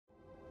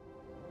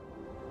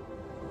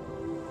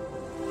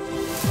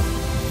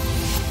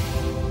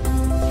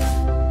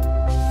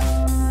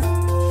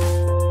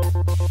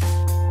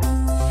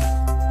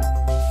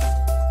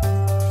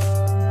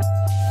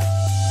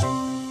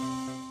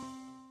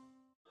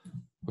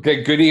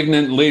Okay, good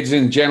evening, ladies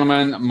and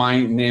gentlemen.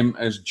 My name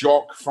is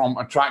Jock from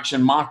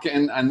Attraction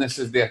Marketing, and this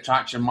is the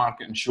Attraction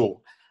Marketing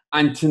Show.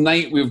 And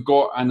tonight we've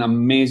got an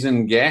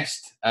amazing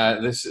guest.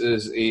 This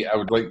is I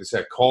would like to say,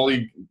 a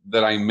colleague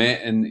that I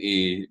met in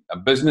a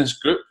business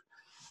group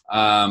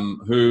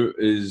who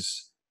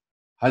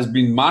has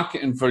been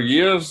marketing for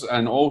years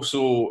and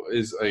also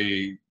is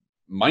a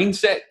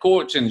mindset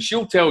coach, and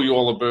she'll tell you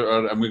all about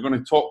her. And we're going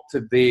to talk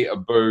today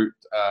about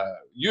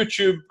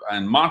YouTube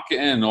and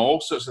marketing and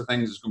all sorts of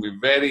things. It's going to be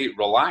very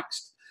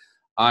relaxed.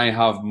 I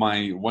have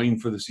my wine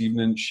for this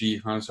evening. She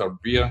has her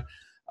beer,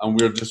 and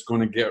we're just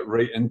going to get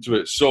right into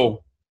it.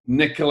 So,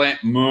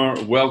 Nicolette Moore,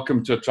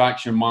 welcome to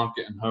Attraction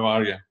Marketing. How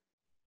are you?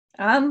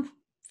 I'm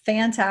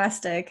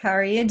fantastic. How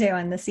are you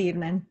doing this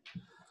evening?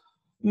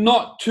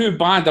 Not too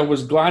bad. I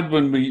was glad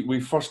when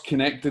we first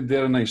connected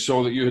there and I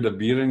saw that you had a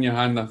beer in your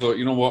hand. I thought,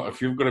 you know what,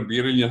 if you've got a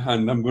beer in your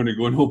hand, I'm going to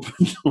go and open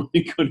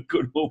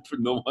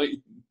the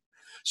wine.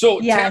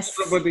 So yes.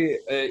 Tell everybody,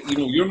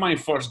 you're my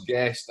first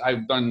guest.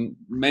 I've done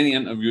many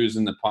interviews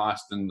in the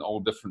past and all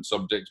different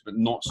subjects, but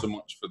not so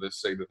much for this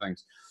side of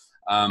things.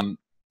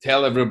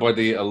 Tell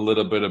everybody a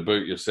little bit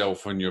about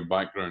yourself and your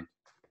background.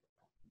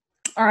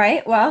 All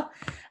right. Well,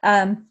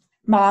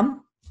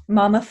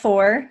 Mama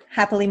 4,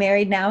 happily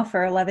married now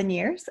for 11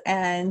 years.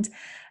 And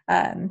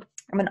I'm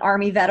an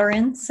Army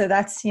veteran. So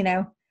that's,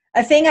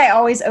 a thing I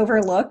always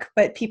overlook,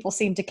 but people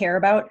seem to care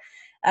about.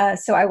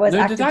 So I was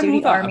active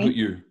duty Army. About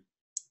you?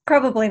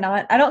 Probably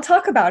not. I don't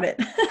talk about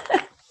it.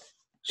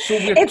 So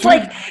it's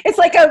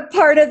like a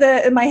part of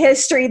my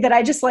history that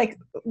I just like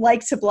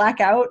to black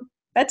out.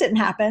 That didn't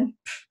happen.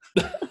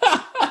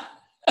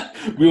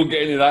 We'll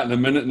get into that in a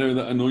minute now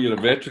that I know you're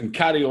a veteran.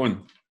 Carry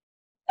on.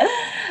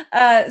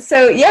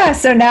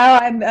 So now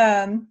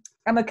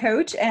I'm a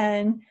coach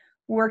and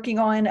working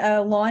on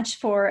a launch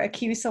for a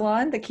Q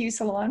salon, the Q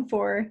salon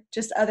for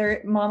just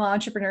other mama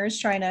entrepreneurs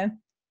trying to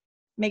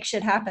make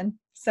shit happen.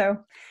 So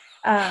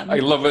I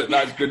love it.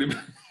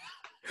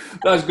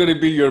 That's going to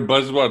be your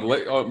buzzword.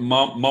 Like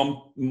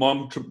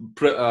mom.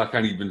 I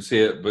can't even say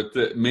it, but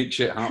make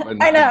shit happen.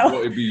 I know. That's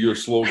got to be your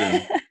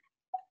slogan.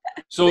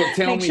 So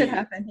tell me, make shit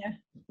happen. Yeah.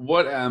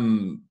 What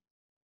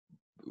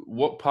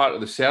part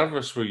of the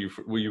service were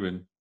you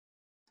in?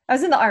 I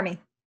was in the Army.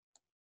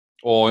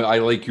 Oh, I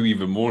like you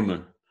even more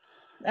now.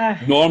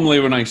 Normally,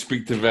 when I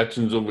speak to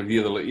veterans over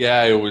here, they're like,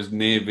 "Yeah, I was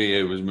Navy,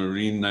 I was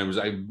Marine,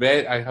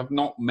 I have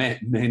not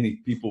met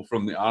many people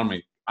from the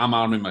Army. I'm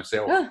Army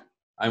myself.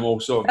 I'm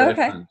also a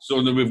veteran. Okay.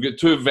 So we've got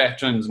two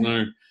veterans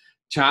now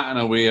chatting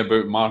away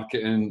about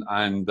marketing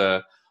and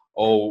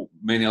all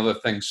many other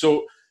things.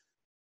 So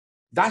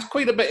that's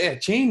quite a bit of a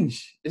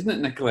change, isn't it,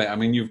 Nicolette? I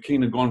mean, you've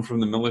kind of gone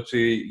from the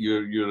military.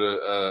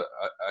 You're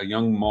a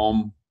young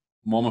mom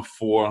of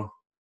 4.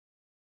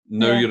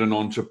 Now you're an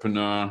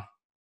entrepreneur,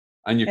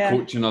 and you're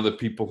coaching other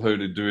people how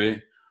to do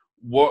it.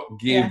 What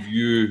gave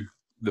you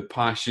the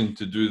passion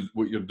to do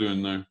what you're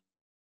doing now?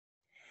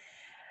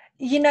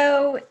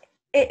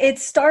 It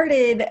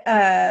started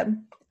a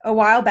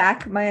while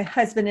back. My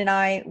husband and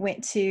I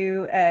went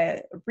to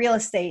a real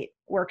estate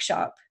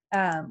workshop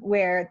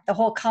where the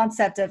whole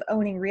concept of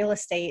owning real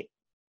estate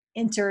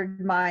entered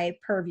my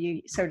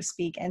purview, so to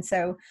speak. And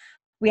so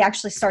we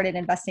actually started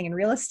investing in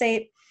real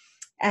estate.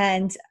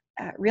 And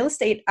real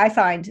estate, I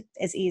find,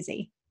 is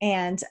easy.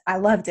 And I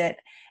loved it.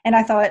 And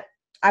I thought,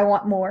 I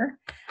want more.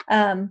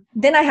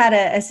 Then I had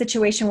a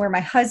situation where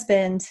my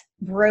husband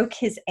broke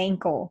his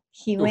ankle.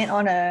 He went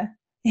on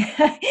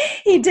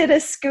he did a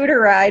scooter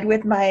ride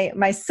with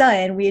my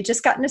son. We had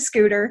just gotten a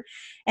scooter,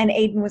 and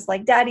Aiden was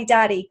like,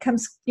 Daddy, come,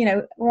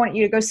 I want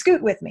you to go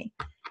scoot with me.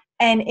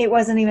 And it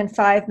wasn't even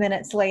 5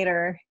 minutes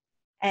later,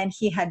 and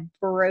he had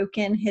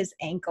broken his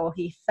ankle.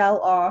 He fell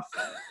off,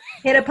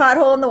 hit a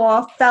pothole in the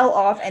wall, fell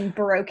off, and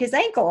broke his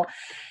ankle.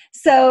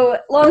 So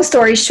long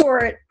story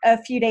short,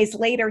 a few days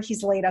later,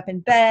 he's laid up in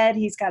bed.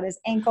 He's got his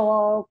ankle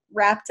all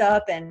wrapped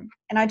up. And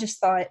I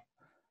just thought,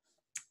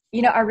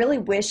 I really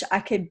wish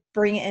I could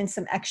bring in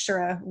some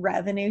extra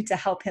revenue to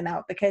help him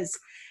out, because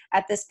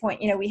at this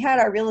point, we had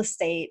our real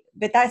estate,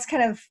 but that's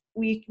kind of,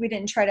 we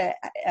didn't try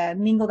to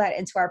mingle that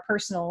into our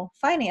personal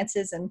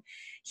finances. And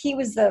he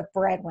was the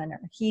breadwinner.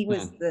 He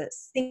was the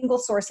single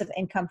source of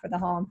income for the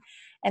home.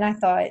 And I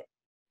thought,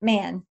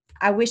 man,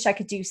 I wish I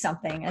could do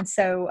something. And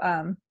so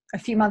a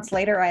few months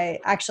later, I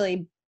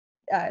actually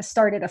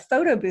started a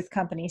photo booth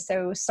company.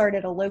 So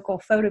started a local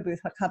photo booth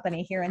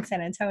company here in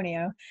San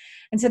Antonio.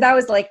 And so that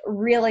was like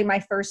really my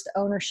first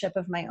ownership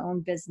of my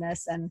own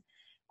business. And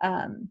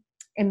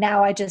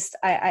now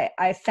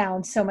I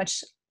found so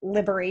much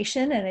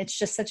liberation, and it's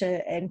just such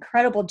an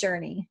incredible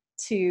journey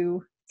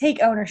to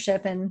take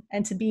ownership and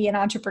to be an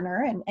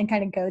entrepreneur and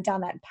kind of go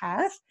down that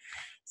path.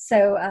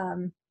 So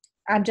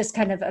I'm just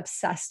kind of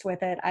obsessed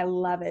with it. I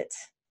love it.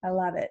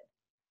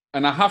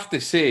 And I have to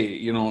say,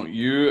 you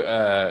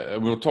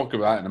we'll talk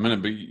about it in a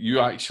minute, but you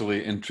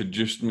actually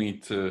introduced me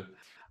to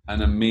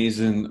an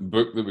amazing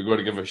book that we've got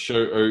to give a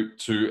shout out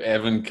to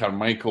Evan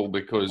Carmichael,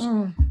 because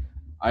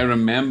I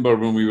remember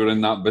when we were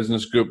in that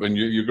business group, and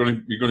you're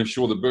going to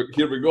show the book.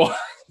 Here we go.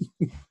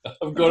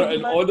 I've got it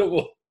in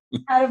Audible.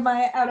 out of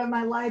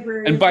my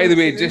library. And by the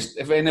way, just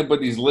if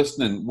anybody's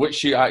listening, what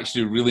she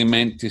actually really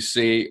meant to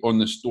say on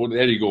the story,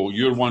 there you go,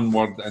 your one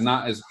word, and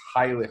that is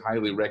highly,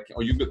 highly recommend.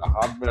 Oh, you got the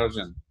hard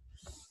version.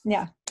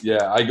 Yeah.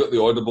 Yeah, I got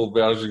the audible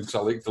version because I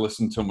like to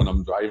listen to them when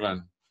I'm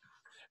driving.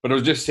 But I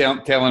was just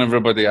telling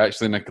everybody,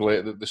 actually,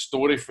 Nicolette, that the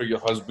story for your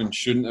husband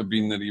shouldn't have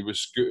been that he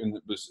was scooting.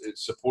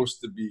 It's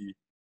supposed to be,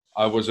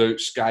 I was out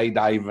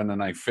skydiving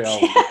and I fell.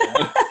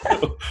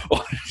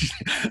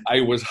 I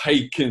was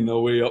hiking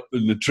away up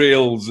in the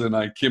trails and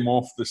I came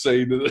off the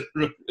side of the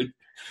road.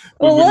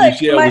 Well,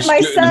 look,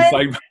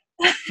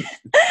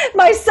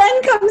 my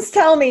son comes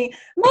tell me,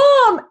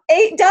 Mom,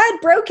 Dad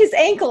broke his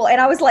ankle. And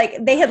I was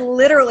like, they had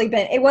literally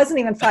been, it wasn't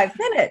even 5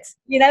 minutes,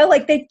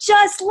 like they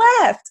just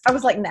left. I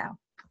was like, no,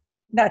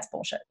 that's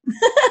bullshit.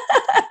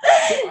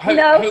 How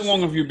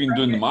long have you been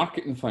doing the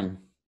marketing thing?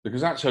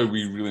 Because that's how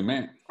we really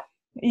met.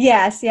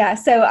 Yes. Yeah.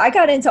 So I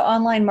got into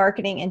online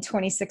marketing in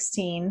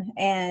 2016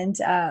 and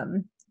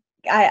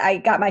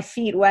I got my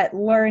feet wet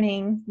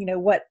learning,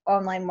 what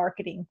online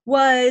marketing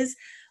was.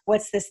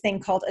 What's this thing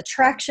called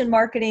attraction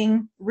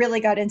marketing?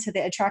 Really got into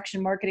the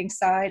attraction marketing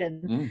side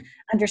and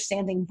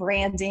understanding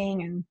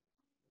branding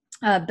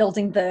and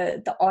building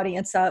the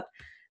audience up.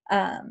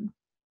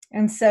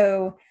 And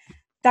so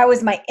that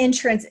was my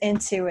entrance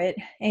into it.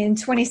 In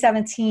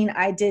 2017,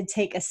 I did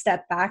take a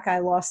step back. I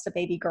lost a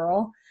baby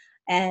girl,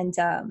 and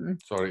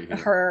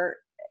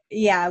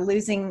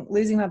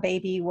losing my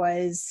baby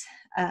was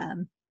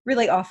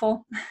really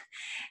awful.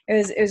 It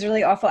was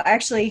really awful.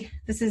 Actually,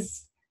 this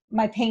is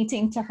my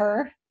painting to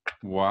her.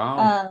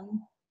 Wow.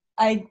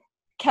 I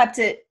kept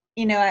it,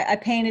 I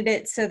painted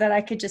it so that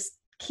I could just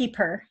keep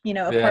her,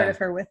 part of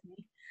her with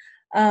me.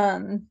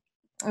 And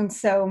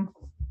so,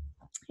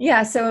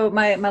 so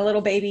my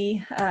little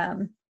baby,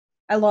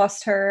 I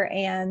lost her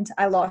and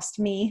I lost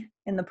me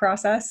in the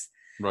process.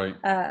 Right.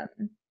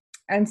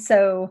 And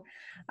so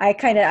I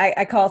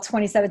call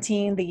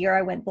 2017 the year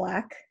I went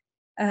black.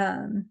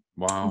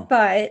 Wow.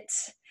 But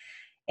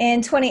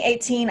in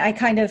 2018, I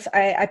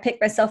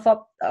picked myself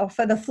up off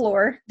of the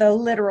floor, the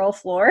literal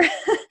floor.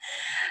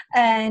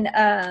 And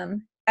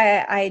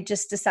I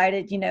just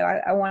decided,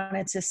 I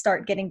wanted to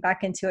start getting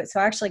back into it. So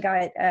I actually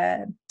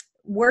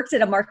worked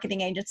at a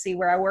marketing agency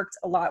where I worked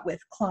a lot with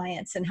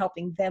clients and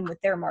helping them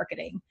with their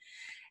marketing.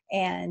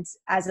 And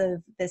as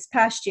of this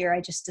past year, I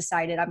just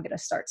decided I'm going to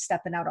start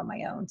stepping out on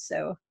my own.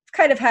 So I've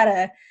kind of had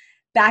a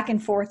back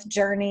and forth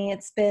journey.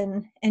 It's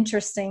been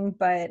interesting,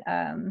 but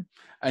and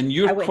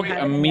you're quite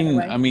a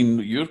mean.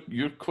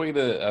 You're quite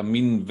a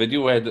mean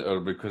video editor,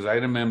 because I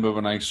remember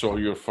when I saw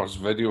your first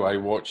video, I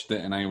watched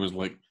it and I was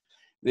like,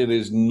 there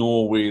is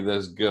no way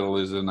this girl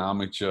is an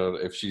amateur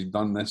if she's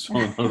done this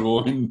on her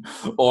own,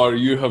 or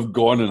you have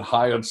gone and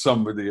hired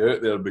somebody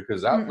out there,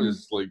 because that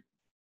was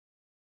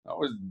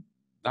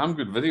damn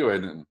good video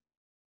editing.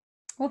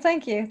 Well,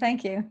 thank you.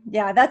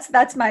 Yeah,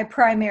 that's my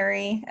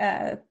primary,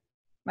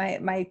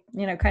 my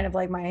kind of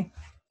like my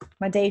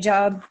day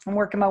job I'm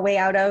working my way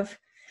out of.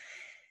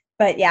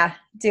 But yeah,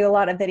 do a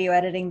lot of video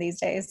editing these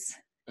days.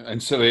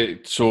 And so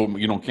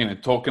kind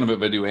of talking about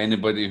video,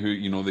 anybody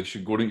who, they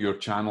should go to your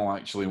channel,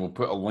 actually, and we'll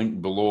put a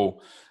link below,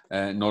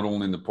 not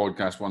only in the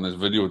podcast but on this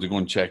video, to go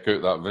and check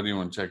out that video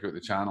and check out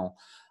the channel.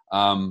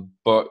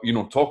 But,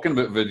 talking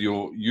about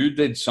video, you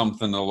did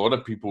something a lot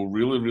of people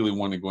really, really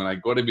want to go, and I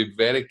got to be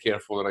very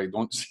careful that I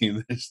don't say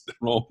this the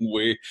wrong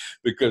way,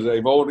 because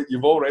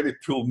you've already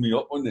pulled me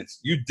up on this.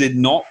 You did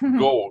not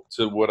go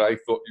to what I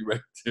thought you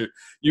went to.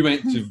 You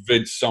went to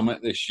Vid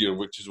Summit this year,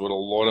 which is what a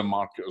lot of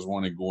marketers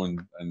want to go and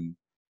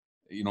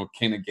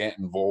kind of get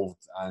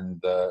involved.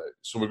 And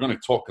so we're going to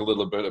talk a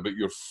little bit about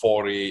your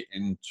foray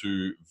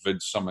into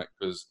Vid Summit,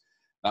 because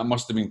that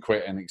must have been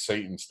quite an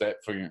exciting step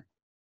for you.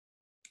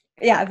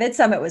 Yeah, Vid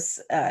Summit was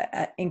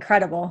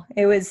incredible.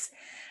 It was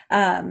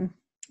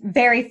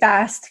very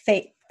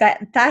fast-paced,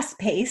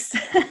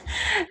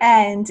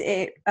 and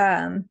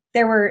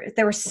there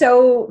were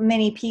so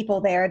many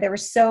people there. There were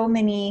so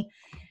many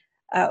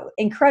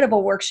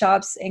incredible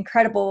workshops,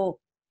 incredible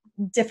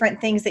different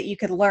things that you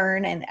could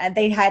learn, and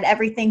they had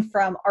everything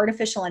from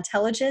artificial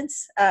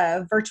intelligence,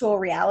 virtual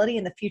reality,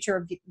 and the future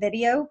of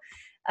video,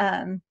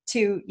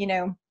 to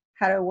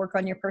how to work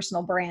on your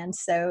personal brand.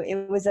 So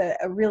it was a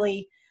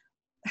really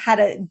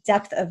had a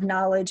depth of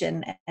knowledge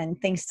and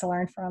things to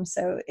learn from.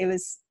 So it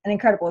was an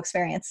incredible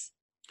experience.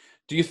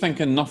 Do you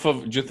think enough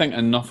of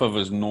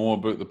us know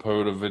about the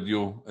power of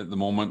video at the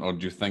moment, or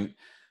do you think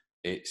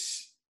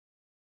it's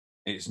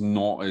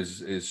not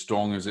as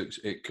strong as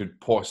it could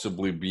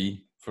possibly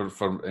be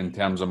for in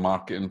terms of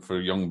marketing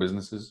for young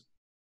businesses?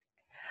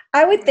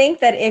 I would think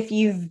that if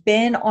you've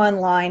been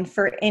online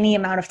for any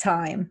amount of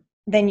time,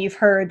 then you've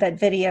heard that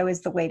video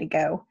is the way to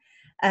go.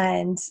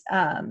 And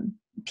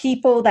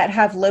people that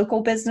have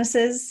local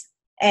businesses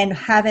and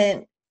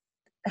haven't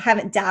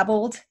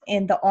dabbled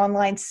in the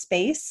online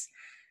space,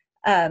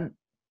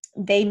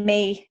 they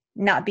may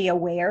not be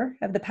aware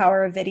of the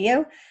power of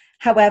video.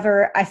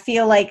 However, I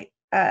feel like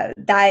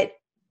that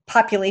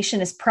population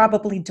is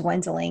probably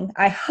dwindling.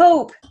 I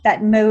hope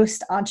that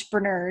most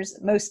entrepreneurs,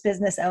 most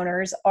business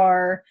owners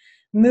are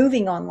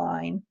moving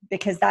online,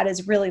 because that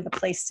is really the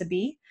place to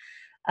be.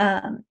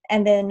 And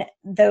then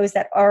those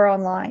that are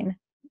online,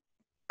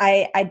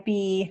 I'd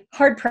be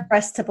hard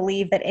pressed to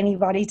believe that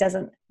anybody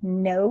doesn't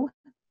know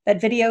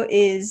that video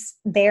is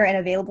there and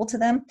available to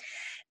them.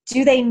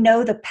 Do they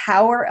know the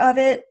power of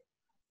it?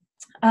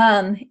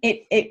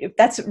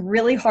 That's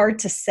really hard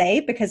to say,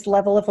 because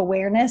level of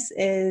awareness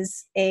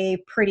is a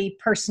pretty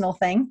personal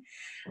thing.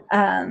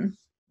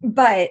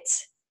 But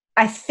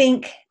I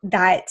think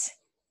that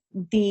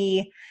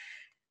the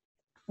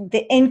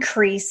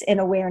increase in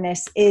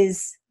awareness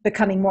is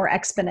becoming more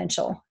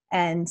exponential,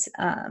 and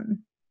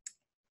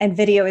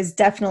video is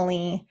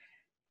definitely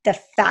the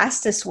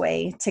fastest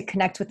way to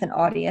connect with an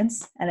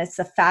audience, and it's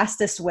the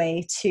fastest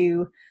way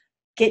to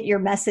get your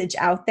message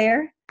out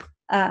there,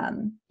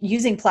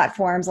 using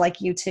platforms like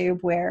YouTube,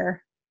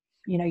 where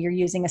you're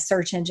using a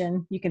search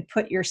engine. You can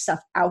put your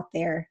stuff out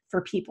there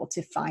for people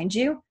to find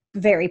you.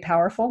 Very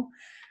powerful.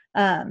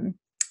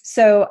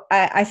 So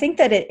I think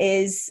that it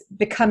is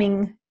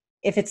becoming,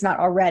 if it's not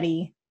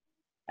already,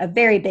 a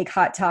very big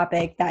hot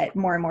topic that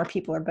more and more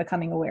people are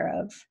becoming aware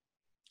of.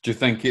 Do you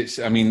think there's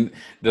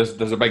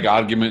a big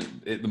argument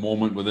at the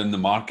moment within the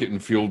marketing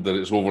field that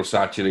it's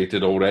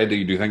oversaturated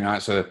already? Do you think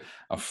that's a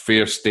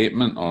fair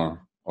statement or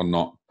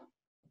not?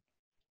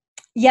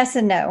 Yes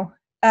and no.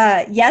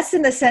 Yes,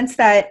 in the sense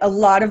that a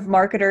lot of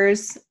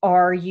marketers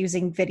are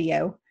using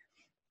video.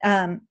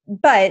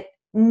 But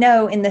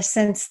no, in the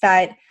sense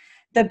that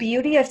the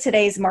beauty of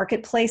today's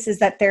marketplace is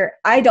that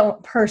I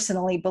don't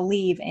personally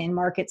believe in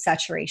market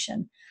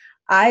saturation.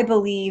 I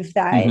believe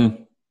that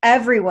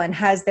everyone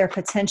has their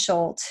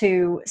potential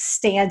to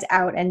stand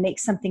out and make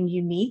something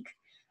unique.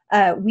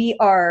 We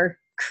are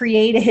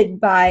created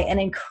by an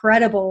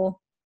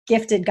incredible,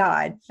 gifted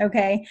God,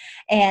 okay?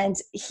 And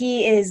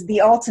he is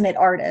the ultimate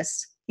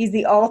artist. He's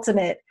the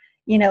ultimate,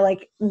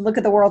 look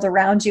at the world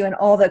around you and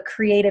all the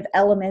creative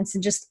elements,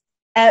 and just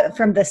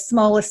from the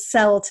smallest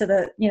cell to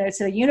the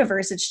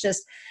universe, it's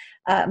just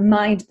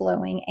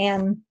mind-blowing.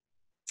 And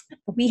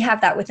we have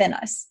that within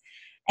us.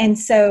 And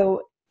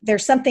so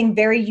there's something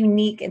very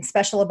unique and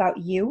special about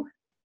you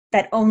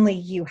that only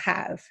you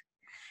have.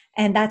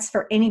 And that's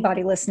for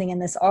anybody listening in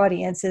this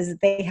audience, is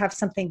they have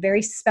something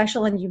very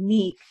special and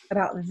unique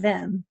about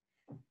them.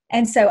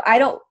 And so I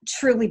don't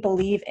truly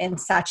believe in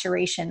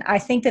saturation. I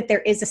think that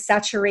there is a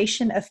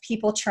saturation of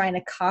people trying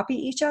to copy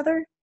each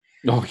other.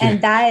 Okay.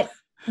 And that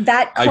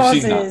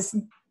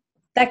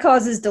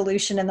causes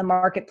dilution in the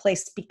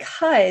marketplace,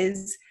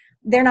 because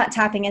they're not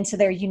tapping into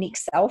their unique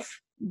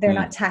self. They're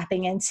not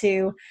tapping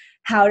into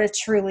how to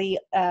truly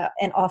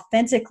and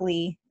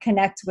authentically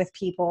connect with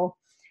people.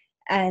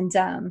 And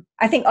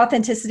I think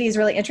authenticity is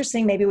really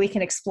interesting. Maybe we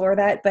can explore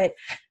that. But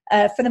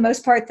for the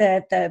most part,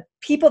 the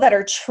people that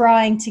are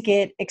trying to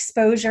get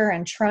exposure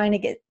and trying to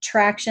get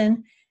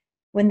traction,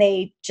 when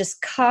they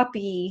just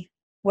copy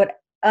what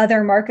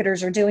other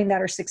marketers are doing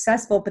that are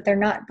successful, but they're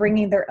not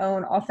bringing their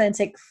own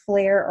authentic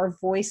flair or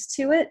voice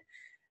to it,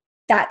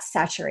 that's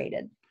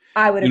saturated.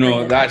 I would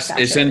agree.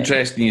 It's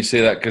interesting you say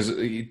that, because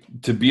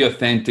to be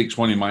authentic is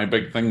one of my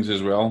big things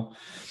as well.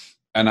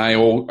 And I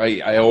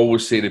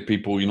always say to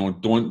people,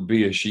 don't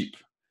be a sheep.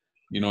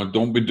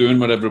 Don't be doing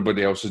what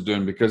everybody else is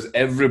doing, because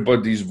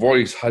everybody's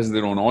voice has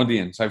their own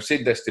audience. I've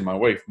said this to my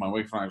wife. My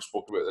wife and I have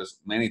spoken about this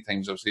many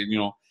times. I've said,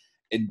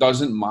 it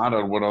doesn't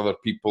matter what other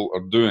people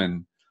are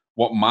doing.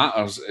 What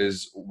matters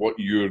is what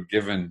you're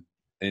giving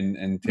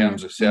in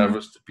terms of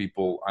service to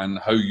people, and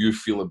how you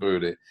feel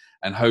about it,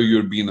 and how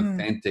you're being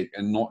authentic,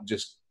 and not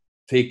just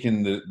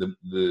taking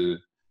the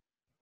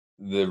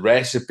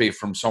recipe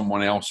from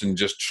someone else and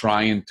just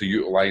trying to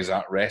utilize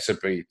that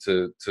recipe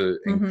to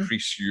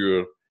increase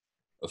your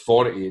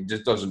authority. It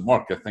just doesn't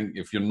work. I think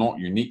if you're not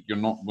unique, you're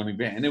not going to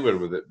get anywhere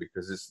with it,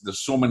 because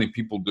there's so many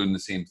people doing the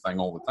same thing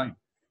all the time.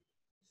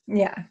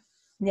 Yeah.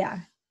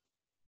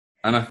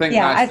 And I think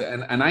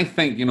I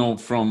think,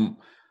 from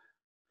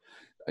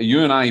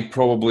you and I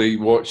probably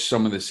watch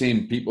some of the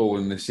same people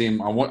in the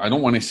same, I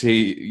don't want to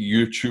say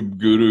YouTube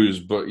gurus,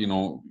 but,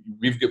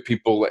 we've got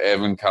people like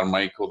Evan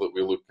Carmichael that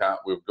we look at.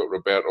 We've got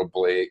Roberto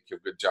Blake.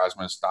 We've got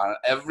Jasmine Star.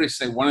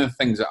 One of the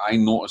things that I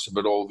notice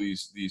about all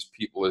these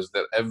people is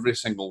that every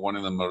single one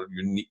of them are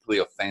uniquely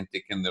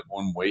authentic in their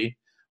own way,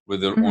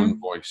 with their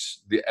own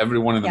voice. Every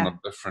one of them are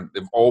different.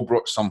 They've all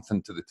brought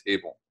something to the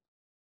table.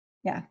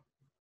 Yeah.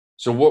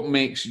 So what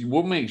makes you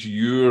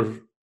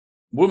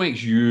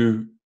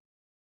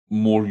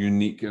more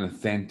unique and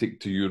authentic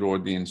to your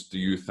audience, do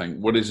you think?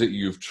 What is it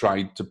you've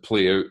tried to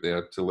play out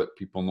there to let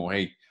people know,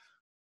 hey,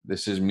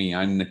 this is me,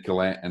 I'm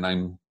Nicolette, and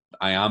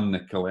I am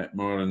Nicolette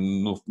Moore,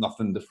 and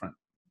nothing different?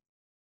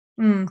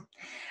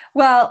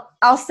 Well,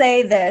 I'll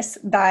say this,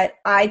 that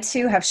I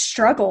too have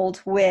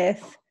struggled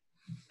with,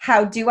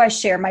 how do I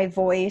share my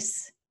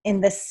voice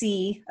in the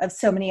sea of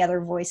so many other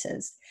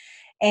voices?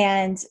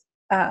 And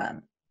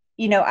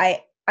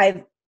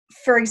I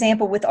for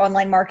example, with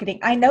online marketing,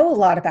 I know a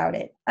lot about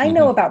it. I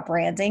know about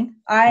branding.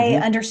 I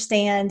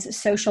understand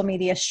social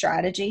media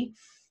strategy.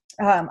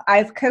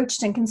 I've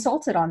coached and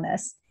consulted on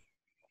this,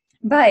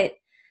 but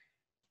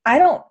I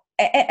don't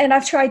and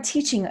I've tried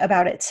teaching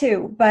about it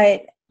too,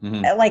 but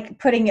Mm-hmm. like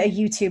putting a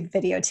YouTube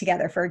video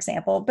together, for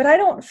example, but I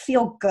don't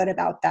feel good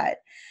about that.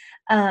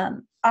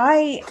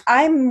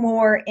 I'm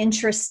more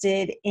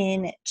interested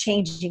in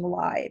changing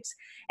lives.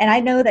 And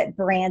I know that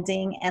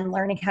branding and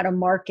learning how to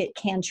market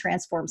can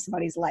transform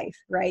somebody's life,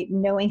 right?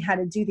 Knowing how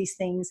to do these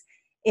things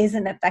is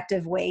an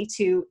effective way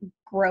to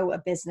grow a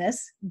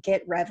business,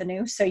 get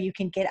revenue so you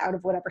can get out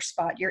of whatever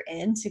spot you're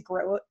in to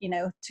grow,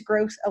 to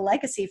grow a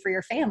legacy for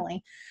your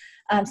family.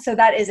 So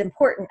that is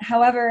important.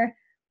 However,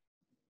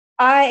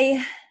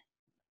 I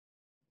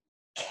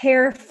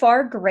care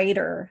far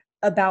greater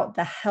about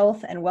the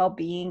health and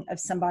well-being of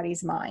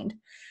somebody's mind.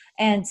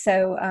 And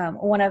so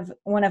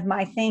one of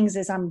my things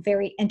is I'm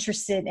very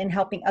interested in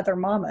helping other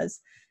mamas.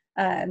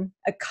 A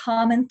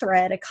common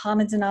thread, a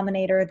common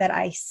denominator that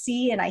I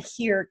see and I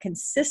hear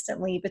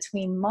consistently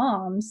between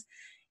moms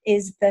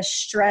is the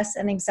stress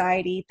and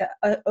anxiety,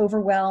 the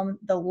overwhelm,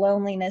 the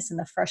loneliness, and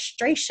the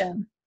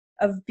frustration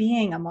of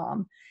being a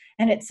mom.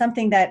 And it's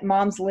something that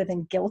moms live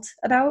in guilt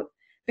about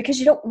because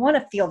you don't want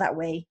to feel that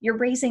way. You're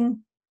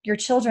raising your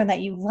children that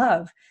you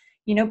love,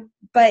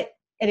 but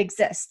it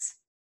exists.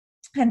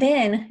 And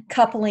then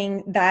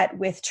coupling that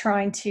with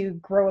trying to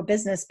grow a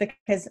business,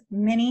 because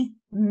many,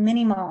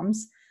 many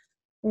moms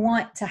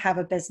want to have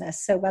a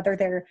business. So whether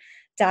they're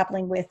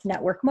dabbling with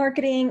network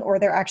marketing or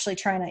they're actually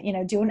trying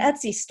to, do an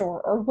Etsy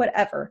store or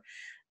whatever,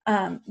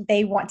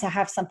 they want to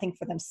have something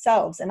for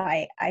themselves. And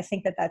I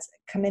think that that's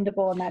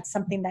commendable. And that's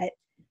something that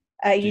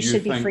you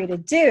should be free to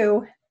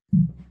do.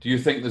 Do you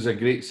think there's a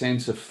great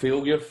sense of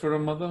failure for a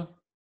mother?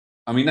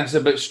 I mean, that's a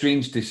bit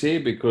strange to say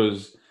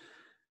because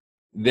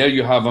there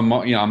you have a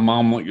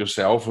mom like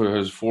yourself who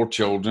has 4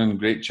 children,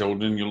 great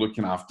children, you're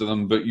looking after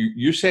them. But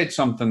you said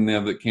something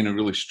there that kind of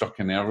really struck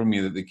a nerve in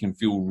me, that they can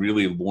feel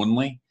really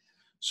lonely.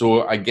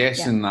 So I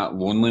guess in that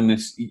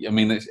loneliness, I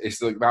mean,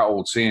 it's like that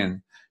old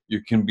saying,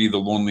 you can be the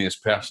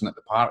loneliest person at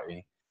the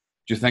party.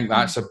 Do you think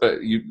that's a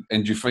bit,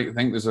 and do you think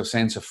there's a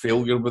sense of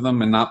failure with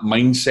them, and that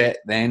mindset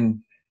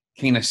then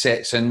kind of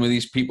sets in with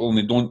these people and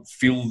they don't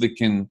feel they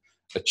can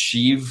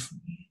achieve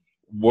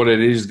what it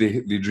is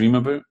they dream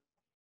about?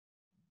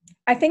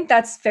 I think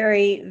that's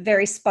very,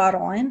 very spot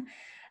on.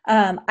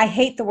 I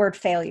hate the word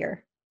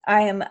failure.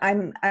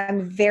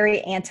 I'm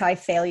very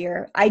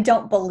anti-failure. I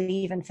don't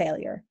believe in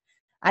failure.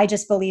 I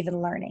just believe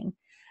in learning.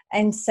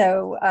 And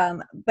so,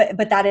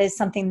 but that is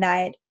something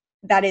that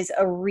is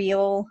a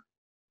real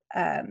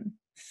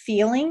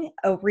feeling,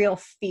 a real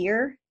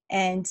fear,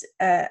 and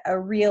a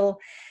real,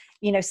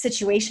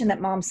 situation that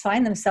moms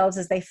find themselves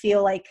as they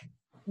feel like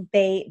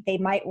they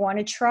might want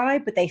to try,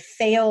 but they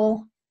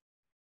fail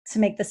to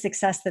make the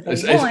success that they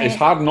want. It's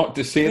hard not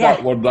to say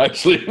that word,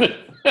 actually.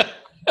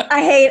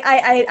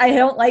 I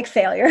don't like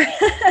failure.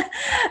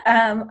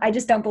 I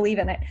just don't believe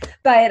in it.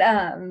 But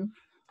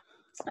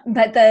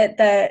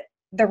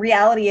the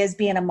reality is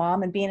being a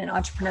mom and being an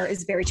entrepreneur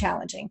is very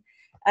challenging.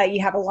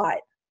 You have a lot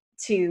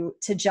to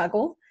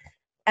juggle,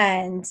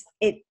 and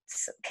it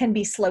can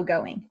be slow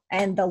going.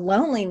 And the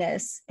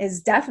loneliness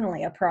is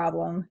definitely a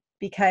problem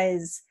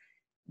because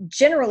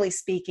generally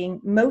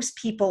speaking, most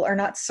people are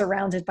not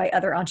surrounded by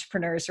other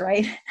entrepreneurs,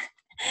 right?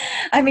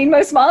 I mean,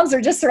 most moms are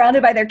just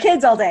surrounded by their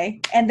kids all day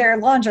and their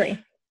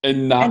laundry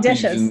and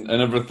dishes and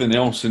everything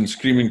else, and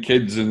screaming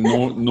kids and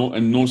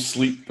no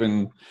sleep,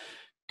 and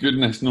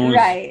goodness knows.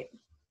 Right.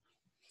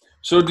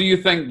 So do you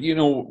think,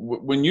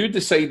 when you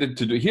decided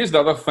to do, here's the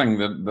other thing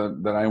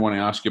that I want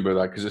to ask you about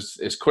that, because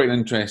it's quite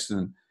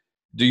interesting.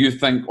 Do you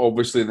think,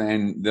 obviously,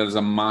 then there's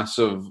a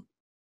massive,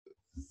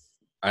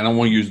 I don't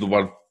want to use the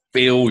word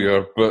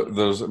failure, but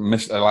there's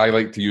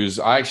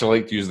I actually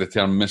like to use the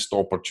term missed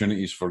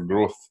opportunities for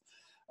growth.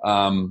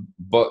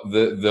 But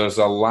there's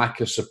a lack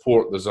of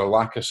support. There's a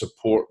lack of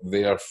support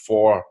there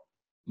for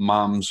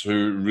moms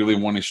who really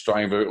want to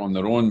strive out on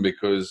their own,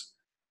 because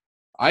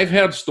I've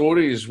heard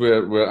stories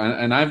where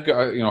and I've got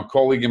a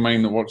colleague of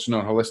mine that works in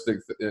our holistic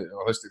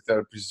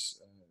therapies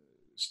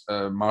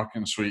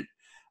marketing suite,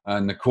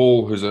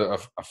 Nicole, who's a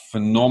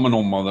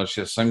phenomenal mother.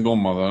 She's a single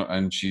mother,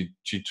 and she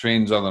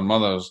trains other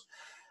mothers.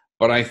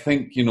 But I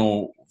think,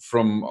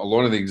 from a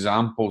lot of the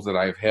examples that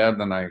I've heard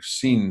and I've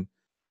seen,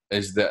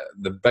 is that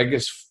the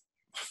biggest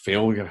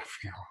failure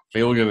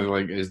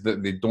is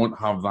that they don't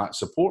have that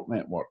support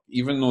network,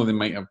 even though they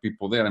might have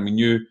people there. I mean,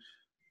 you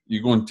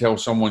go and tell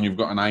someone you've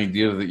got an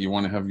idea that you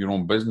want to have your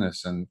own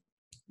business, and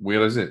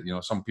where is it?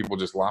 Some people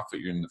just laugh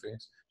at you in the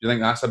face. Do you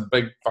think that's a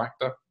big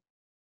factor?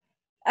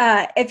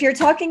 If you're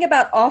talking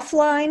about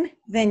offline,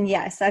 then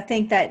yes, I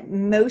think that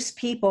most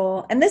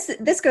people, and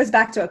this goes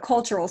back to a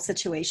cultural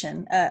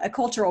situation, a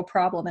cultural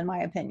problem, in my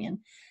opinion,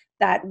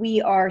 that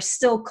we are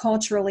still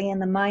culturally in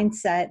the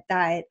mindset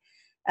that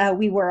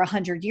we were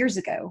 100 years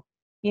ago.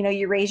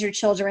 You raise your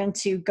children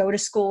to go to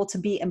school to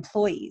be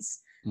employees.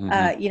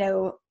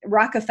 Mm-hmm.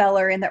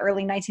 Rockefeller in the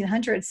early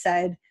 1900s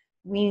said,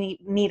 we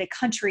need a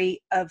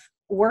country of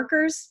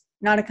workers,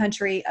 not a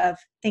country of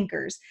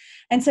thinkers.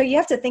 And so you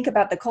have to think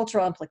about the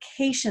cultural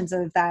implications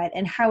of that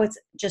and how it's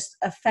just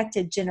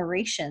affected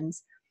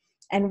generations.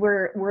 And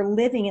we're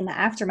living in the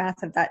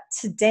aftermath of that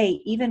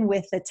today, even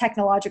with the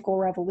technological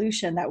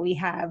revolution that we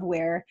have,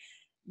 where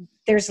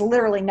there's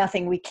literally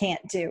nothing we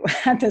can't do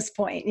at this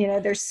point. You know,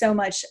 there's so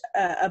much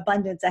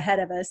abundance ahead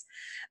of us.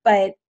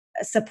 But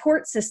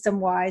support system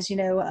wise, you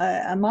know,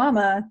 a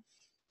mama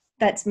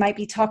that might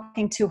be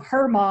talking to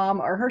her mom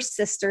or her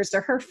sisters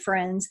or her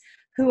friends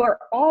who are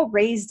all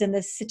raised in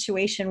this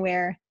situation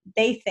where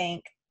they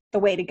think the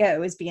way to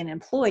go is be an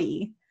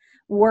employee,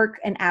 work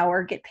an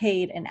hour, get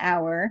paid an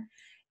hour.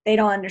 They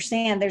don't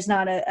understand. There's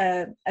not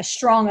a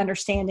strong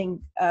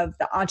understanding of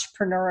the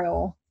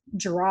entrepreneurial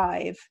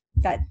drive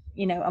that,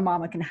 you know, a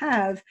mama can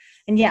have.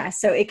 And yeah,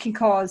 so it can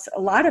cause a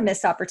lot of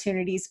missed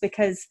opportunities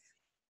because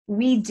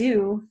we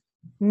do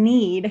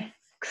need,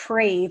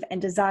 crave,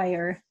 and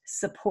desire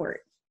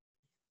support.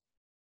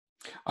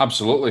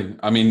 Absolutely.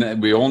 I mean,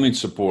 we all need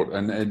support,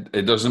 and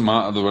it doesn't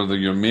matter whether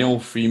you're male,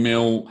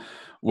 female,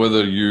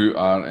 whether you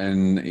are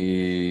in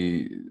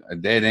a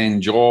dead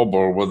end job,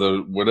 or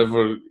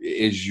whatever it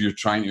is you're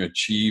trying to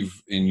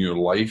achieve in your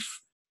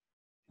life.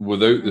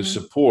 Without the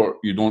support,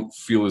 you don't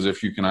feel as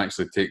if you can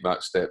actually take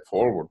that step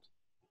forward.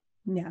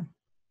 Yeah.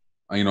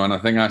 You know, and I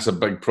think that's a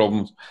big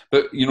problem.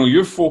 But, you know,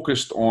 you're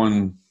focused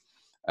on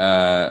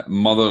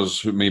mothers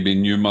who may be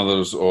new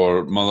mothers,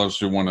 or mothers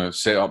who want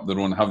to have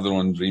their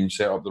own dreams,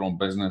 set up their own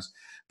business.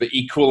 But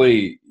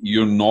equally,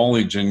 your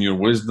knowledge and your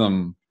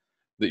wisdom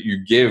that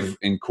you give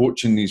in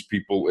coaching these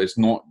people is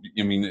not,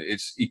 I mean,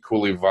 it's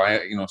equally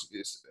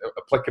it's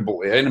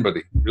applicable to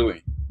anybody,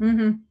 really,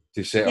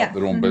 to set up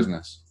their own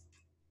business.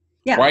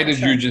 Yeah. Why did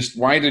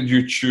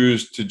you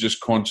choose to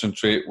just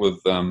concentrate with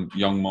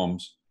young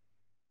moms?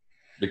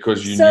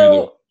 Because you knew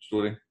the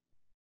story?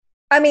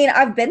 I mean,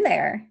 I've been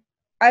there.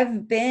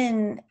 I've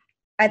been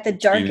at the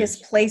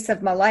darkest place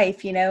of my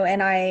life, you know,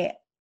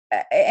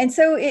 and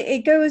so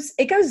it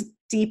goes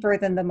deeper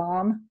than the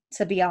mom,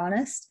 to be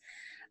honest.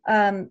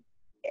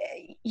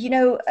 You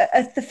know,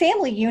 the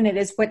family unit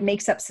is what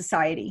makes up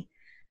society.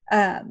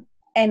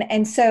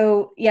 And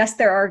so, yes,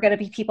 there are going to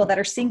be people that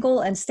are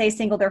single and stay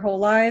single their whole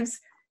lives.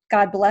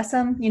 God bless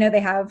them. You know, they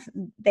have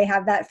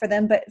that for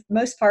them, but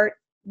most part,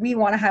 we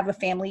want to have a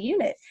family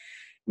unit.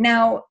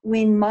 Now,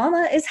 when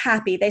mama is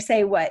happy, they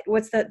say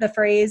what's the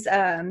phrase,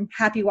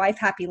 happy wife,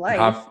 happy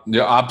life.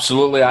 Yeah,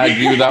 absolutely. I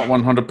agree with that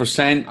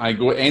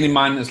 100%. Any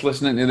man that's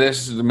listening to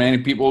this, many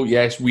people,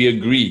 yes, we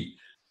agree.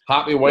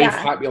 Happy wife,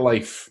 happy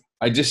life.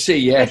 I just say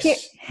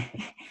yes.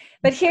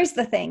 But here's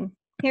the thing.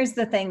 Here's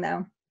the thing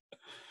though,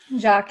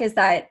 Jacques, is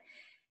that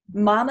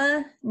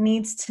mama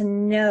needs to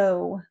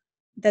know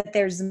that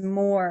there's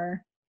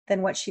more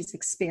than what she's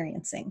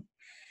experiencing.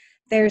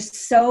 There's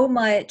so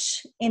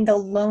much in the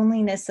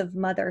loneliness of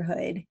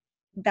motherhood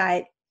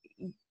that,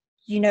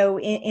 you know,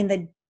 in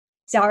the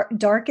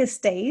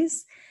darkest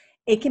days,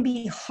 it can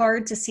be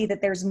hard to see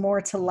that there's more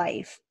to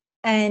life.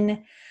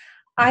 And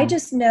I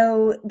just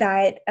know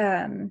that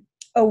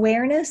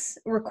awareness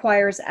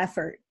requires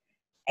effort.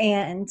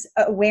 And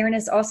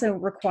awareness also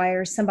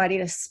requires somebody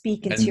to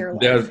speak into your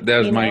life.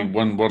 There's my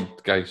one word,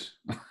 guys.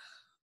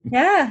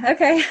 Yeah,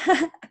 okay.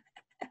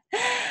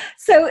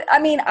 So, I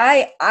mean,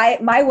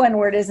 my one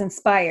word is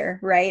inspire,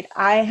 right?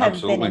 I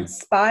have been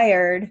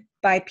inspired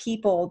by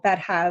people that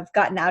have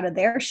gotten out of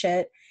their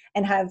shit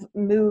and have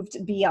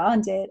moved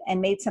beyond it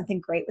and made something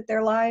great with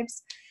their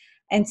lives.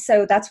 And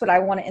so that's what I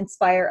want to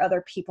inspire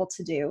other people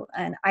to do.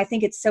 And I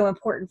think it's so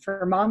important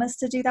for mamas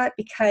to do that,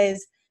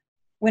 because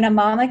when a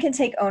mama can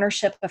take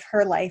ownership of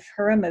her life,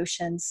 her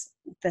emotions,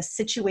 the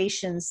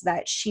situations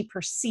that she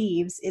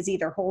perceives is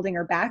either holding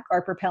her back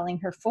or propelling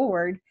her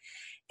forward,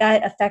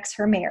 that affects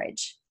her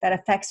marriage, that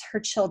affects her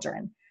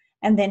children.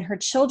 And then her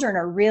children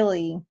are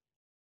really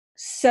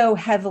so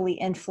heavily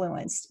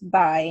influenced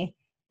by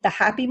the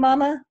happy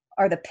mama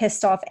or the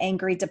pissed off,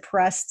 angry,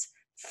 depressed,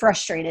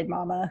 frustrated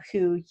mama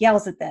who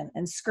yells at them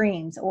and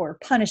screams or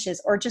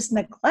punishes or just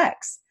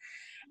neglects.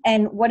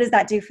 And what does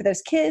that do for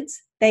those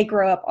kids? They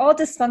grow up all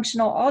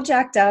dysfunctional, all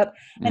jacked up,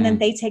 and then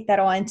they take that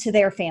on to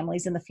their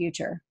families in the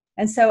future.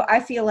 And so I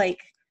feel like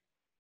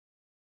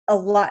a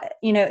lot,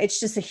 you know, it's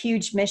just a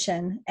huge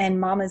mission, and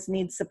mamas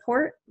need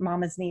support,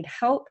 mamas need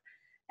help.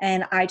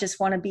 And I just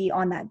want to be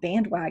on that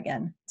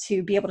bandwagon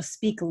to be able to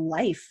speak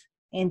life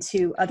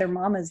into other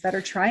mamas that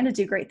are trying to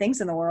do great things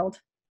in the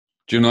world.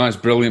 Do you know, that's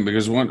brilliant,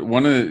 because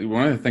one of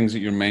the things that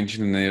you're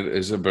mentioning there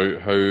is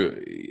about how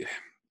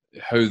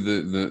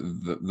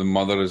the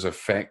mother is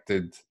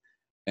affected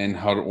in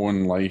her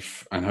own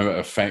life, and how it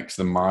affects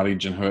the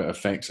marriage, and how it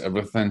affects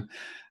everything.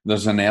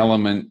 There's an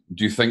element,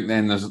 do you think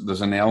then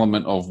there's an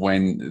element of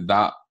when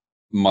that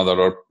mother,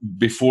 or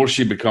before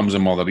she becomes a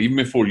mother, even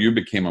before you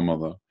became a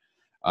mother,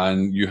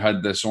 and you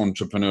had this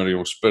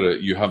entrepreneurial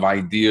spirit, you have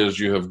ideas,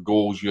 you have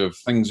goals, you have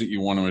things that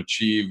you want to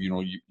achieve, you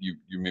know, you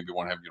maybe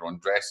want to have your own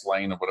dress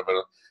line or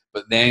whatever,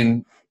 but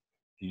then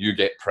you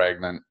get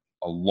pregnant,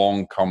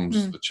 along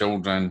comes the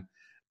children,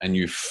 and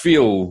you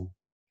feel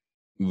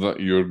that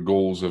your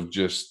goals have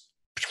just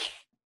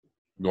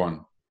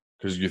gone,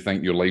 because you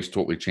think your life's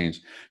totally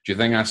changed. Do you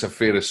think that's a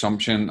fair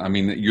assumption? I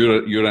mean,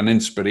 you're an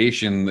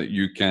inspiration that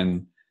you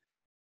can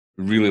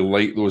really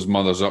light those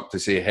mothers up to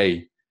say,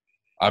 hey,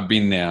 I've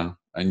been there,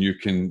 and you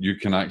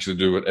can actually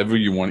do whatever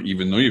you want,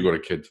 even though you've got a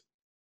kid?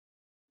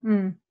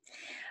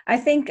 I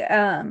think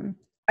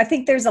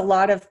there's a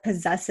lot of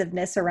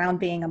possessiveness around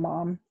being a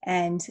mom,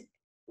 and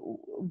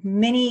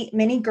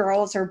many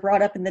girls are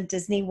brought up in the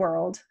Disney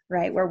world,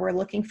 right, where we're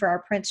looking for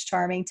our Prince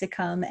Charming to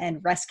come and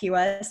rescue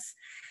us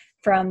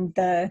from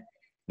the.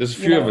 There's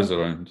a few of us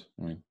around.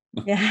 I mean.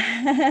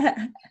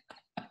 Yeah.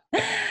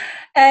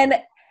 And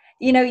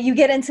you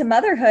get into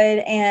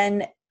motherhood,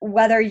 and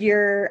whether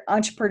you're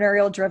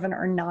entrepreneurial driven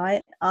or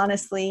not,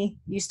 honestly,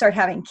 you start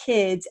having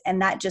kids,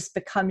 and that just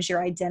becomes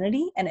your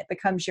identity, and it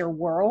becomes your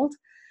world.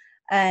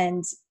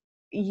 And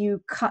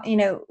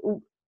humans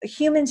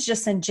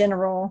just in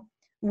general,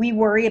 we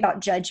worry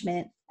about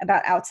judgment,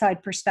 about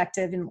outside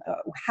perspective, and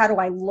how do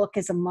I look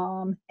as a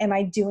mom? Am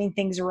I doing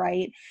things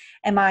right?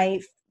 Am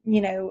I,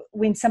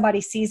 when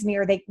somebody sees me,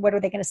 what are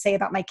they going to say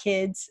about my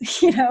kids?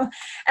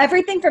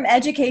 Everything from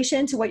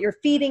education to what you're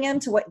feeding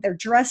them to what they're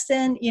dressed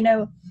in.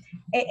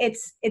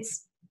 It's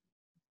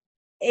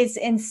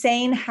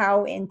insane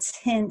how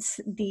intense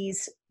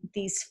these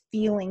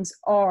feelings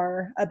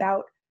are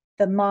about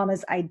the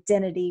mama's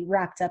identity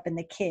wrapped up in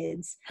the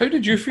kids. How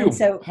did you feel?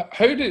 So,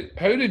 how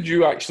did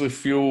you actually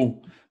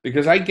feel?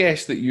 Because I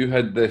guess that you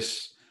had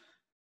this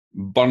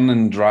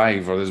burning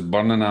drive or this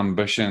burning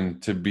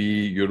ambition to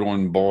be your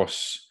own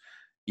boss,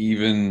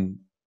 even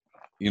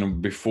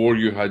before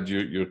you had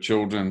your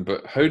children.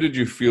 But how did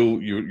you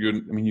feel?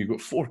 You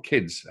got 4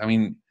 kids. I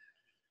mean,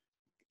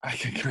 I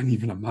can't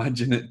even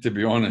imagine it, to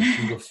be honest.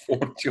 You got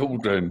 4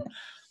 children.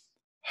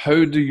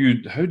 How do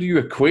you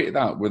equate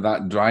that with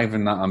that drive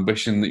and that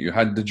ambition that you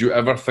had? Did you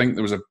ever think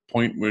there was a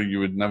point where you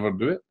would never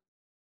do it?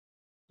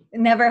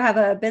 Never have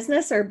a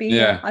business or be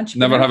an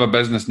entrepreneur? Never have a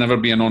business, never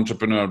be an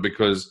entrepreneur,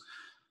 because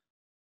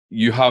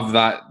you have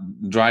that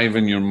drive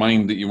in your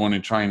mind that you want to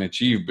try and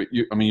achieve. But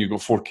you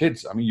got 4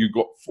 kids. You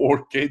got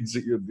 4 kids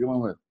that you're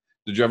dealing with.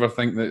 Did you ever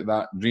think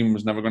that dream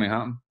was never going to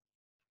happen?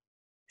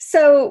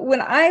 So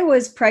when I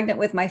was pregnant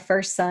with my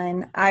first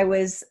son, I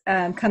was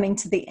coming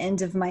to the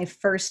end of my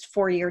first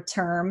 4-year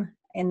term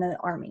in the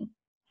Army.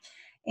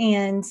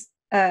 And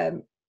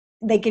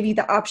they give you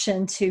the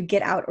option to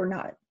get out or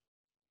not.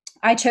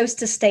 I chose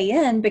to stay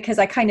in because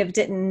I kind of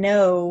didn't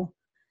know,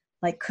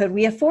 like, could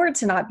we afford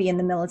to not be in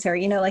the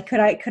military? Could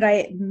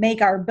I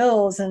make our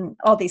bills and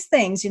all these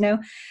things,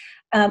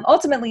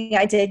 ultimately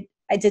I did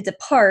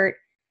depart,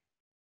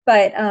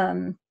 but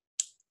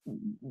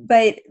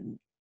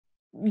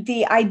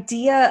the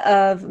idea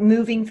of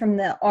moving from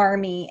the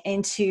Army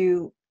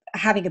into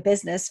having a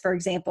business, for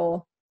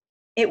example,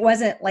 it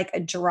wasn't like a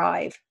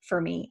drive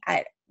for me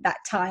at that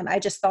time. I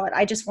just thought,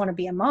 I just want to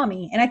be a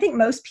mommy. And I think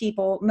most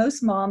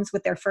moms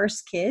with their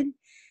first kid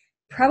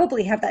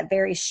probably have that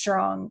very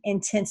strong,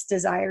 intense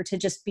desire to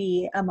just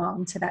be a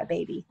mom to that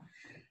baby.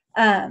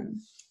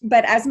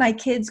 But as my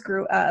kids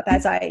grew up,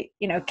 as I,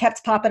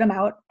 kept popping them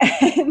out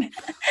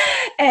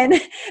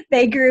and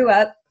they grew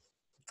up,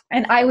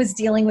 and I was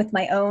dealing with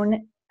my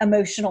own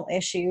emotional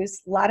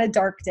issues, a lot of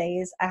dark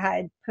days. I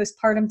had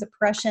postpartum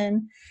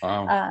depression.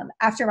 Wow.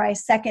 After my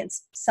second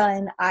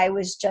son, I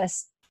was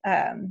just,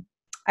 I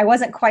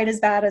wasn't quite as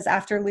bad as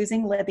after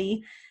losing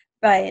Libby,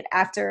 but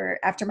after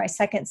my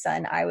second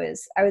son, I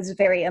was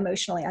very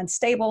emotionally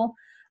unstable.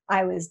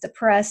 I was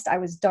depressed. I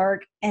was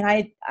dark. And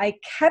I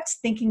kept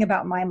thinking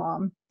about my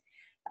mom.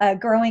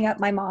 Growing up,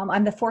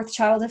 I'm the 4th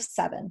child of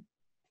 7.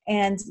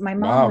 And my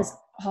mom was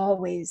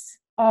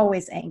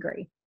always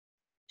angry.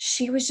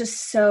 She was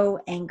just so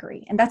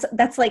angry. And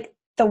that's like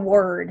the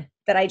word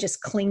that I just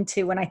cling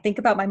to. When I think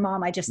about my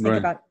mom, I just think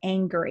about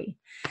angry.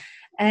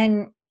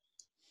 And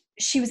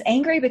she was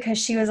angry because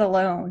she was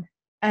alone.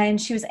 And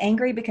she was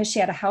angry because she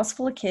had a house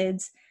full of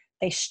kids.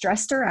 They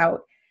stressed her out.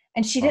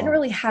 And she didn't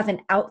really have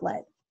an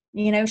outlet.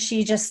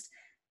 She just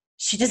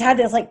had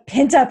this like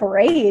pent up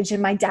rage.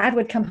 And my dad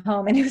would come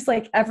home, and it was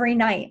like every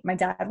night my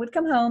dad would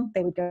come home,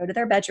 they would go to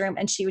their bedroom,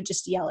 and she would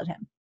just yell at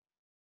him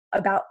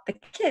about the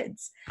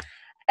kids.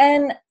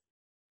 And,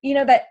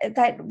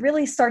 that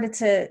really started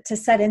to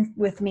set in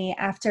with me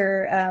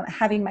after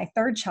having my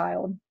 3rd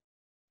child,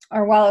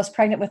 or while I was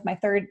pregnant with my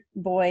 3rd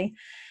boy.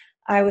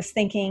 I was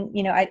thinking,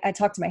 I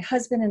talked to my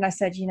husband, and I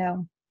said,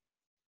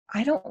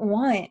 I don't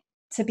want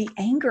to be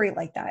angry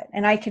like that.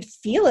 And I could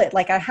feel it.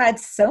 Like I had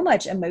so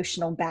much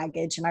emotional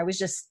baggage, and I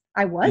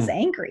was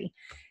angry,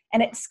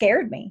 and it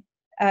scared me,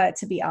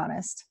 to be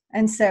honest.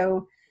 And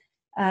so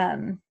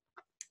I'm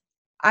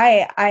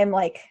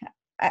like,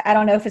 I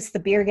don't know if it's the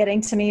beer getting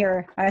to me,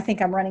 or I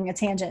think I'm running a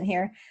tangent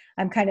here.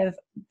 I'm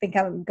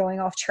going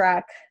off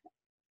track.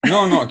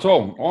 No, not at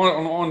all.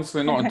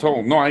 Honestly, not at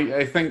all. No,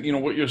 I think,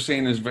 what you're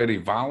saying is very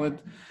valid.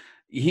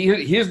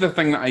 Here's the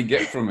thing that I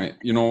get from it.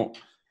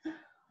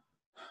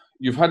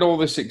 You've had all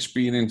this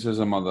experience as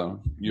a mother.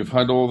 You've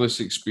had all this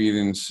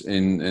experience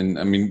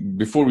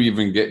before we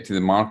even get to the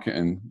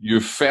marketing,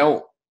 you've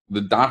felt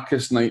the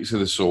darkest nights of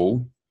the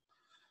soul.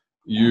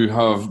 You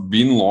have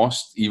been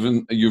lost.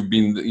 Even you've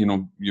been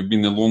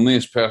the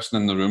loneliest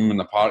person in the room when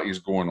the party's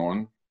going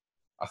on.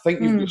 I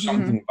think you've got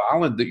something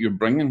valid that you're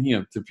bringing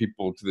here to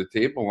people, to the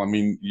table. I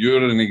mean,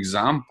 you're an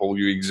example.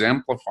 You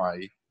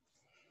exemplify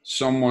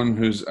someone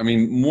who's, I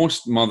mean,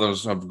 most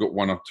mothers have got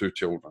one or two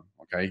children,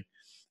 okay?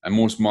 And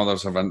most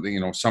mothers have, you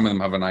know, some of them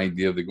have an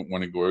idea they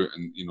want to go out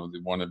and, you know, they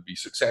want to be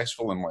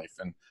successful in life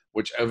in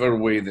whichever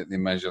way that they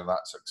measure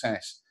that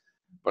success.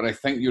 But I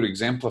think you're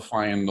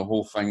exemplifying the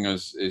whole thing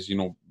is, you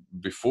know,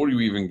 before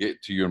you even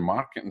get to your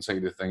marketing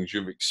side of things,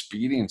 you've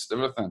experienced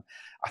everything.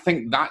 I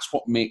think that's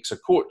what makes a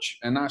coach,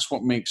 and that's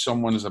what makes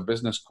someone as a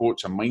business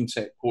coach, a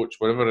mindset coach,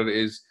 whatever it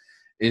is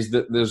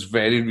that there's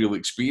very real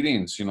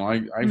experience. You know,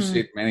 I've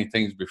said many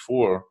times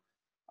before,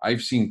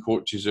 I've seen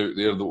coaches out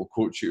there that will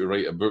coach you to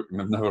write a book and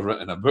they've never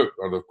written a book,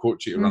 or they'll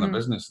coach you to run a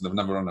business and they've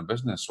never run a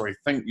business. So I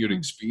think your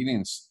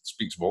experience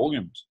speaks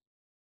volumes.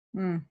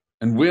 And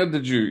where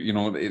did you, you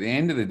know, at the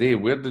end of the day,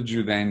 where did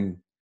you then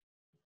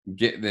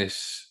get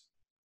this?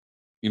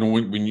 You know,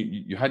 when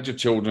you had your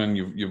children,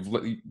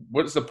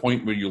 what's the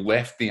point where you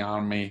left the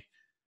army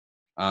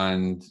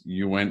and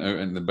you went out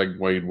in the big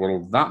wide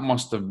world? That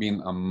must have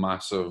been a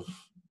massive,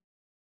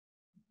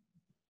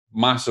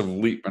 massive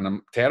leap,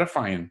 and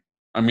terrifying.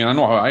 I mean, I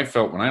know how I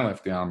felt when I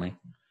left the army.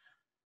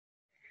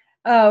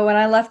 Oh, when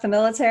I left the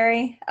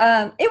military,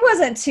 it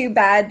wasn't too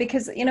bad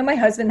because, you know, my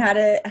husband had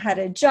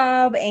a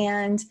job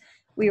and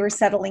we were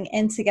settling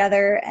in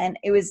together, and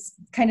it was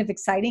kind of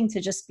exciting to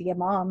just be a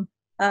mom.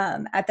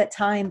 At that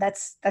time,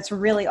 that's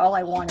really all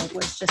I wanted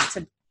was just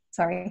to,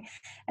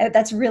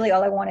 that's really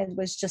all I wanted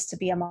was just to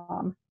be a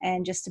mom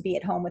and just to be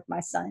at home with my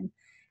son.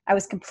 I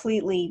was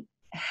completely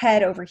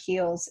head over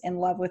heels in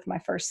love with my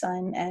first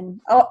son and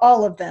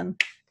all of them.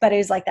 But it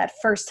was like that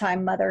first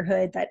time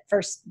motherhood, that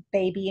first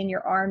baby in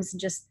your arms, and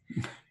just,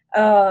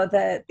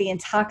 the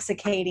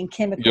intoxicating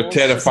chemicals. You're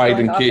terrified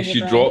in case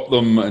you drop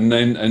them,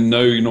 and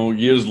now, you know,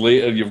 years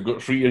later, you've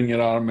got 3 in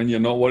your arm and you're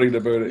not worried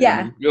about it.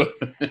 Yeah.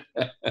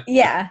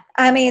 Yeah.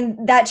 I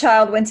mean, that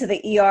child went to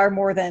the ER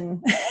more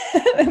than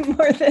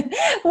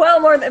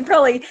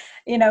probably,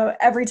 you know,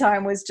 every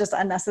time was just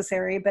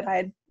unnecessary. But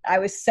I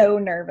was so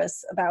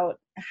nervous about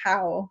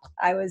how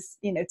I was,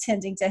 you know,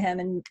 tending to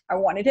him, and I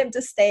wanted him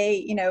to stay,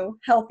 you know,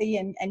 healthy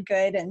and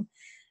good. And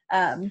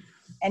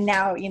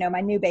now, you know,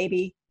 my new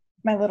baby,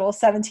 my little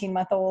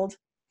 17-month-old,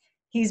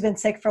 he's been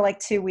sick for like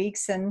 2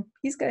 weeks and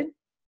he's good.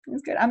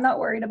 He's good. I'm not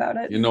worried about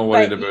it. You're not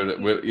worried about it.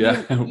 You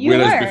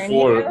Whereas learn,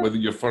 before, you know? with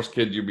your first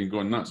kid, you've been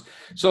going nuts.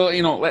 So,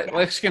 you know,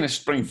 let's kind of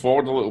spring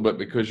forward a little bit,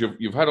 because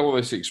you've had all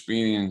this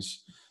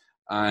experience,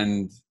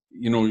 and,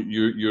 you know,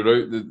 you're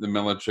out the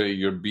military,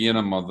 you're being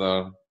a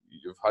mother,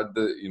 you've had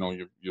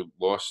you've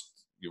lost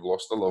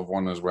a loved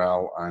one as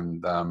well,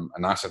 and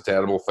that's a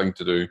terrible thing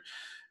to do.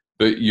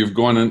 But you've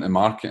gone into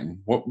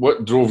marketing.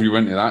 What drove you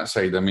into that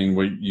side? I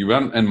mean, you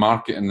weren't in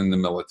marketing in the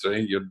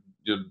military.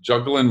 You're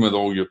juggling with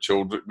all your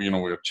children, you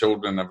know, your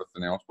children and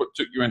everything else. What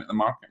took you into the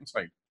marketing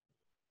side?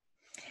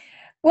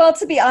 Well,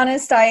 to be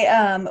honest,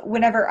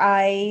 whenever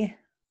I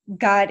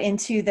got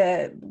into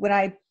when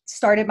I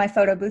started my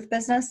photo booth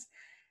business,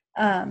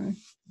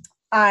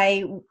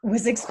 I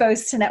was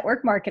exposed to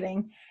network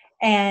marketing.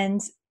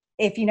 And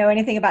if you know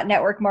anything about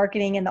network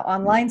marketing in the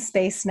online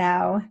space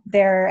now,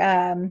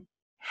 they're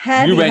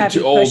heavy. You went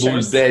to all pushers.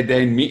 those dead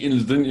end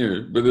meetings, didn't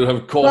you? But they'll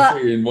have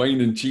coffee and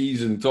wine and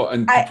cheese and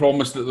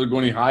promise that they're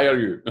going to hire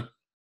you.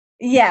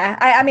 Yeah,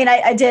 I mean,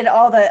 I did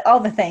all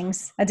the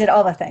things. I did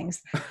all the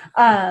things.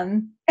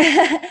 And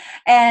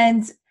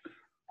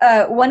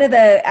at one of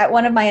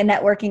my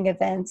networking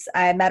events,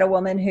 I met a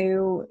woman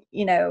who,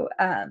 you know,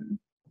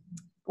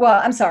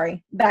 well, I'm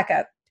sorry, back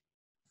up.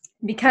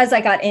 Because I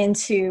got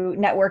into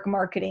network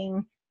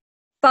marketing,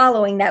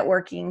 following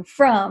networking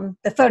from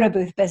the photo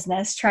booth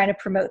business, trying to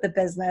promote the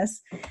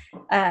business,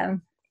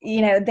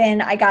 you know,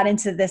 then I got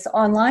into this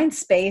online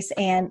space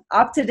and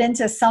opted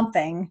into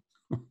something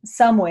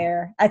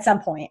somewhere at some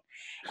point.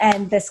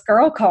 And this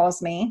girl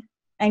calls me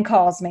and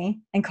calls me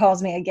and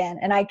calls me again.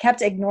 And I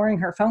kept ignoring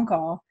her phone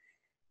call.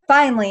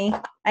 Finally,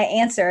 I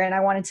answer, and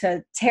I wanted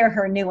to tear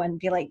her a new one and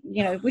be like,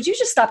 you know, would you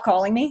just stop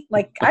calling me?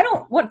 Like, I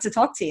don't want to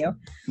talk to you.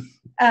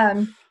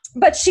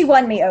 But she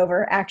won me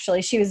over.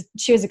 Actually, she was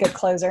a good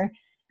closer.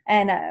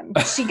 And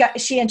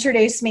she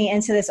introduced me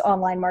into this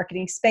online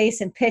marketing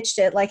space and pitched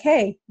it like,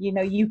 hey, you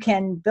know, you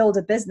can build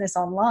a business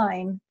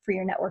online for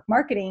your network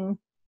marketing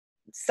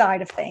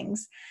side of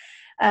things.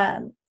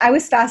 I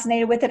was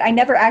fascinated with it. I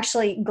never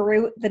actually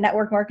grew the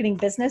network marketing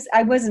business.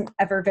 I wasn't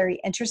ever very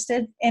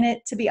interested in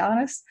it, to be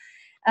honest.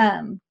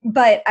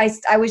 But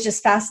I was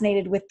just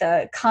fascinated with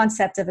the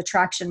concept of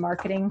attraction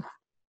marketing.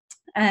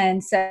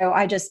 And so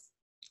I just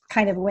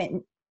kind of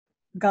went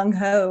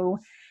gung-ho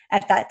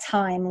at that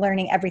time,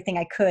 learning everything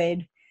I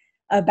could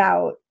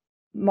about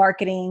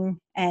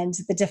marketing and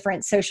the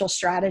different social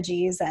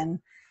strategies and,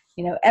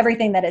 you know,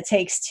 everything that it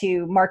takes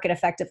to market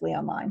effectively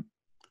online.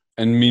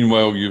 And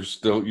meanwhile, you're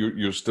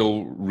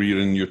still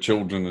rearing your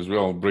children as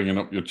well, bringing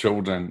up your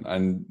children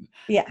and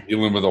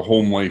dealing with a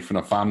home life and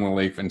a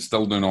family life and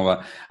still doing all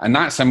that. And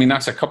that's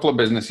a couple of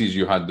businesses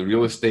you had, the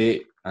real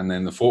estate and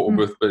then the photo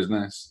booth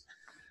business.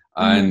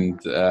 And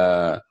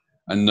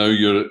and now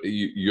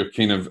you're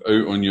kind of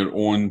out on your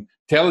own.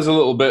 Tell us a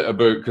little bit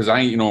about, because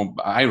I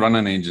run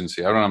an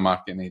agency, I run a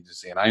marketing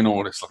agency, and I know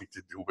what it's like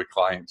to deal with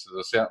clients.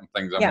 There's certain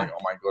things I'm like, oh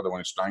my God, I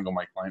want to strangle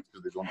my clients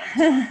because they don't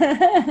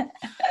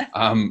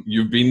understand.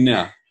 You've been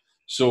there.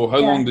 So how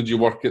long did you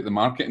work at the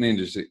marketing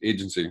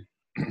agency?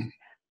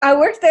 I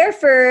worked there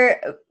for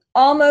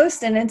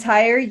almost an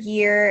entire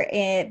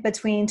year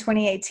between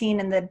 2018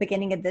 and the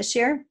beginning of this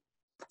year.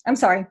 I'm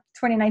sorry,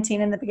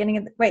 2019 and the beginning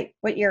of wait,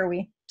 what year are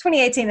we?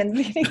 2018 and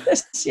the beginning of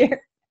this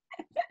year.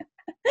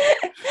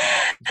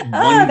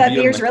 That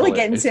beer's really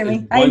getting to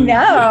me. I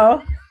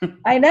know.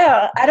 I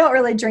don't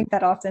really drink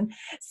that often.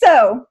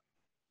 So,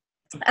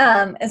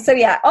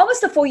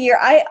 almost a full year.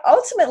 I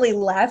ultimately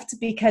left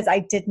because I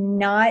did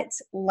not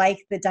like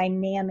the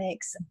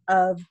dynamics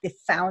of the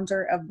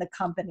founder of the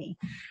company.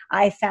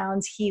 I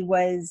found he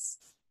was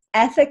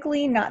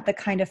ethically not the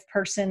kind of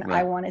person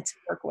I wanted to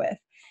work with.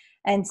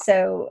 And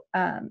so,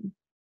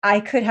 I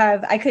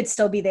could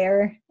still be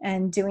there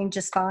and doing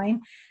just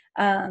fine.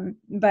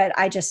 But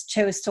I just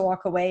chose to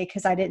walk away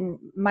because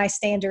my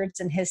standards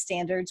and his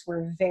standards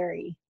were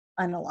very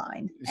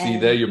unaligned. See,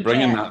 there you're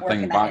bringing that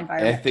thing back,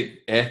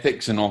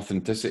 ethics and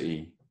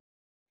authenticity.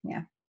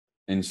 Yeah.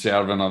 In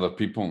serving other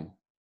people.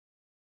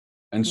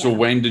 And so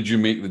when did you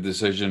make the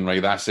decision,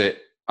 right, that's it,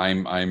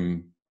 I'm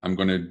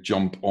going to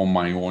jump on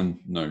my own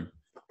now.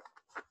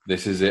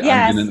 This is it.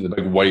 Yes. I'm going into the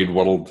big wide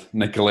world.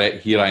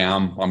 Nicolette, here I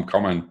am. I'm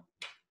coming.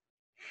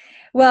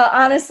 Well,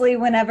 honestly,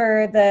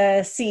 whenever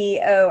the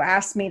CEO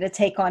asked me to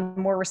take on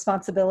more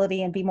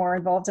responsibility and be more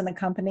involved in the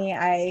company,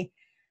 I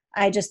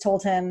just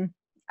told him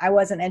I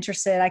wasn't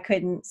interested. I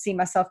couldn't see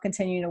myself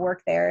continuing to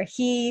work there.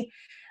 He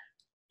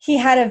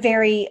had a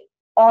very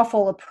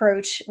awful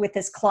approach with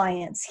his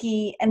clients.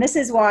 And this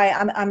is why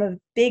I'm a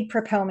big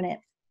proponent.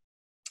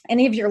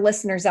 Any of your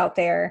listeners out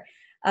there,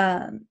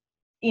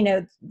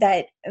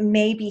 that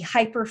may be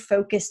hyper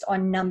focused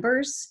on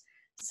numbers,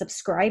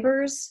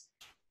 subscribers,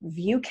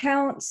 view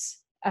counts,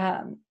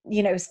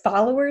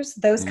 followers,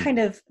 those kind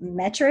of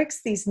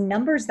metrics, these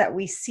numbers that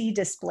we see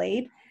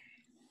displayed,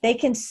 they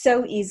can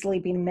so easily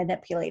be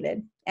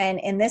manipulated. And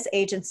in this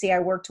agency I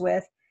worked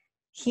with,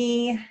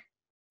 he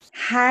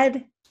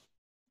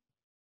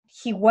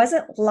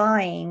wasn't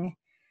lying.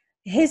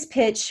 His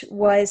pitch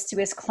was to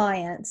his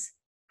clients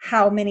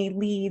how many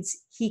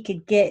leads he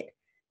could get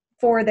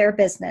for their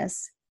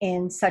business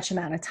in such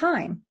amount of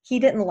time. He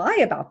didn't lie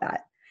about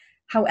that.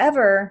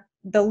 However,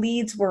 the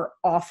leads were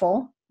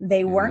awful.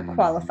 They weren't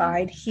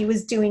qualified. He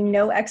was doing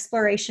no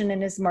exploration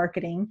in his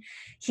marketing.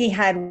 He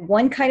had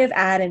one kind of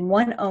ad and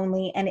one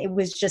only, and it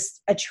was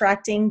just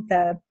attracting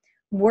the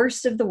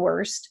worst of the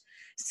worst.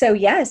 So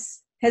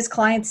yes, his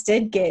clients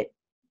did get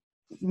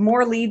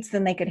more leads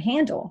than they could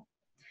handle,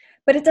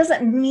 but it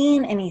doesn't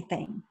mean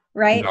anything,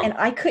 right? No. And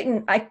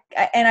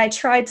I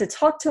tried to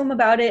talk to him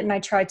about it, and I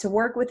tried to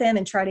work with him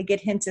and try to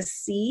get him to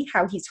see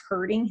how he's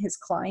hurting his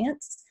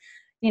clients.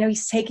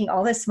 He's taking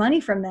all this money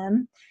from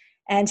them,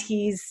 and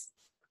he's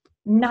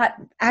not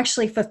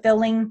actually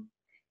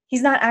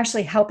he's not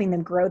actually helping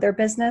them grow their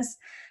business.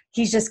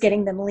 He's just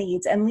getting them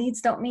leads, and leads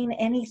don't mean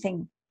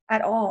anything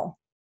at all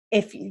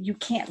if you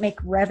can't make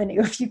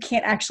revenue, if you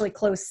can't actually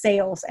close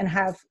sales and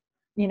have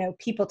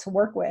people to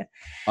work with.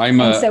 I'm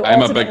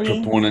a big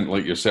proponent,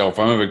 like yourself.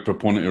 I'm a big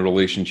proponent of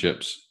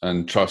relationships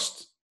and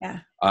trust. Yeah.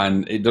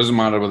 And it doesn't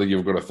matter whether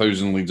you've got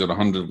 1,000 leads or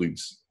 100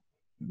 leads.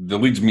 The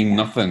leads mean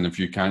nothing if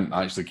you can't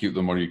actually keep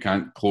them, or you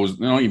can't close.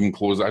 Not even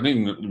close. I don't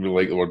even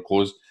really like the word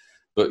close,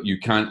 but you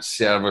can't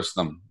service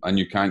them, and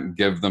you can't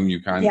give them.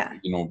 You can't,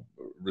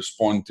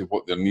 respond to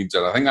what their needs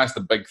are. I think that's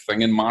the big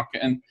thing in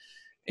marketing.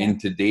 In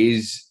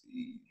today's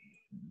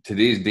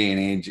day and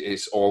age,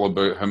 it's all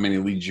about how many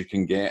leads you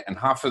can get, and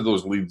half of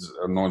those leads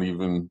are not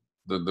even,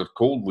 they're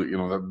cold.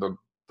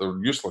 They're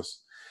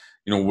useless.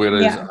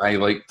 Whereas I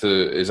like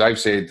to, as I've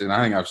said, and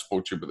I think I've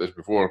spoken to you about this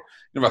before,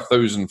 you have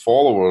 1,000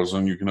 followers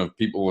and you can have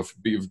people, if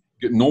you've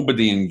got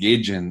nobody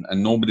engaging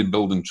and nobody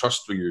building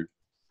trust with you.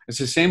 It's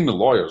the same with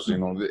lawyers.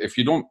 If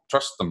you don't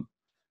trust them,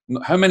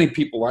 how many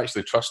people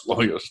actually trust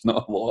lawyers?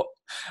 Not a lot.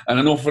 And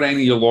I know for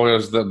any of your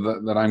lawyers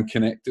that I'm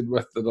connected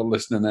with that are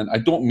listening in, I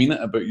don't mean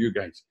it about you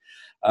guys.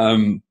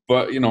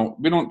 But we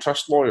don't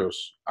trust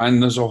lawyers,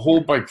 and there's a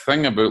whole big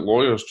thing about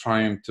lawyers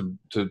trying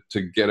to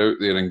get out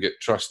there and get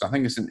trust. I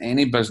think it's in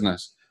any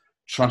business,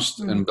 trust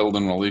and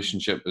building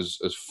relationship is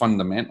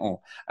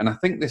fundamental. And I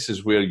think this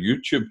is where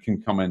YouTube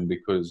can come in,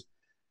 because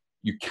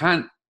you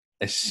can't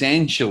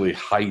essentially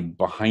hide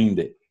behind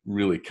it,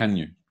 really, can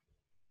you?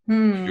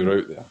 If you're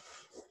out there.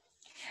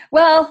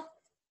 Well,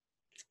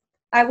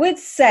 I would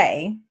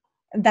say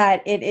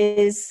that it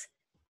is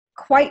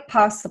quite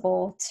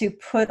possible to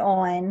put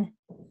on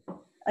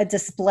a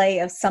display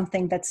of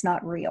something that's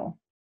not real.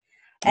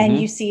 And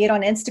you see it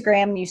on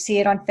Instagram, you see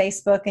it on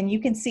Facebook, and you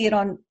can see it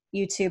on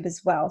YouTube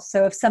as well.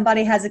 So if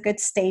somebody has a good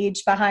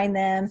stage behind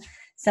them,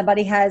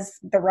 somebody has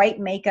the right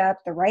makeup,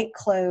 the right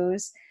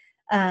clothes,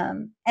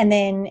 and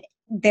then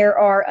there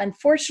are,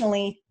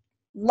 unfortunately,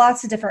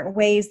 lots of different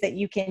ways that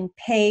you can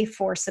pay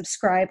for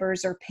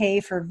subscribers or pay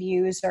for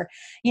views, or,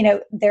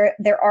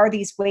 there are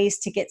these ways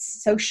to get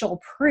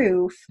social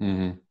proof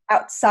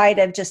outside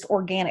of just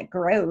organic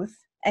growth,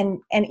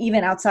 and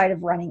even outside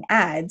of running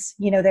ads.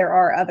 There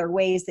are other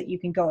ways that you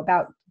can go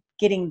about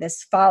getting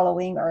this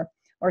following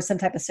or some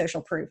type of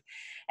social proof.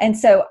 And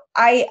so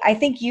I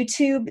think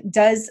YouTube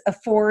does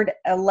afford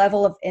a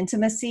level of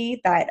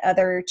intimacy that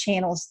other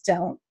channels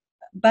don't.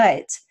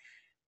 But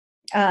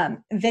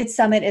Vid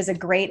Summit is a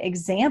great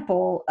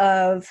example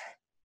of,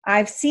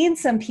 I've seen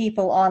some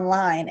people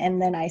online and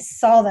then I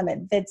saw them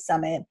at Vid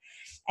Summit,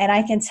 and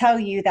I can tell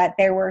you that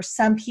there were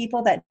some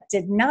people that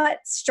did not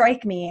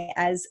strike me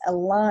as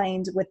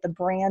aligned with the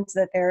brands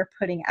that they're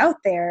putting out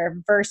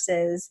there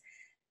versus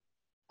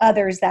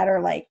others that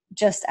are like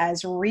just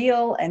as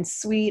real and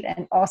sweet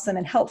and awesome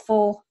and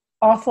helpful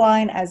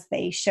offline as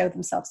they show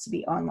themselves to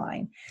be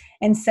online.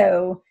 And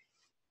so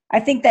I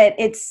think that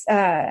it's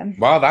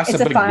wow, that's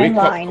it's a big fine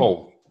wake-up line.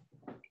 call.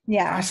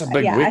 Yeah, That's a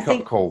big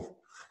wake-up call.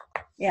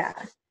 Yeah,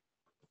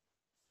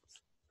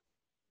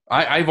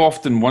 I've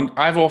often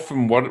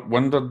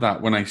wondered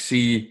that when I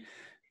see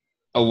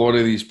a lot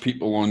of these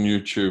people on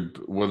YouTube,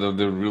 whether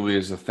they're really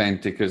as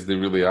authentic as they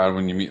really are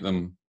when you meet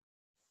them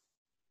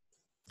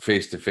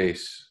face to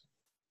face.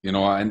 And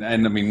I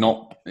mean,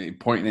 not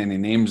pointing any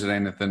names or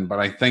anything, but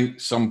I think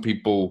some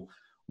people,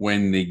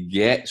 when they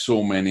get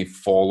so many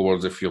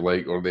followers, if you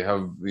like, or they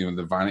have,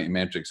 the vanity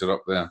metrics are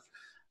up there.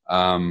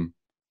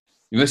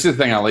 This is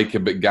the thing I like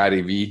about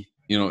Gary Vee.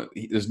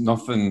 There's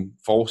nothing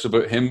false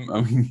about him.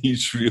 I mean,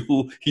 he's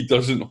real. He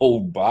doesn't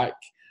hold back.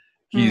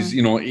 He's,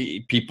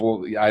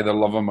 people either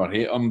love him or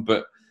hate him,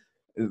 but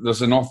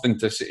there's an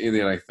authenticity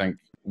there, I think,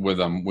 with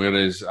him.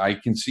 Whereas I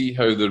can see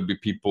how there'd be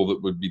people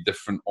that would be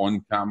different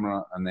on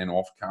camera and then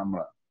off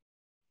camera.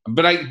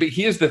 But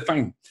here's the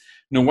thing.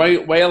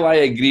 While I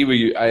agree with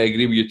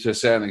you to a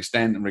certain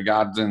extent in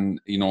regarding,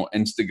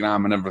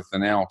 Instagram and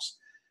everything else,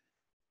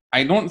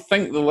 I don't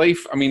think the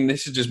life, I mean,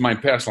 this is just my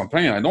personal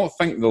opinion, I don't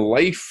think the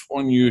life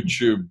on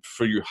YouTube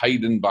for you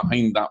hiding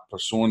behind that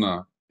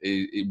persona,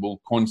 it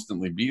will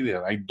constantly be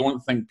there. I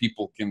don't think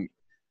people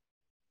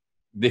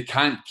they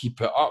can't keep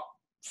it up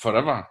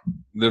forever.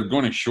 They're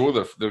going to show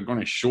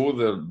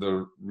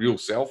their real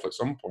self at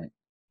some point.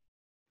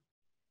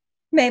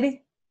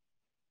 maybe.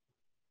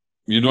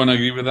 You don't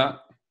agree with that?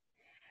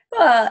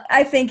 Well,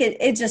 I think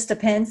it just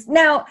depends.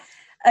 Now,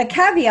 a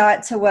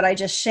caveat to what I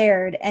just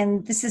shared,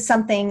 and this is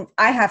something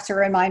I have to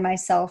remind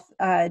myself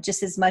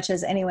just as much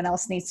as anyone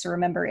else needs to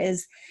remember,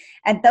 is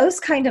at those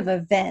kind of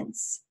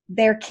events,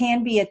 there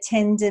can be a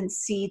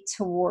tendency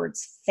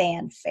towards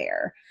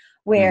fanfare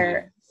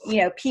where,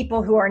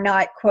 people who are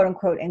not quote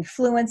unquote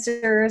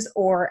influencers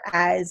or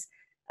as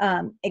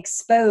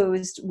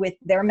exposed with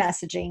their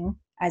messaging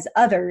as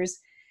others,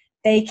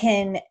 they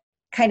can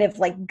kind of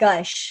like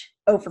gush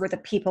over the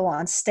people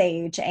on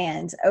stage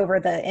and over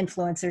the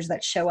influencers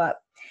that show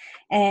up.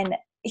 And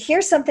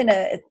here's something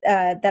that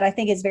I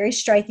think is very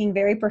striking,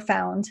 very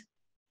profound.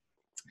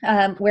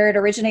 Where it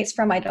originates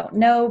from, I don't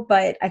know,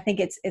 but I think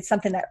it's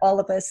something that all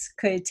of us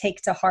could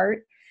take to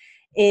heart,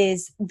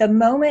 is the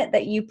moment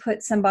that you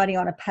put somebody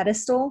on a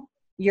pedestal,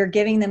 you're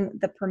giving them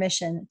the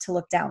permission to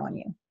look down on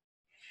you.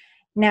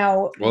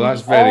 Now, well,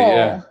 that's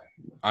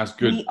that's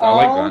good. I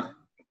like that.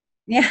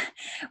 Yeah,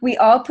 we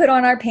all put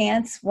on our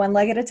pants one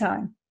leg at a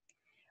time.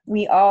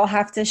 We all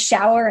have to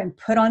shower and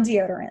put on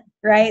deodorant,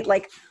 right?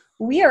 Like,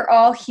 we are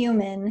all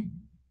human,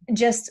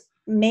 just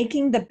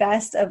making the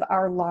best of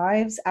our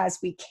lives as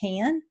we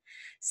can.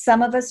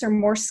 Some of us are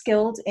more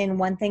skilled in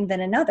one thing than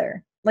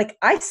another. Like,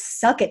 I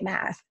suck at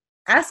math.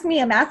 Ask me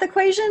a math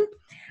equation.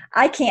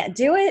 I can't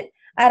do it.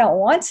 I don't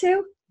want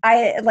to.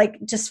 I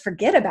just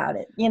forget about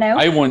it,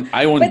 I won't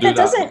do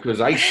that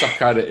because I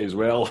suck at it as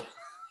well.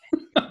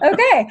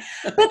 Okay.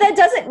 But that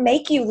doesn't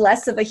make you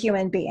less of a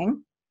human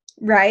being,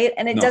 right?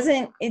 And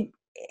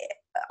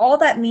all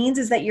that means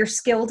is that you're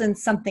skilled in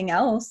something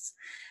else.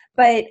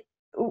 But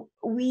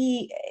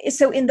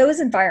so in those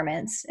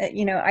environments,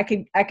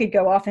 I could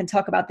go off and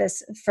talk about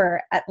this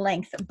at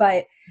length,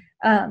 but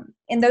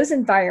in those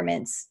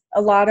environments,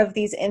 a lot of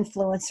these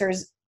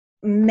influencers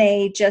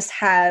may just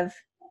have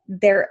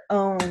their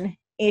own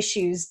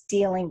issues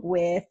dealing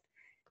with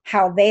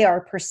how they are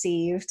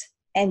perceived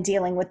and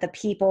dealing with the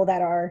people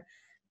that are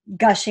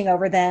gushing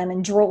over them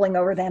and drooling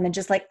over them and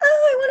just like,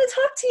 oh, I want to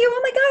talk to you.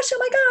 Oh my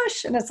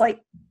gosh. And it's like,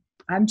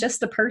 I'm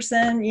just a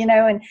person,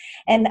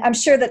 and I'm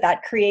sure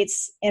that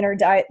creates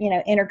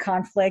inner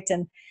conflict.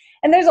 And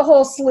there's a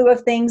whole slew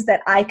of things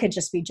that I could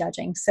just be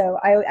judging. So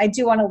I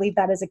do want to leave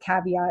that as a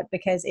caveat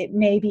because it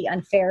may be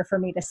unfair for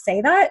me to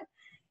say that.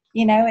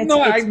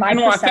 It's my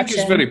perception. I think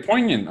it's very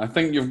poignant. I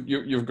think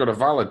you've got a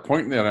valid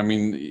point there. I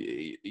mean, at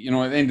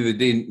the end of the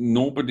day,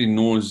 nobody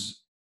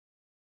knows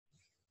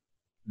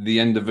the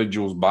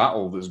individual's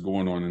battle that's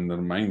going on in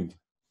their mind.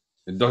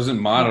 It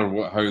doesn't matter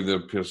how they're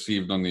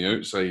perceived on the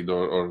outside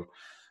or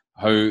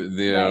how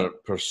their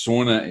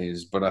persona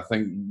is, but I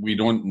think we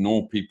don't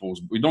know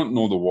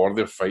the war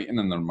they're fighting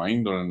in their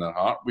mind or in their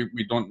heart.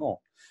 We don't know.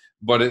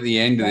 But at the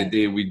end of the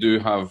day, we do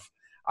have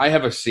I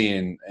have a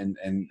saying, and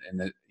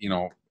you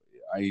know,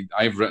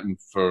 I've written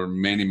for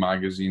many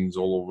magazines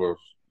all over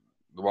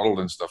the world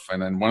and stuff.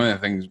 And then one of the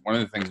things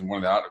in one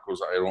of the articles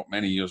that I wrote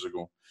many years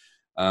ago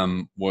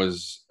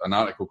was an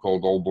article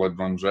called "All Blood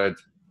Runs Red,"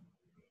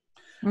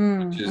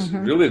 which is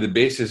really the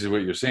basis of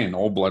what you're saying.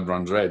 All blood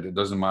runs red. It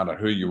doesn't matter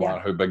who you are,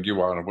 how big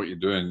you are, or what you're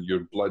doing.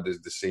 Your blood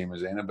is the same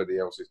as anybody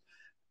else's.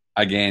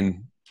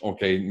 Again,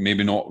 okay,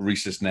 maybe not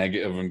rhesus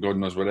negative and God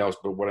knows what else,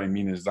 but what I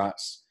mean is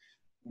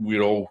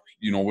we all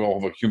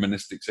have a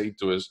humanistic side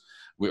to us.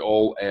 We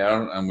all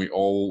err and we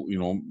all,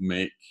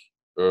 make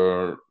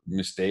our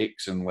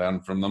mistakes and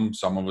learn from them.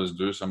 Some of us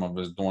do, some of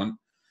us don't.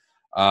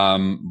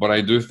 But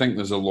I do think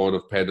there's a lot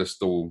of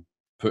pedestal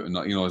putting,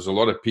 there's a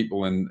lot of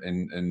people in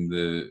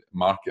the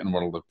marketing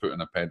world that put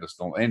in a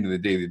pedestal. At the end of the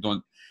day,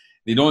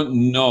 they don't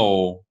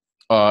know.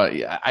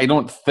 I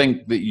don't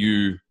think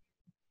that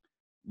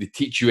they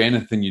teach you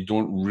anything you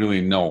don't really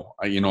know.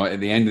 At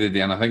the end of the day,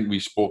 and I think we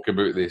spoke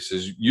about this,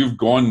 is you've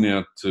gone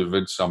there to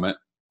Vid Summit,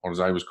 or as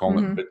I was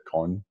calling it,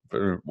 VidCon,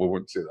 but we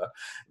won't say that,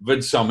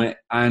 Vid Summit,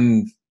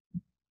 and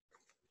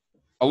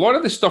a lot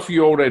of the stuff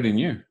you already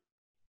knew.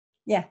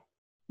 Yeah.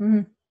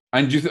 Mm-hmm.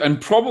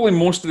 And probably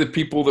most of the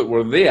people that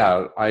were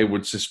there, I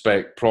would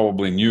suspect,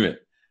 probably knew it,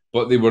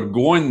 but they were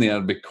going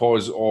there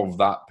because of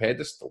that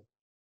pedestal.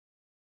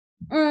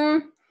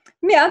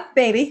 Yeah,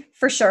 baby,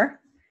 for sure.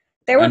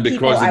 There were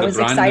people I was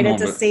excited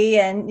to see,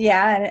 and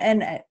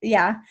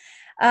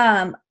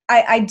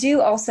I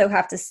do also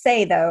have to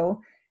say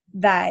though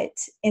that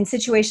in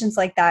situations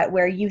like that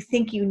where you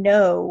think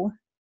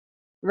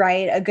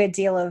right, a good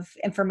deal of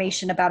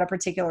information about a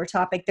particular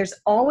topic, there's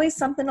always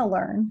something to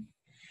learn.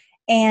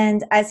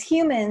 And as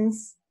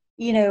humans,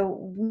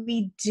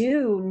 we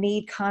do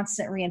need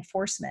constant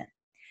reinforcement.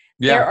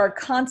 Yeah. There are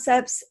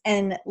concepts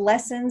and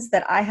lessons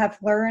that I have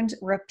learned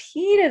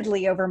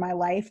repeatedly over my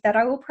life that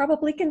I will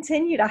probably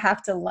continue to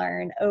have to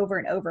learn over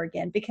and over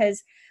again,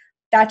 because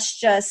that's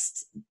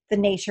just the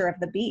nature of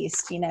the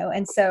beast,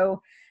 And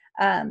so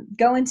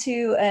going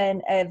to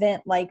an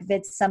event like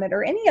Vid Summit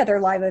or any other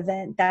live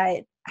event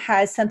that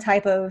has some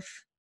type of,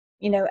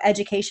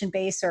 education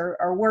base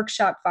or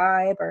workshop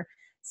vibe or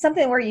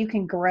something where you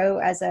can grow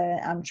as an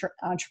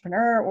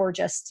entrepreneur or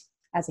just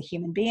as a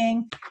human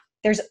being,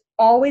 there's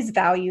always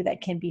value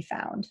that can be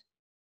found.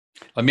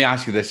 Let me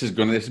ask you, this is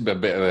a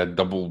bit of a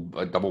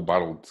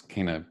double-barreled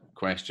kind of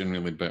question,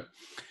 really, but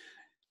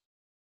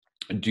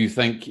do you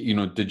think,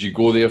 did you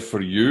go there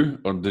for you,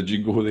 or did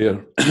you go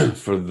there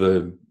for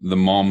the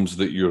moms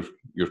that you're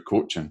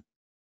coaching?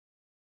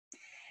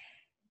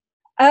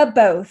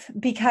 Both,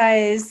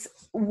 because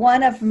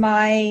one of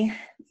my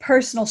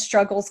personal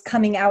struggles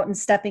coming out and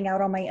stepping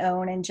out on my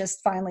own and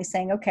just finally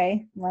saying,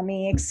 okay, let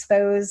me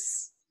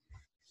expose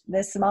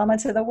this mama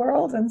to the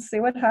world and see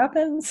what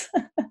happens.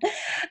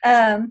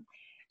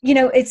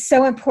 It's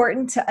so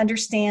important to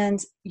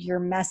understand your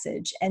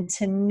message and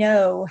to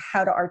know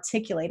how to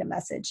articulate a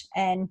message.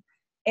 And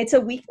it's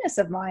a weakness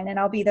of mine, and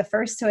I'll be the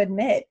first to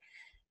admit,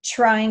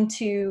 trying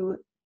to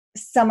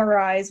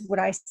summarize what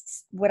I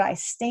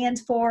stand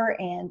for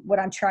and what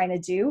I'm trying to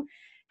do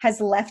has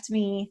left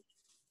me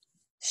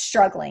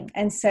struggling.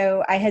 And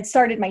so I had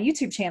started my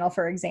YouTube channel,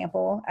 for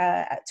example,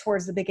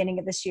 towards the beginning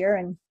of this year,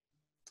 and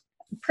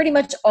pretty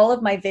much all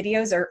of my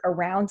videos are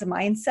around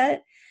mindset.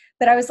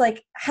 But I was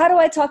like, how do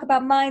I talk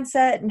about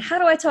mindset, and how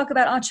do I talk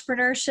about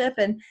entrepreneurship,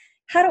 and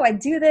how do I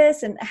do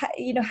this, and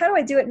how do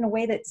I do it in a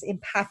way that's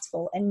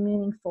impactful and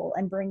meaningful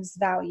and brings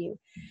value?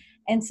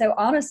 And so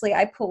honestly,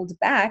 I pulled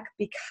back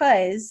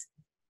because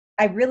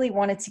I really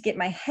wanted to get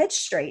my head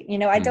straight.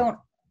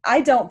 I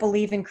don't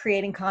believe in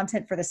creating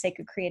content for the sake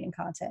of creating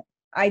content.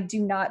 I do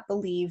not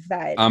believe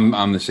that.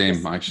 I'm the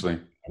same, actually.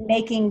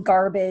 Making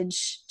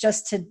garbage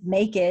just to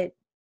make it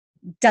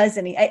does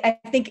any. I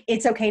think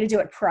it's okay to do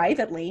it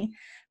privately,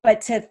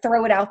 but to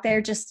throw it out there,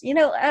 just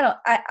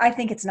I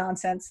think it's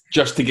nonsense.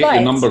 Just to get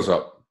your numbers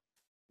up.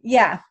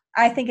 Yeah,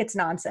 I think it's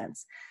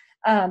nonsense.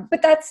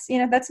 But that's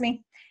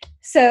me.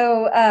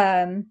 So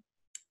I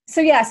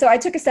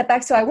took a step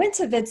back. So I went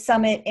to Vid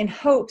Summit in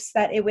hopes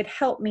that it would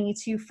help me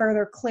to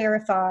further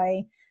clarify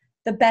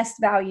the best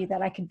value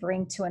that I could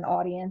bring to an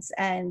audience.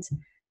 And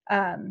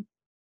I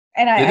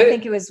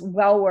think it was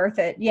well worth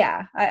it.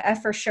 Yeah, I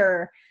for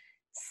sure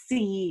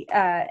see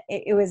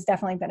it was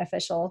definitely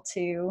beneficial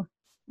to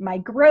my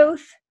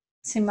growth,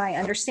 to my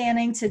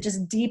understanding, to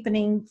just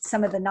deepening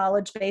some of the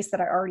knowledge base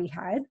that I already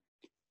had.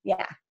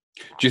 Yeah.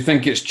 Do you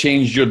think it's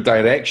changed your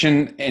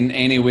direction in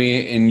any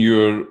way in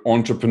your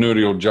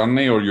entrepreneurial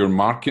journey or your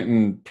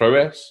marketing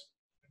prowess?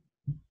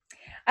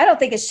 I don't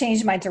think it's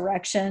changed my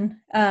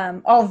direction.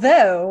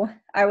 Although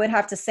I would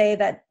have to say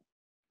that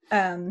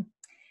kind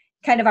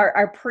of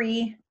our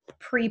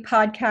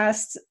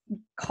pre-podcast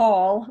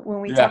call when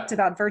we talked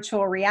about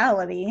virtual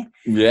reality.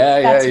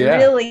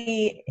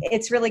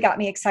 It's really got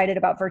me excited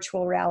about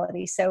virtual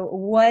reality. So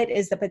what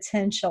is the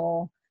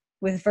potential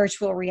with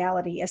virtual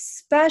reality,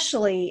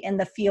 especially in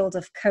the field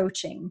of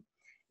coaching?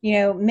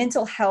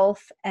 Mental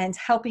health and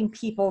helping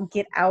people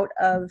get out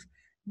of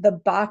the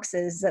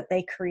boxes that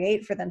they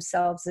create for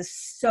themselves is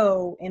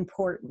so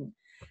important.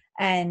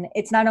 And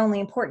it's not only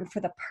important for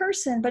the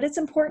person, but it's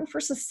important for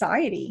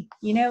society,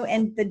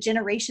 and the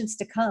generations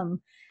to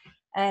come.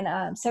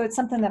 And so it's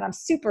something that I'm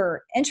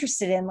super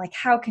interested in, like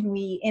how can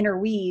we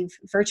interweave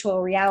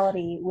virtual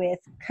reality with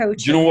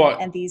coaching? Do you know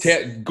what? And these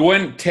Go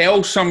and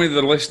tell some of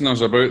the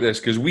listeners about this,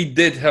 because we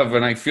did have,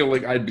 and I feel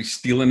like I'd be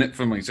stealing it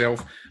for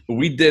myself, but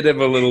we did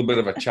have a little bit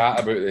of a chat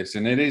about this,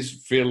 and it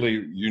is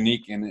fairly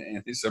unique, and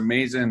it's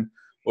amazing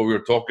what we were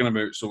talking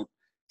about. So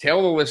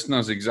tell the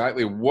listeners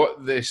exactly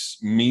what this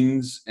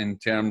means in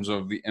terms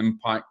of the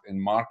impact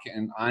in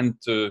marketing and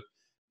to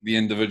the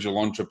individual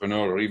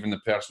entrepreneur or even the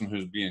person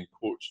who's being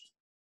coached.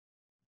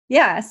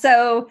 Yeah.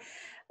 So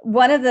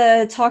one of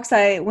the talks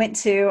I went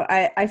to,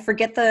 I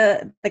forget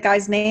the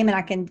guy's name, and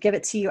I can give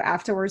it to you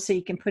afterwards so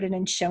you can put it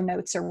in show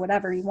notes or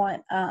whatever you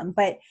want.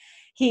 But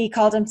he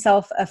called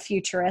himself a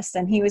futurist,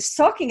 and he was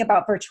talking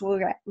about virtual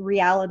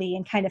reality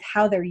and kind of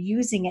how they're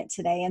using it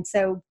today. And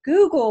so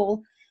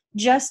Google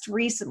just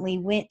recently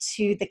went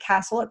to the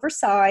castle at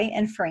Versailles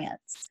in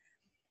France.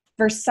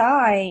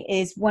 Versailles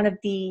is one of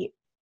the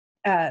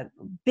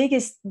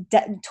biggest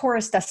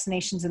tourist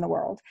destinations in the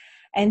world.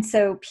 And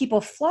so people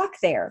flock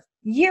there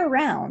year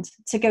round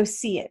to go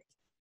see it.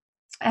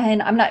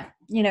 And I'm not,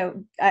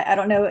 I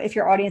don't know if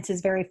your audience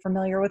is very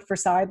familiar with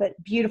Versailles, but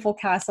beautiful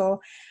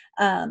castle,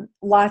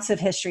 lots of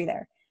history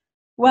there.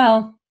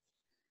 Well,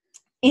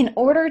 in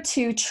order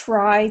to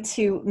try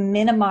to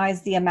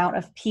minimize the amount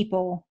of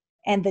people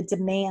and the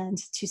demand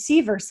to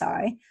see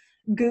Versailles,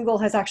 Google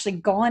has actually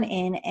gone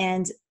in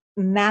and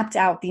mapped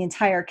out the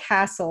entire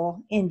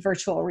castle in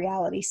virtual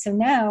reality. So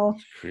now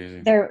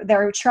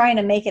they're trying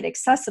to make it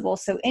accessible,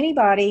 so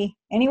anybody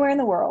anywhere in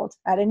the world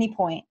at any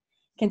point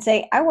can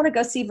say, I want to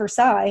go see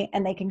Versailles,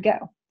 and they can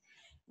go.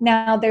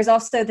 Now there's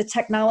also the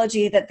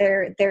technology that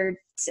they're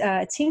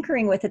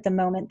tinkering with at the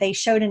moment. They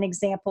showed an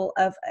example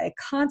of a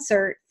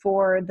concert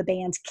for the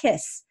band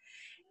Kiss,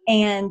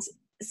 and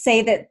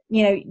say that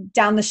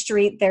down the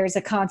street there's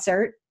a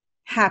concert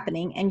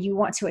happening and you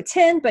want to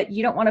attend, but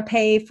you don't want to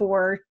pay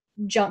for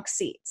junk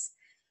seats.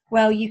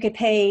 Well, you could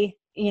pay,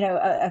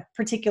 a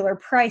particular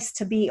price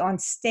to be on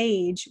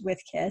stage with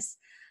Kiss.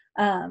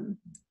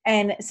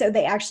 And so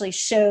they actually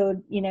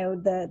showed,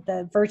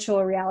 the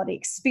virtual reality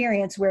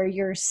experience where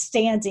you're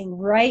standing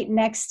right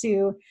next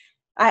to,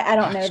 I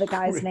don't know the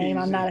guy's name.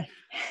 I'm not,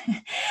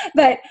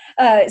 but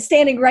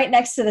standing right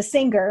next to the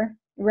singer,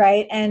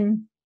 right?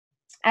 And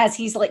as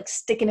he's like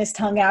sticking his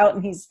tongue out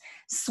and he's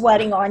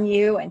sweating on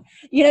you, and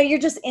you're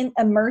just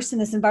immersed in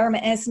this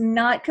environment, and it's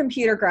not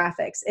computer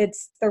graphics,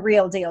 it's the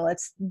real deal,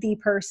 it's the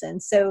person.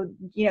 So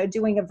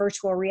doing a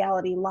virtual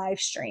reality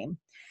live stream.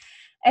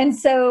 And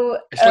so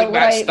it's like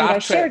that Star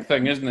Trek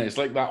thing, isn't it? It's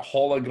like that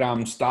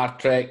hologram Star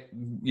Trek,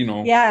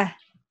 yeah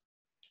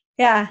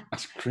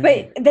that's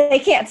crazy. But they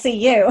can't see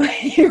you.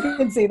 You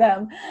can see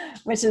them,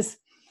 which is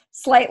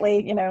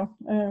slightly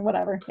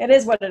whatever, it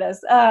is what it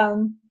is.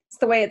 It's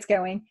the way it's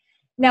going.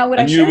 Now, what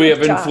a new way of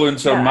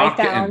influencer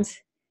marketing.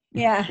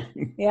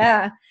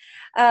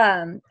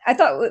 I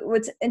thought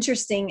what's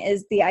interesting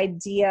is the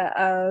idea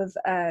of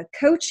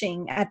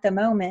coaching at the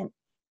moment.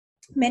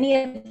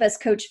 Many of us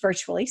coach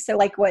virtually. So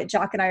like what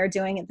Jock and I are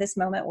doing at this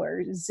moment,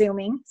 we're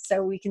Zooming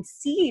so we can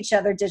see each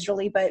other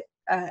digitally, but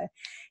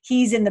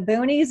he's in the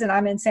boonies and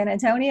I'm in San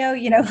Antonio,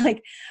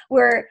 like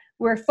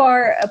we're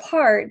far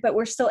apart, but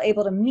we're still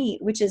able to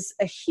meet, which is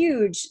a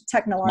huge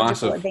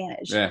technological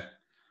advantage.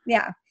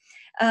 Yeah.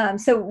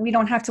 So we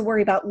don't have to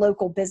worry about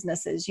local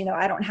businesses.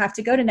 I don't have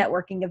to go to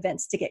networking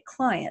events to get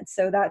clients.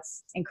 So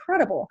that's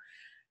incredible.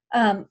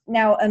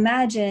 Now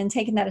imagine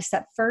taking that a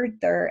step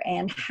further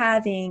and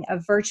having a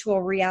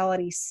virtual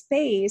reality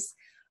space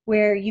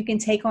where you can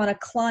take on a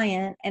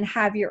client and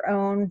have your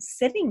own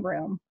sitting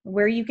room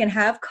where you can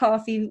have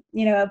coffee,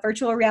 a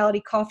virtual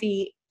reality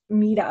coffee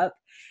meetup,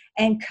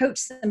 and coach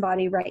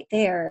somebody right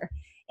there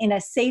in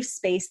a safe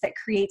space that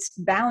creates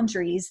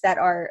boundaries that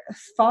are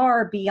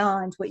far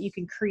beyond what you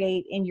can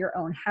create in your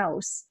own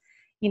house,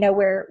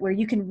 where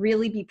you can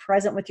really be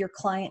present with your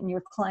client and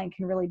your client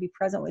can really be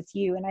present with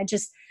you. And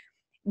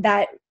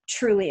that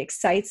truly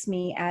excites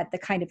me at the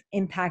kind of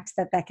impact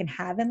that can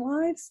have in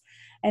lives.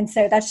 And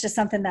so that's just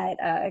something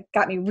that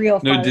got me real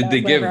fired up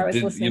whenever I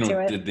was listening to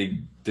it.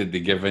 Did they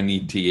give an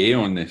ETA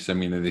on this? I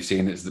mean, are they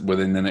saying it's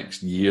within the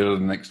next year, the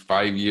next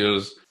 5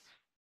 years?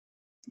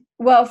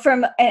 Well,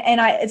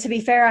 to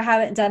be fair, I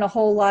haven't done a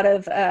whole lot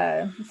of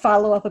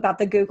follow-up about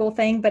the Google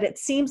thing, but it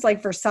seems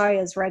like Versailles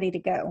is ready to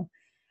go.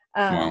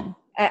 Wow.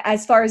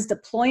 As far as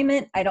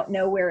deployment, I don't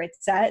know where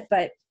it's at,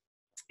 but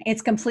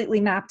it's completely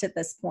mapped at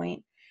this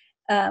point.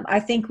 I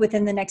think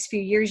within the next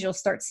few years, you'll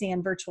start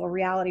seeing virtual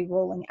reality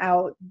rolling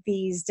out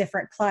these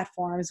different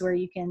platforms where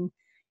you can,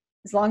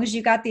 as long as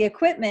you got the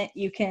equipment,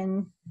 you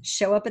can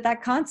show up at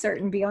that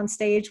concert and be on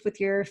stage with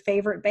your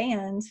favorite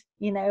band.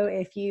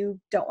 If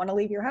you don't want to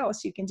leave your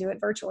house, you can do it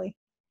virtually.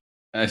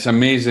 It's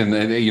amazing.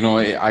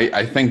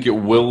 I think it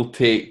will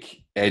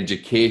take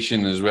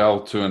education as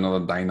well to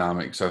another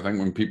dynamic. So I think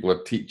when people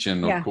are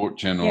teaching or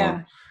coaching,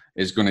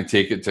 it's going to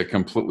take it to a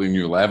completely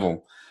new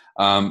level.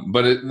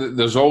 But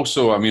there's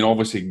also, I mean,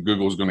 obviously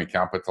Google's going to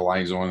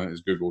capitalize on it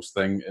as Google's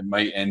thing. It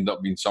might end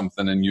up being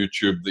something in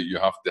YouTube that you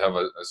have to have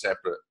a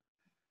separate,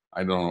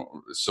 I don't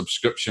know,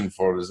 subscription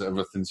for, as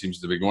everything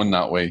seems to be going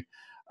that way.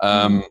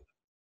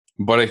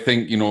 But I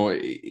think,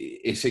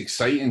 it's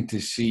exciting to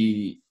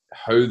see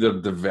how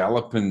they're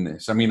developing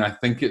this. I mean, I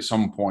think at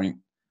some point,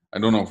 I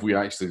don't know if we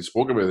actually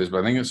spoke about this,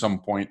 but I think at some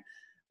point,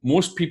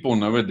 most people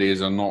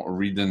nowadays are not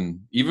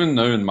reading, even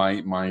now in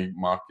my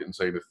marketing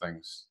side of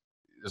things,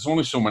 there's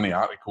only so many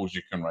articles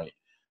you can write.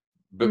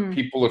 But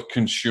people are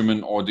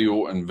consuming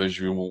audio and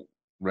visual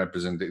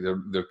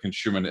representation. They're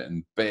consuming it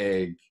in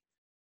big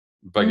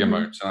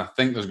amounts. And I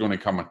think there's going to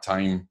come a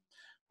time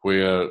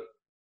where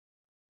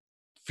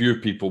few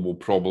people will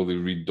probably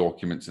read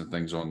documents and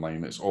things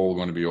online. It's all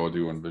going to be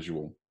audio and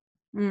visual.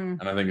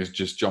 And I think it's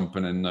just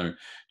jumping in now. Do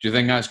you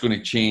think that's going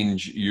to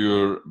change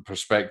your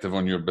perspective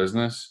on your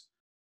business?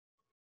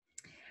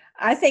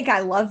 I think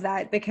I love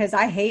that because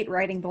I hate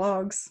writing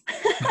blogs.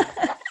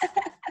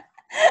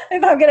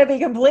 If I'm going to be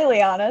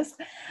completely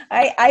honest,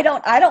 I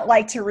don't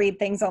like to read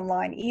things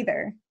online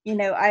either.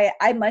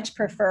 I much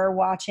prefer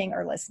watching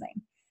or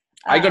listening.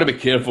 I got to be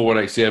careful what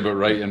I say about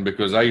writing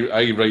because I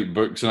write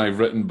books and I've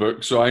written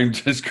books, so I'm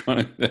just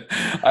going to.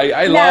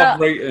 I love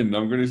writing.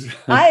 I'm going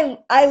to.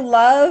 I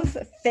love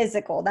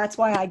physical. That's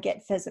why I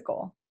get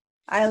physical.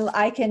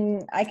 I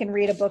can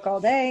read a book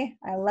all day.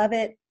 I love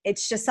it.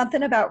 It's just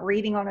something about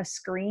reading on a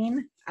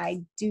screen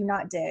I do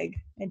not dig.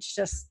 It's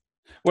just.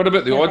 What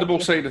about the Audible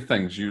side of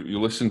things? You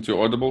listen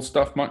to Audible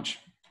stuff much?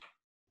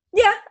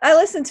 Yeah, I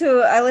listen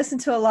to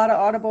a lot of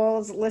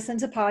Audibles. Listen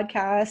to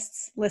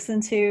podcasts. Listen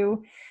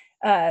to.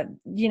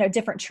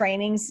 Different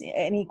trainings,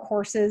 any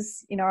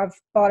courses. I've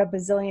bought a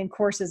bazillion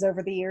courses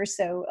over the years,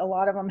 so a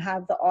lot of them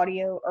have the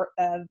audio, or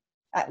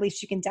at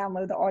least you can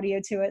download the audio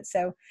to it.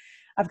 So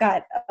I've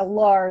got a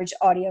large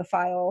audio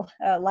file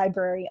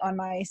library on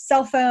my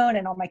cell phone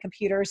and on my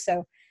computer.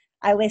 So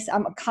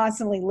I'm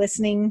constantly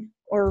listening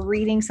or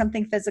reading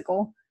something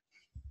physical.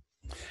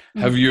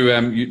 Have you,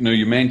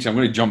 you mentioned, I'm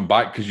going to jump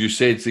back because you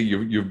said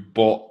you've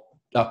bought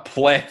a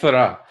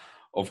plethora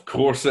of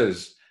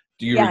courses.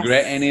 Do you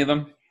regret any of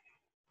them?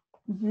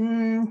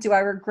 Do I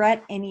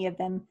regret any of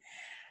them?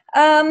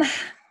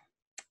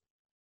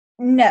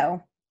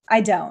 No,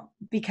 I don't,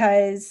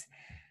 because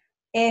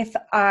if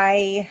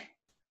I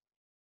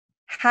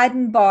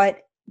hadn't bought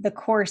the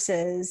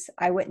courses,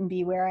 I wouldn't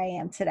be where I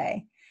am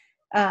today.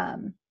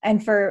 And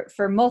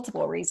for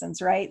multiple reasons,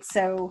 right?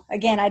 So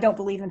again, I don't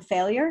believe in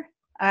failure.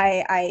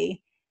 I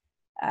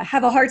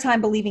have a hard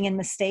time believing in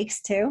mistakes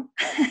too.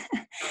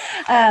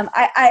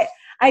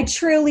 I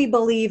truly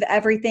believe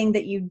everything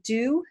that you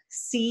do,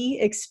 see,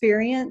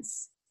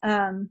 experience,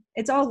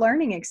 it's all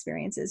learning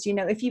experiences,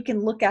 if you can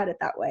look at it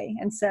that way.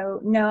 And so,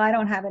 no, I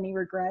don't have any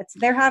regrets.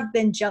 There have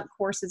been junk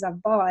courses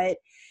I've bought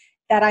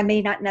that I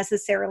may not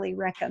necessarily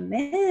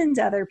recommend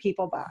other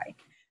people buy,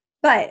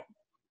 but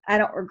I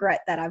don't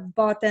regret that I've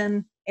bought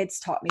them. It's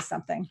taught me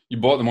something. You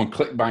bought them on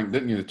ClickBank,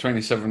 didn't you? The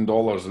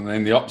 $27, and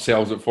then the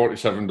upsells at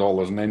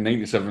 $47, and then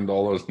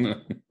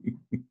 $97.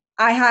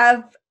 I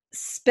have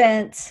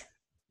spent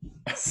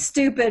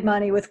stupid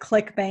money with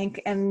ClickBank,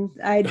 and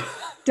I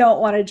don't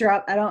want to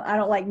drop. I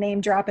don't like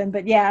name dropping,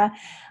 but yeah,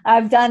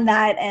 I've done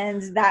that,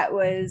 and that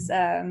was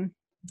a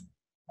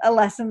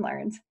lesson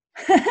learned.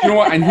 You know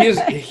what? And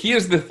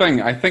here's the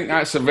thing. I think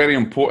that's a very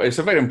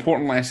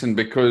important lesson,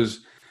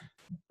 because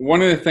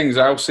one of the things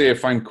I'll say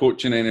if I'm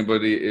coaching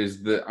anybody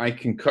is that I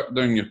can cut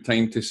down your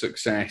time to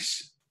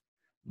success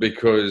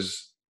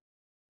because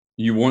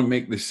you won't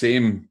make the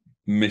same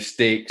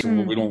mistakes,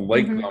 and we don't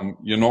like them.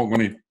 You're not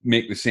going to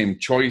make the same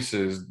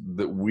choices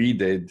that we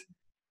did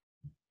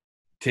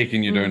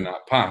taking you down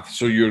that path.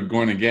 So you're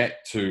going to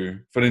get to,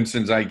 for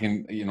instance, I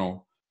can,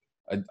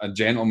 a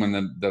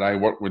gentleman that I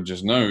work with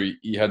just now,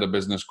 he had a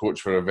business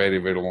coach for a very,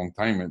 very long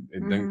time.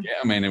 It didn't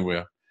get him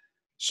anywhere.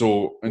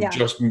 So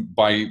just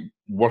by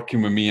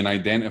working with me and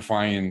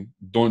identifying,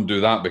 don't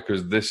do that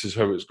because this is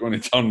how it's going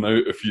to turn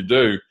out. If you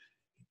do,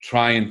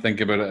 try and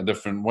think about it a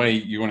different way.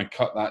 You're going to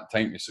cut that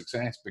time to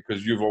success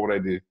because you've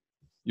already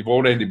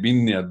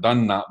been there,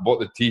 done that,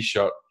 bought the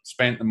t-shirt,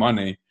 spent the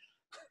money,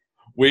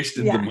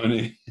 wasted the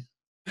money,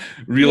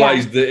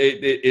 realized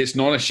that it's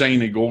not a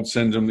shiny gold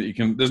syndrome that you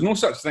can. There's no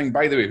such thing,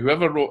 by the way.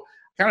 Whoever wrote,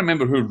 I can't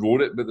remember who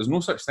wrote it, but there's no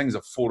such thing as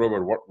a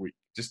 4-hour work week.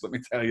 Just let me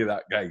tell you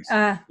that, guys.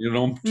 You're an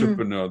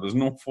entrepreneur. There's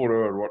no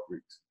 4-hour work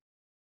weeks.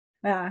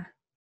 Yeah.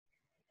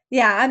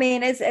 I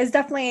mean, it's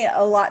definitely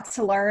a lot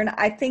to learn.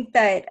 I think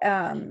that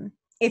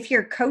if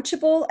you're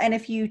coachable and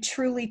if you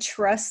truly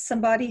trust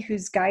somebody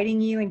who's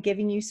guiding you and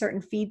giving you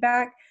certain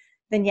feedback,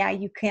 then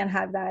you can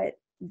have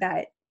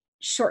that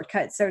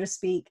shortcut, so to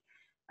speak.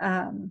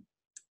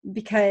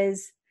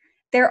 Because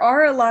there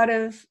are a lot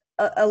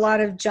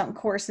of junk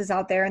courses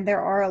out there, and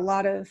there are a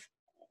lot of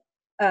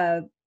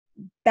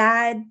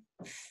bad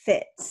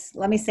fits.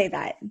 Let me say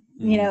that.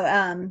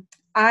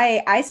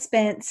 I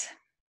spent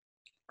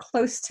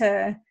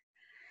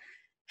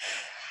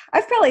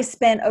I've probably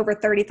spent over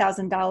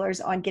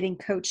 $30,000 on getting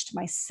coached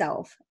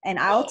myself. And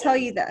I'll tell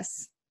you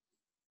this,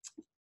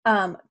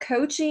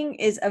 Coaching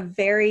is a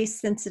very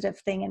sensitive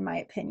thing, in my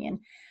opinion.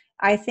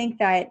 I think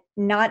that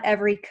not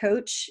every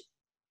coach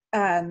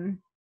client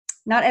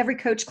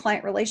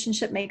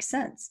relationship makes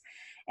sense.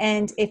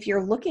 And if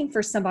you're looking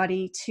for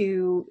somebody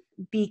to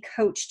be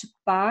coached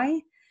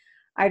by,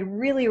 I'd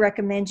really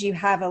recommend you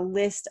have a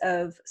list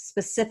of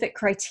specific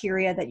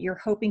criteria that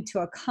you're hoping to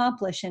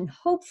accomplish. And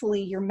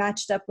hopefully you're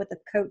matched up with a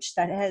coach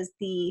that has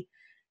the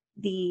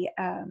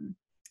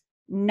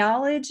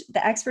knowledge,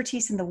 the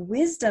expertise, and the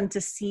wisdom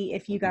to see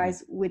if you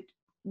guys would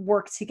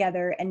work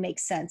together and make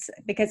sense.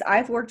 Because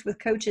I've worked with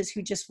coaches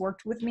who just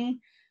worked with me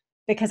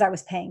because I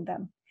was paying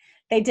them.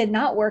 They did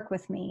not work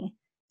with me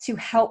to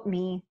help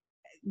me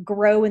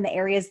grow in the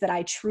areas that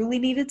I truly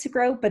needed to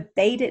grow, but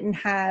they didn't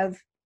have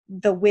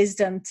the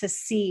wisdom to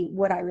see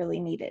what I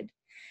really needed.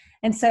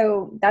 And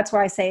so that's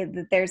why I say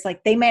that there's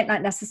like, they might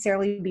not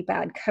necessarily be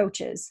bad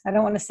coaches. I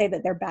don't want to say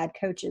that they're bad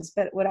coaches,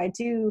 but what I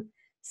do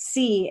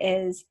see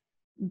is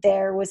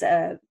there was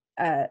a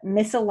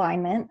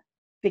misalignment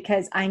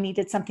because I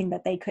needed something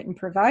that they couldn't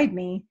provide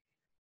me,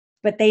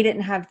 but they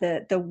didn't have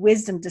the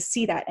wisdom to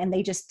see that. And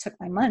they just took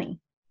my money.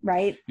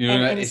 Right. You know,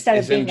 and instead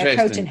of being a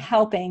coach and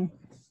helping.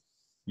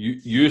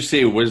 You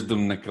say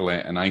wisdom,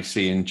 Nicolette, and I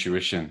say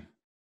intuition.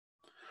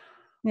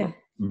 Yeah.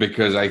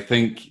 Because I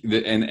think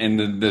that,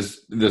 and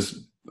there's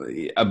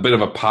a bit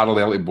of a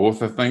parallel to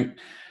both, I think,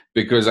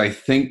 because I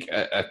think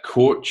a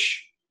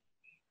coach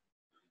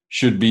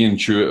should be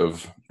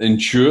intuitive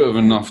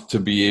enough to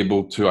be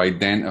able to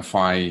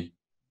identify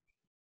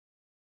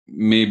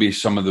maybe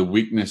some of the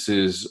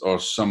weaknesses or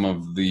some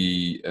of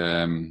the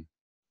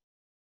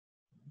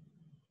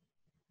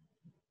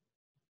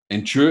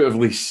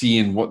intuitively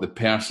seeing what the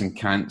person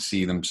can't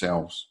see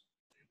themselves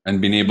and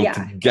being able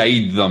to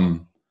guide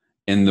them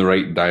in the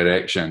right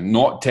direction,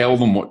 not tell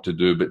them what to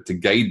do, but to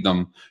guide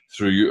them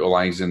through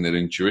utilizing their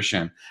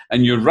intuition.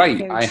 And you're right.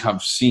 Huge. I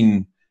have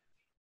seen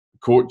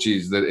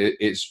coaches that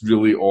it's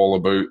really all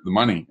about the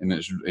money, and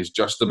it's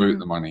just about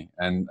the money,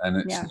 and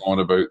it's not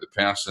about the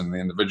person, the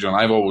individual.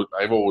 And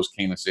I've always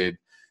kind of said,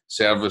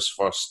 service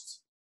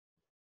first,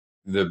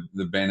 the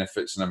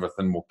benefits and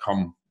everything will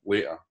come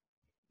later.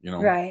 You know,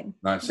 right.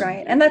 That's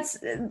right. And that's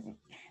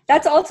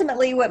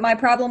ultimately what my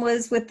problem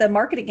was with the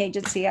marketing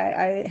agency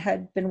I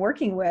had been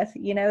working with.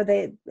 You know,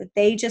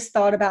 they just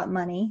thought about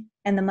money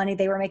and the money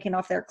they were making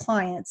off their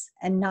clients,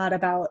 and not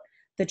about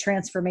the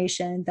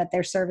transformation that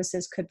their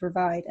services could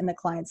provide in the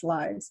clients'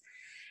 lives.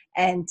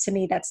 And to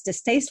me, that's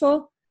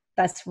distasteful.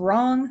 That's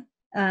wrong.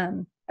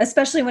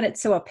 Especially when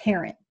it's so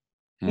apparent,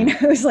 you know,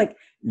 it's like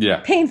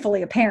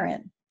painfully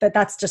apparent that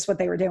that's just what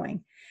they were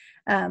doing.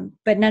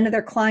 But none of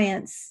their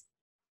clients,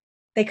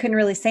 they couldn't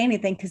really say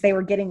anything because they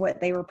were getting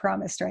what they were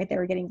promised, right? They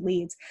were getting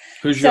leads.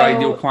 Who's your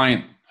ideal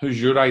client? Who's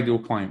your ideal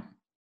client?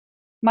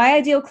 My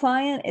ideal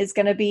client is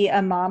going to be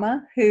a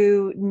mama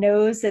who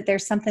knows that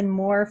there's something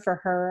more for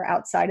her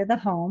outside of the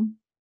home,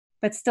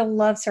 but still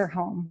loves her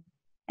home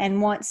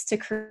and wants to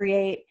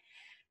create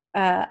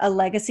a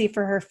legacy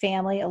for her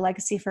family, a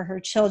legacy for her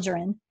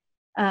children,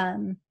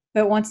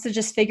 but wants to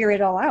just figure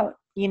it all out,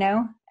 you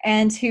know,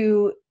 and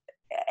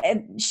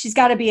she's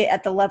got to be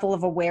at the level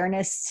of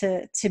awareness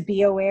to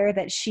be aware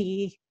that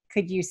she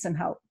could use some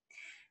help.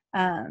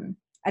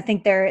 I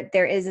think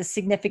there is a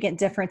significant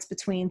difference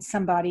between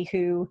somebody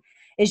who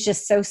is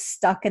just so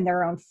stuck in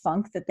their own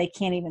funk that they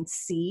can't even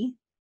see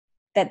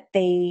that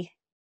they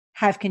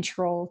have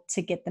control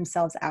to get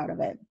themselves out of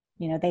it.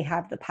 You know, they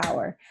have the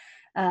power.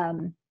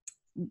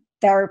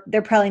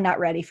 They're probably not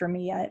ready for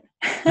me yet,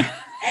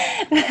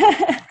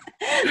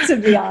 to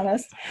be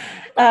honest.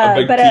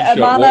 But a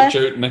mama, watch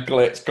out,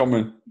 Nicolette's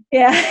coming.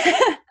 Yeah.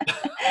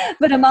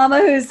 But a mama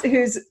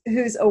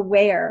who's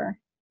aware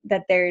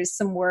that there's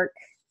some work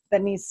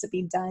that needs to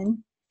be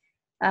done,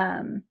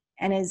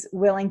 and is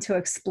willing to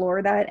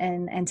explore that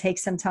and take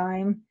some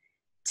time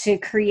to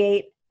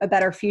create a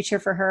better future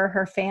for her,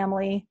 her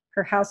family,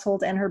 her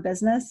household, and her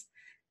business.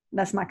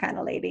 That's my kind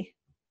of lady.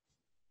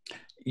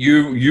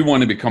 You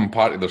want to become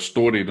part of their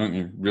story, don't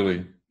you?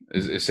 Really,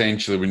 is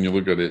essentially when you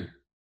look at it,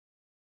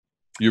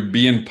 you're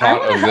being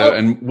part of their.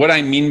 And what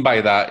I mean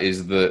by that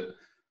is that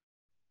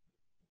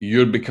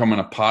you're becoming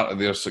a part of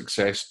their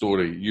success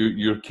story.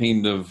 You're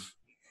kind of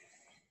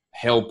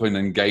helping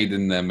and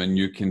guiding them, and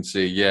you can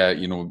say, yeah,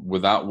 you know,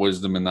 with that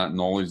wisdom and that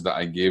knowledge that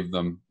I gave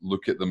them,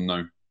 look at them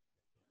now.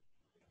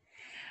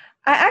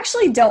 I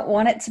actually don't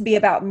want it to be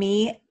about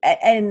me,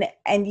 and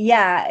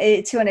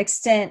to an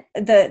extent,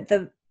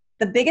 the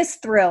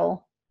biggest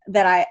thrill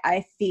that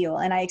I feel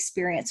and I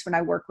experience when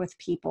I work with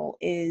people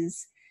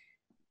is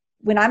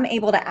when I'm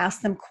able to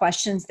ask them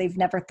questions they've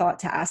never thought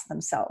to ask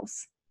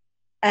themselves.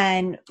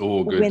 And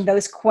when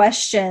those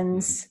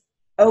questions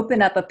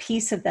open up a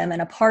piece of them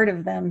and a part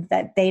of them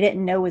that they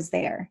didn't know was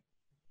there,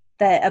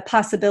 that a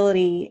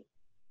possibility,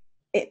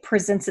 it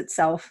presents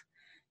itself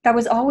that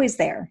was always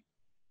there.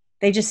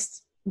 They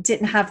just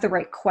didn't have the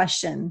right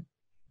question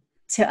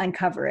to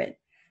uncover it.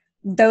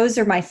 Those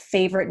are my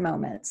favorite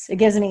moments. It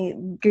gives me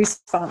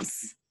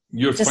goosebumps.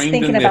 You're just finding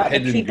thinking the about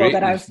hidden the people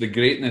greatness, the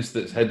greatness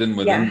that's hidden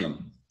within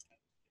them.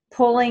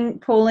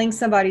 pulling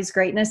somebody's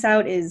greatness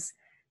out is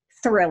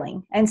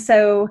thrilling. And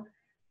so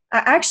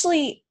I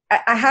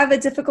have a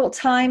difficult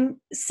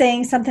time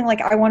saying something like,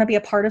 I want to be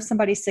a part of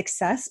somebody's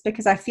success,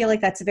 because I feel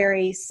like that's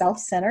very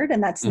self-centered,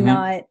 and that's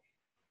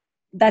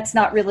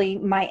not really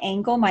my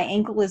angle. My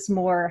angle is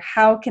more,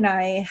 how can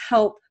I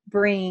help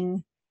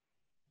bring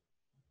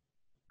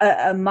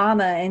a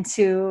mama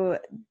into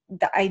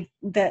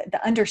the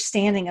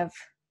understanding of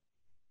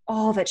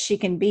all that she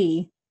can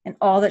be and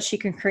all that she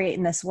can create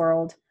in this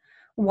world,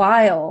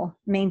 while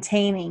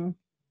maintaining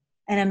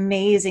an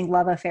amazing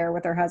love affair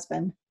with her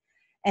husband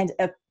and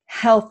a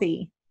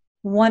healthy,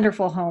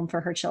 wonderful home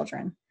for her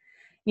children.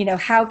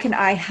 How can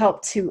I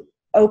help to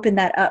open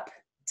that up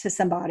to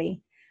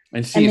somebody?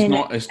 And see,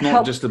 it's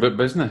not just about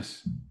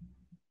business.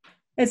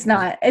 It's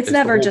not. It's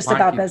never just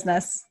about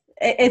business.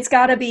 It's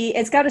got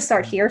to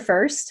start here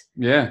first.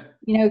 Yeah.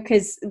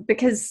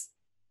 Because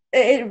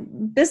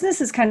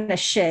business is kind of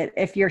shit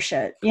if you're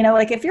shit.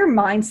 Like if your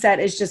mindset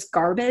is just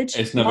garbage,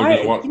 it's never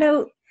going to work.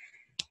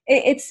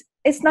 It's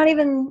not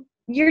even,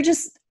 you're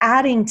just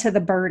adding to the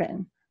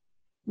burden,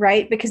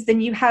 right? Because then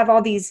you have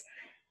all these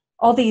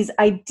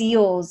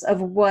ideals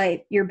of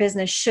what your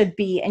business should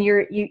be, and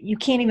you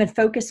can't even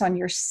focus on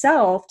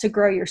yourself to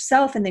grow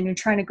yourself, and then you're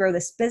trying to grow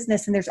this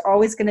business, and there's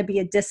always going to be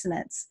a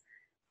dissonance,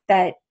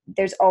 that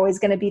there's always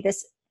going to be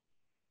this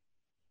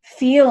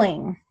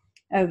feeling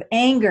of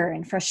anger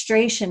and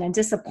frustration and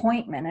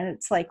disappointment. And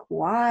it's like,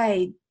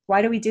 why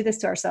do we do this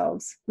to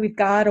ourselves? We've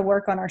got to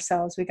work on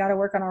ourselves. We've got to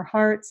work on our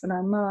hearts and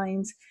our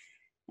minds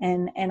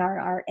and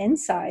our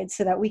insides,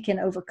 so that we can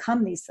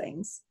overcome these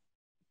things.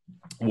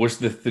 What's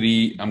the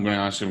three? I'm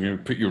going to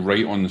put you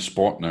right on the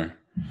spot now.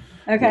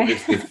 Okay. What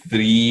is the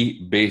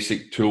three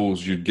basic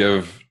tools you'd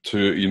give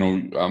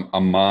to,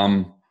 a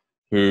mom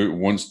who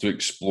wants to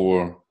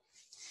explore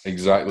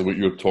exactly what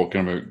you're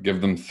talking about? Give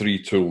them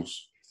 3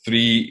 tools, 3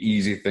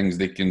 easy things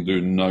they can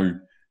do now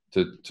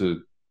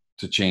to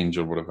change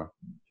or whatever.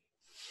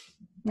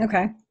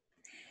 Okay.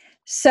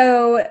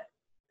 So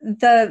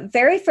the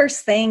very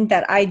first thing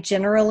that I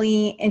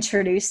generally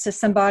introduce to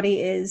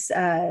somebody is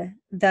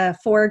the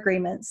 4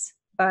 Agreements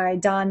by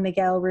Don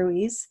Miguel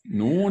Ruiz.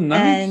 No,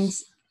 nice. And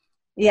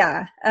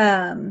yeah,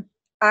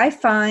 I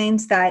find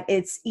that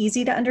it's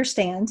easy to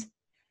understand,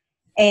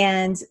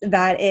 and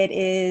that it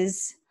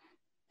is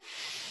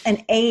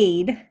an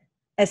aid,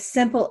 a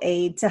simple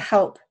aid to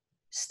help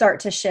start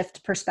to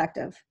shift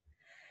perspective.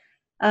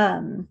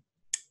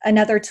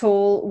 Another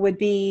tool would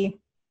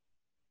be,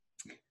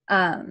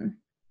 hold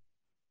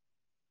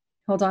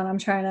on, I'm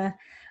trying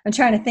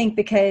to think,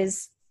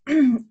 because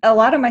a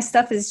lot of my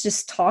stuff is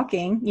just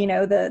talking,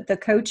 the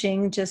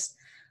coaching, just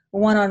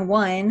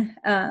one-on-one.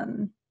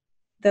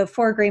 The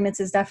 4 Agreements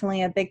is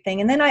definitely a big thing.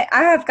 And then I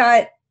have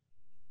got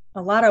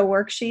a lot of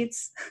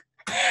worksheets,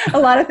 a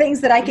lot of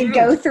things that I can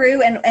go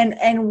through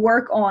and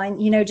work on,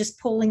 just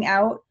pulling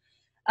out.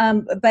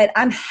 But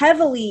I'm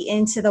heavily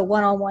into the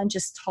one-on-one,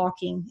 just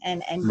talking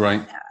and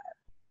right.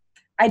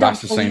 I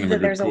don't believe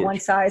that there's a one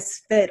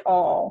size fit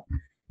all.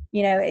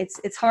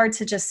 It's hard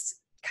to just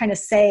kind of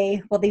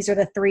say, well, these are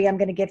the 3 I'm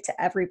going to give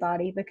to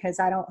everybody,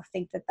 because I don't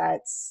think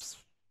that's.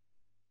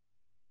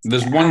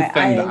 There's one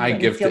thing that I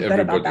give to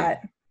everybody.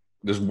 That.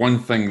 There's one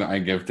thing that I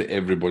give to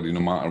everybody, no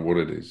matter what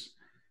it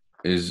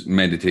is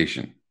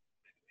meditation.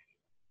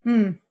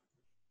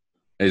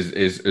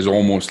 Is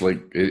almost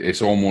like,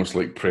 it's almost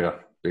like prayer,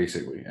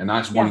 basically. And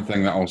that's one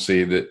thing that I'll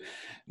say, that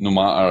no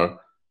matter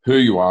who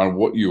you are,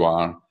 what you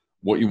want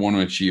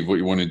to achieve, what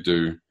you want to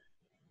do,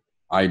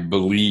 I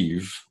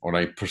believe, or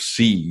I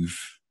perceive,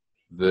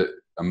 that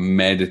a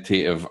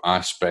meditative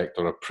aspect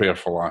or a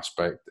prayerful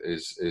aspect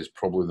is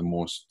probably the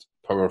most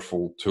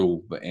powerful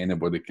tool that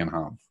anybody can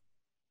have.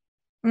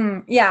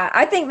 Yeah,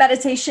 I think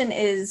meditation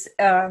is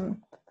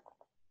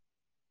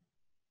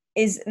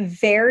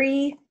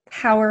very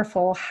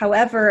powerful.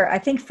 However, I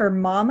think for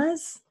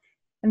mamas,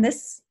 and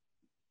this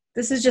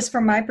is just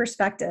from my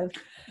perspective,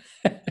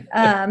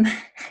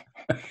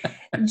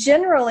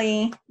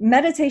 generally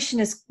meditation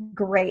is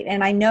great,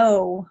 and I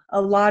know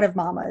a lot of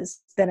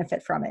mamas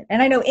benefit from it,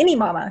 and I know any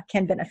mama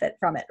can benefit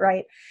from it,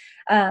 right?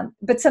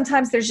 But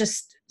sometimes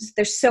there's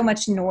so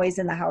much noise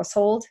in the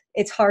household,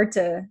 it's hard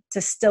to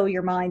still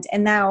your mind.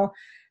 And now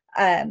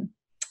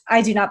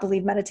I do not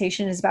believe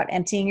meditation is about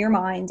emptying your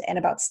mind and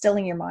about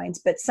stilling your mind,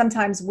 but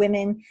sometimes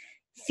women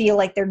feel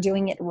like they're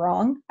doing it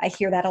wrong. I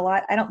hear that a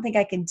lot. I don't think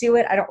I can do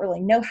it. I don't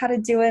really know how to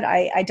do it.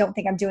 I don't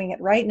think I'm doing it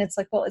right. And it's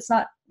like, well, it's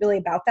not really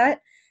about that.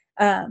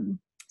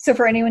 So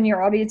for anyone in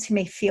your audience who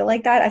may feel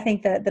like that, I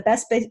think the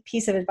best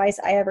piece of advice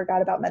I ever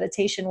got about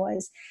meditation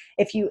was,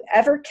 if you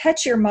ever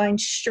catch your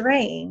mind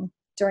straying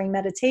during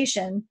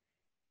meditation,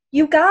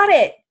 you got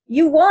it.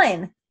 You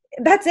won.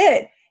 That's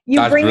it.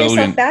 That's bring brilliant.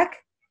 Yourself back,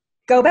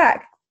 go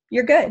back.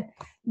 You're good.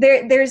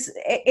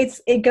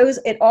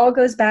 It all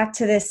goes back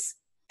to this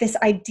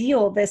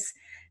ideal, this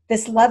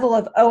level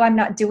of, oh, I'm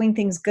not doing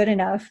things good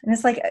enough. And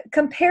it's like,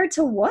 compared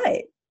to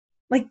what?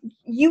 Like,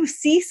 you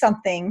see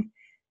something,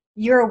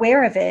 you're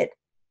aware of it,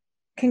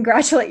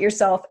 congratulate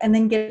yourself, and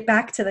then get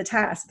back to the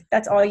task.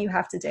 That's all you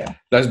have to do.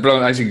 That's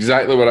brilliant. That's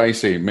exactly what I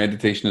say.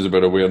 Meditation is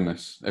about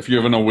awareness. If you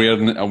have an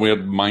aware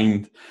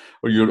mind,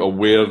 or you're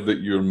aware that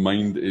your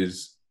mind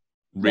is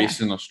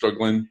racing or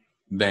struggling,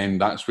 then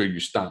that's where you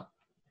start.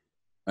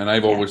 And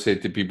I've always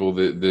said to people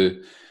that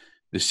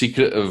the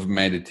secret of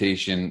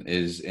meditation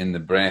is in the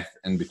breath,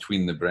 in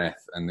between the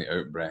breath and the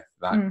out breath,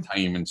 that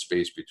time and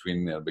space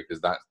between there, because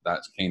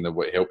that's kind of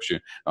what helps you.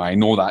 Now, I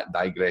know that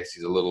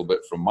digresses a little bit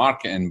from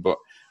marketing, but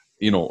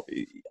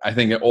I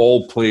think it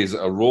all plays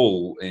a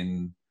role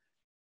in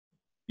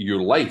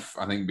your life.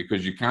 I think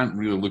because you can't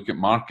really look at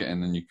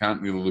marketing and you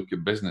can't really look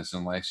at business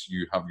unless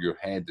you have your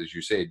head, as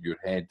you said, your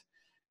head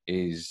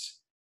is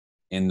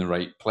in the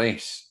right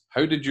place.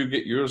 How did you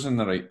get yours in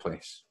the right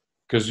place?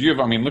 Because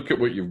look at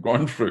what you've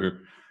gone through.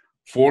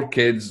 4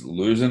 kids,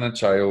 losing a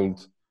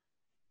child,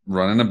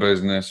 running a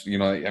business.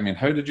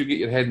 How did you get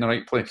your head in the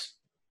right place?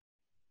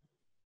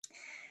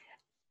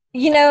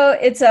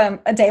 It's a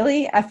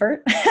daily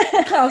effort.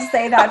 I'll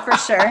say that for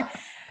sure.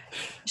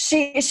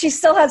 She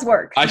still has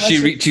work. As she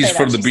reaches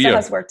for the beer. She still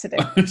has work to do.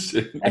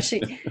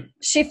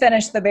 She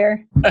finished the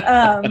beer.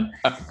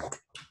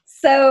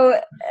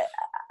 So,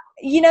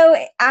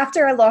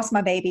 after I lost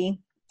my baby,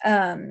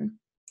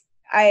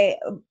 I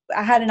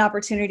had an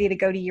opportunity to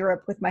go to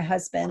Europe with my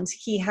husband.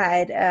 He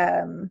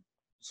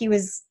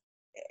was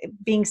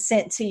being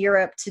sent to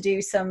Europe to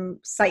do some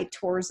site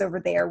tours over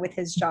there with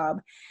his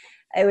job.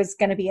 It was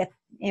going to be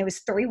it was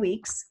 3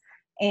 weeks.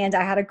 And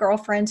I had a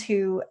girlfriend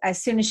who,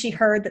 as soon as she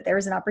heard that there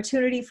was an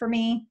opportunity for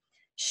me,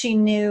 she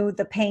knew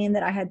the pain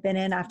that I had been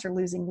in after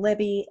losing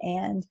Libby.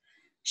 And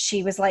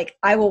she was like,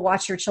 I will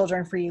watch your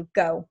children for you.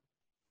 Go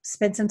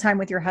spend some time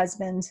with your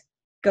husband.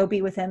 Go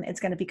be with him.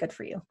 It's going to be good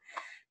for you.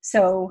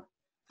 So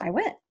I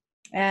went,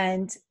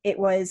 and it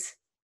was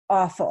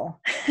awful.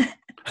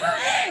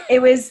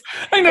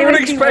 I never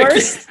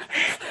expected.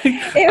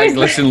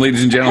 Listen,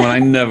 ladies and gentlemen, I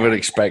never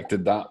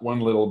expected that one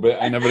little bit.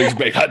 I never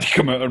expected that to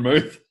come out of her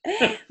mouth.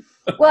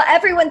 Well,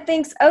 everyone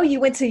thinks, oh, you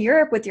went to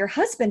Europe with your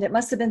husband. It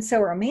must have been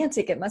so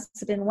romantic. It must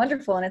have been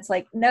wonderful. And it's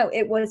like, no,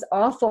 it was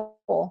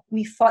awful.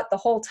 We fought the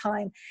whole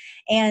time.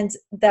 And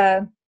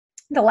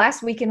the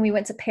last weekend we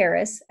went to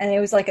Paris, and it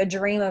was like a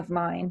dream of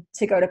mine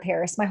to go to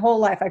Paris. My whole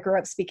life, I grew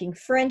up speaking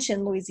French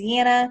in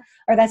Louisiana,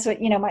 or that's what,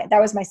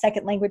 that was my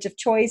second language of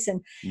choice.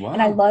 And, wow.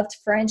 And I loved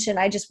French, and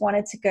I just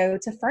wanted to go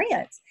to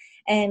France.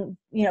 And,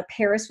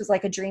 Paris was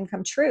like a dream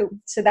come true.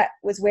 So that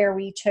was where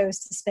we chose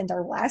to spend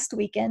our last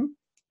weekend.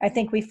 I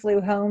think we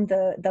flew home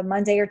the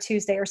Monday or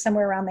Tuesday or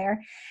somewhere around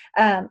there.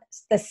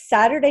 The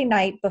Saturday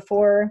night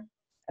before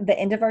the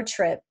end of our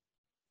trip,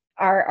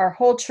 our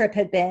whole trip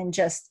had been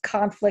just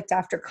conflict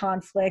after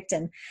conflict.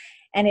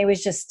 And it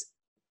was just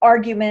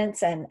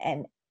arguments and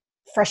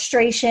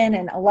frustration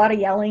and a lot of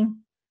yelling.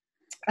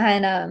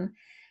 And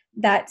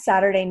that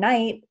Saturday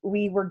night,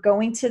 we were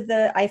going to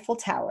the Eiffel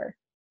Tower.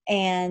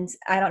 And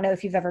I don't know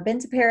if you've ever been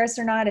to Paris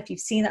or not, if you've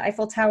seen the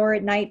Eiffel Tower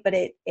at night, but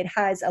it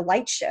has a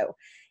light show.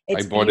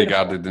 It's I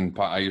bodyguarded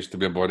I used to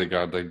be a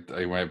bodyguard.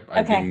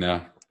 I've been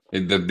there.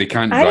 They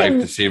can't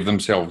drive to save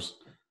themselves.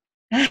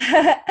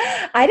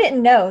 I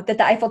didn't know that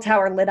the Eiffel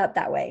Tower lit up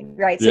that way.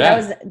 Right. So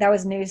that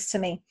was news to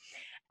me.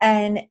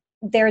 And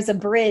there's a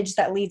bridge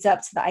that leads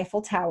up to the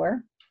Eiffel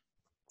Tower.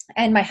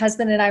 And my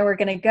husband and I were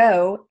going to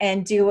go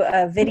and do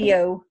a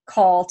video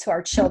call to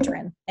our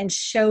children and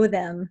show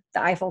them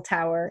the Eiffel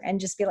Tower and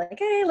just be like,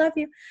 hey, I love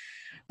you.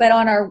 But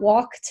on our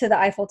walk to the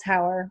Eiffel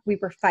Tower, we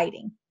were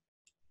fighting.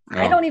 Oh.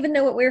 I don't even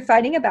know what we were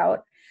fighting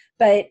about,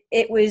 but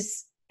it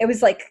was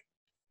like,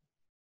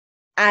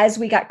 as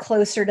we got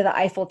closer to the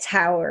Eiffel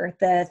Tower,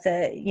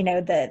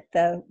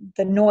 the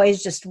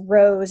noise just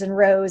rose and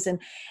rose,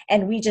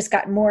 and we just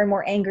got more and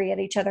more angry at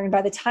each other. And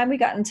by the time we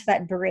got into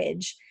that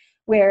bridge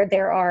where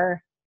there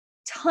are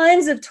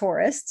tons of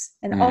tourists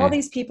and all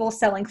these people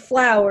selling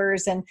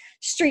flowers and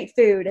street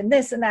food and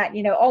this and that,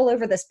 all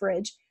over this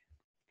bridge,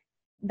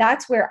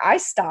 that's where I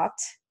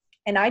stopped.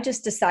 And I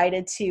just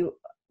decided to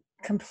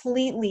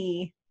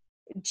completely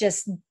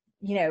just,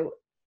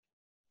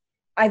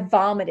 I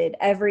vomited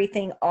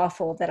everything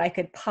awful that I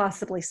could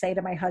possibly say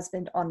to my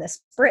husband on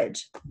this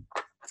bridge.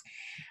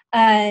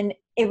 And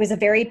it was a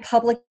very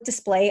public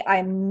display.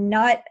 I'm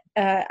not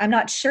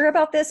sure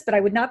about this, but I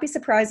would not be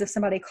surprised if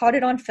somebody caught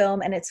it on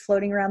film and it's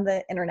floating around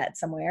the internet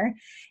somewhere.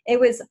 It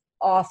was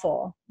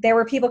awful. There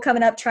were people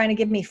coming up trying to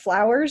give me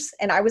flowers,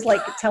 and I was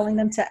like telling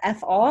them to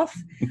F off.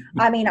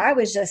 I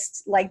was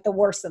just like the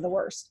worst of the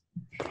worst.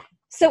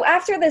 So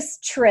after this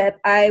trip,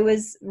 I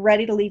was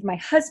ready to leave my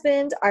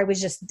husband. I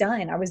was just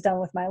done. I was done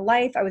with my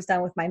life. I was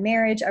done with my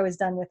marriage. I was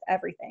done with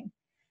everything.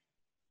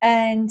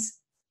 And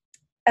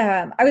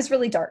I was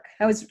really dark.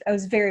 I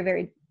was very,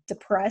 very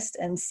depressed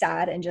and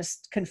sad and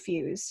just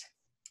confused.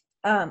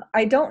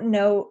 I don't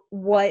know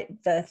what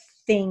the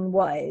thing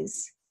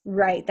was,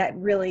 right, that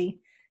really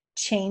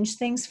changed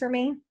things for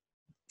me.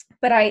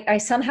 But I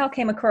somehow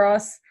came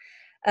across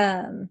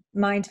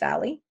Mind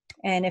Valley.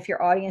 And if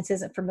your audience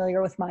isn't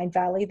familiar with Mind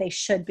Valley, they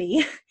should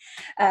be.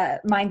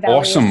 Mind Valley.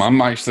 Awesome. I'm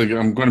going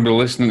to be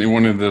listening to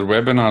one of their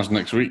webinars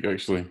next week,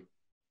 actually.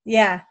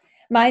 Yeah.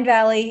 Mind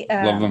Valley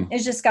Love them.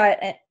 has just got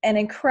an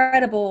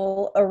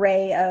incredible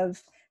array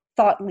of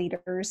thought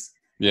leaders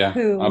Yeah,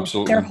 who their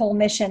absolutely. whole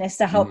mission is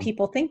to help Mm-hmm.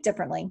 people think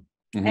differently.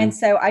 And Mm-hmm.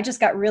 so I just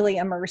got really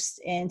immersed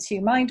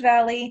into Mind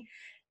Valley,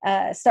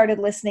 started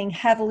listening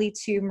heavily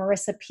to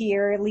Marissa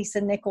Peer,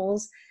 Lisa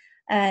Nichols,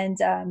 and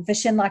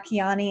Vishen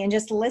Lakhiani, and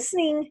just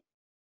listening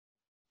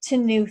to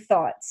new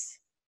thoughts.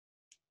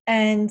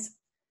 And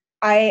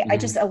I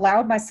just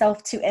allowed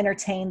myself to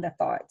entertain the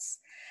thoughts.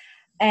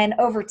 And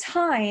over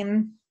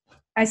time,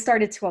 I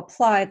started to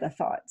apply the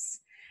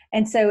thoughts.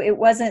 And so it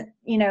wasn't,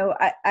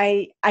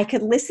 I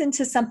could listen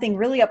to something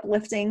really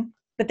uplifting,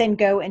 but then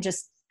go and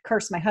just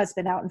curse my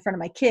husband out in front of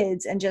my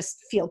kids and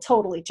just feel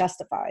totally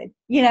justified,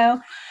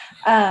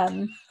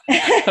 Um,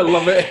 I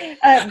love it.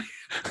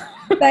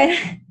 but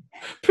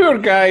Poor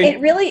guy. it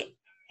really,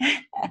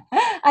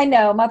 I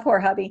know, my poor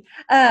hubby.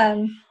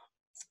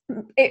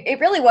 It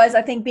really was,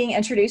 I think, being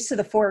introduced to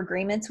the 4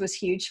 agreements was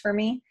huge for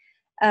me.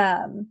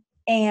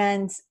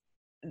 And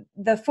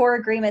the 4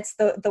 agreements,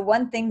 the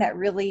one thing that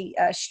really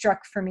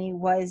struck for me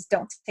was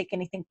don't take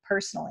anything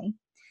personally.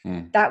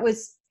 That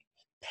was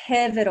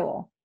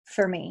pivotal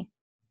for me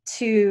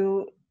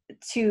to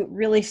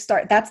really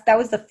start. That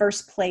was the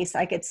first place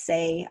I could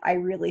say I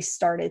really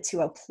started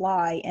to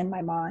apply in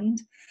my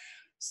mind.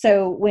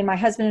 So when my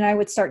husband and I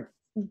would start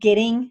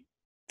getting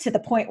to the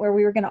point where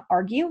we were going to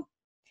argue,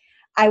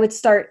 I would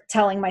start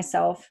telling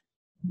myself,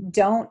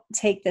 don't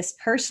take this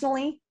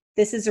personally.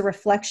 This is a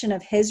reflection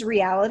of his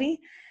reality.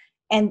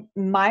 And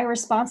my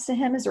response to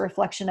him is a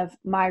reflection of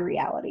my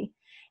reality.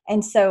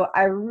 And so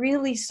I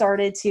really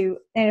started to,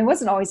 and it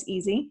wasn't always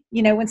easy,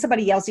 when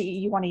somebody yells at you,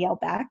 you want to yell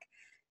back.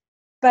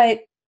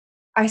 But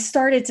I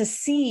started to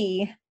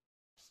see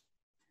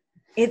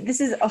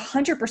this is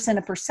 100%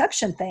 a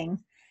perception thing.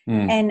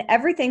 And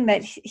everything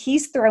that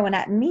he's throwing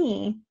at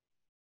me,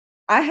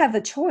 I have a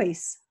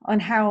choice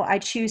on how I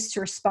choose to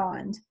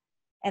respond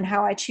and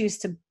how I choose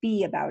to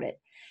be about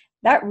it.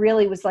 That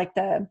really was like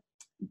the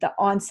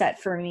onset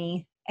for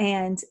me.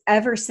 And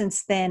ever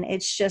since then,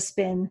 it's just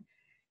been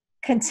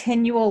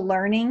continual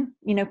learning,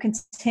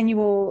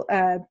 continual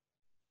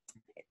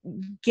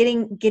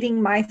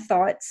getting my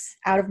thoughts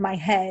out of my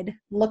head,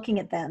 looking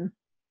at them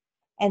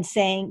and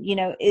saying,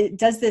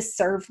 does this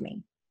serve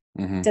me?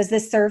 Mm-hmm. Does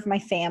this serve my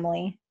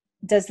family?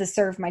 Does this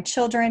serve my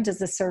children? Does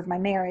this serve my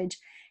marriage?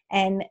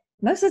 And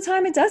most of the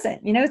time it doesn't.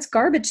 It's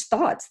garbage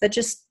thoughts that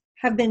just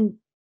have been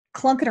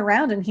clunking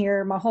around in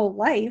here my whole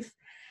life.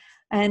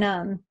 And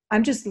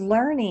I'm just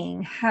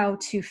learning how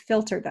to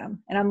filter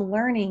them. And I'm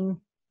learning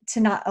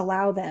to not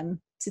allow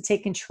them to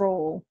take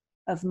control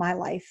of my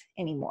life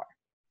anymore.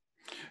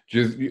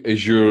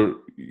 Is your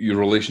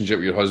relationship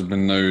with your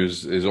husband now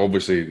is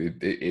obviously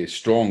it's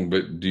strong,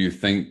 but do you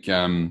think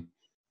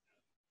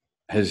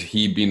has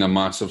he been a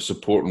massive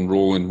supporting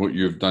role in what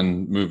you've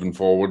done moving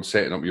forward,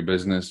 setting up your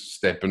business,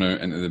 stepping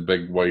out into the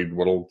big wide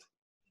world?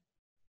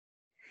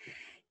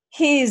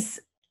 He's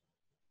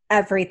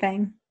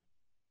everything.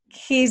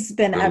 He's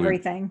been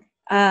everything.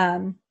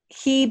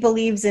 He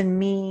believes in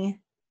me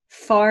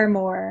far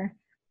more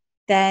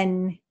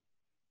than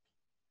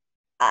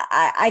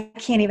I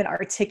can't even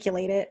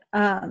articulate it.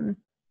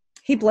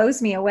 He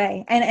blows me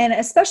away. And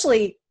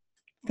especially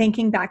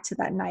thinking back to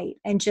that night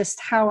and just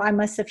how I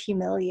must have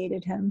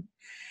humiliated him,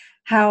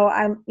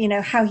 how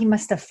he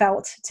must have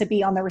felt to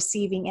be on the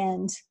receiving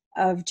end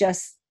of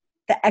just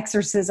the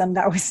exorcism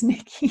that was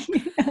Nikki.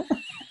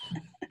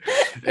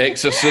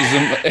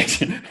 Exorcism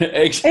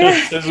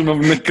of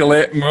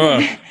Nicolette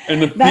Moore in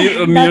the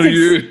theatre near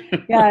you.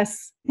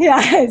 Yes,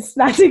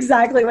 that's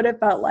exactly what it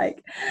felt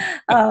like.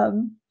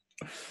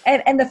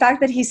 And the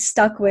fact that he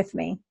stuck with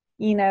me,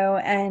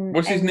 and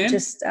what's his name?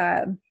 Just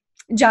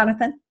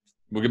Jonathan.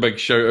 We'll give a big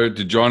shout out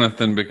to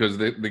Jonathan because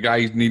the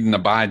guy's needing a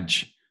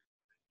badge,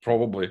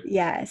 probably.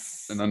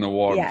 Yes. And an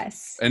award.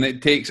 Yes. And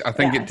it takes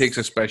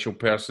a special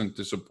person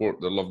to support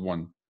their loved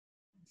one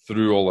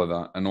through all of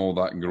that and all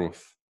that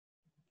growth.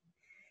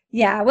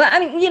 Yeah. Well, I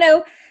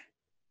mean,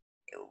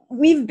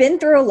 we've been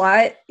through a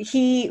lot.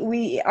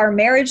 Our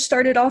marriage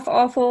started off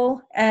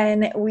awful,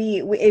 and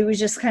it was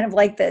just kind of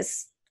like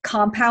this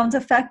compound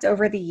effect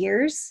over the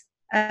years.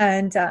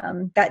 And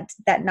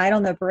that night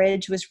on the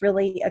bridge was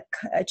really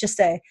just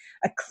a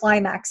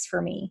climax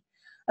for me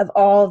of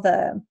all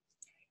the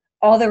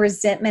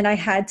resentment I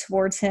had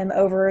towards him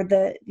over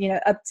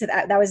up to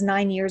that was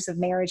 9 years of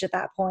marriage at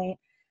that point.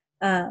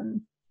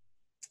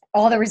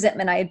 All the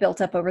resentment I had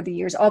built up over the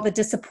years, all the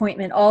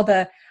disappointment, all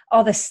the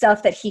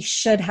stuff that he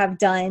should have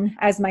done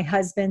as my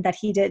husband that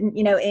he didn't,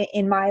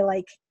 in my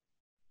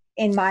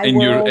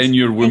world. In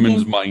your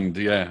woman's mind.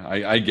 Yeah.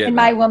 I get in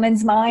that. my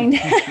woman's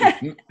mind.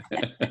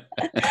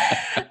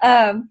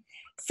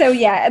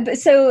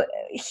 So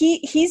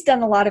he's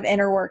done a lot of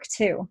inner work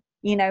too,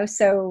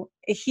 so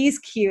he's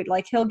cute.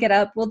 Like he'll get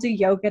up, we'll do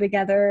yoga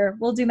together.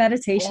 We'll do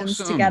meditations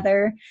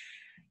together.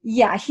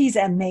 Yeah, he's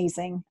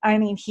amazing. I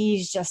mean,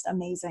 he's just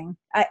amazing.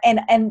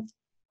 And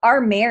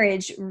our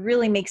marriage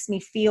really makes me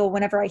feel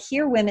whenever I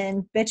hear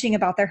women bitching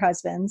about their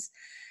husbands,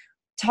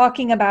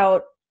 talking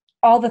about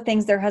all the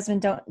things their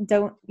husband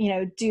don't,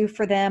 do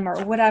for them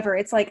or whatever.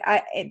 It's like,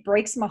 it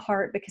breaks my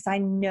heart, because I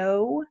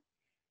know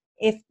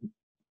if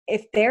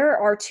there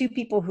are two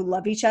people who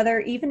love each other,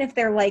 even if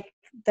they're like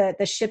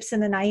the ships in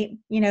the night,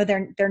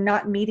 they're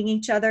not meeting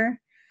each other.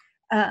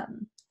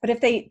 But if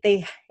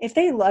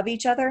they love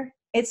each other,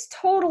 it's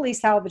totally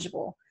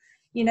salvageable.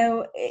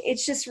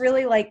 It's just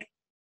really like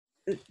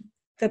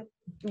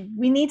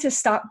we need to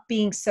stop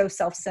being so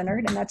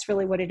self-centered. And that's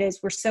really what it is.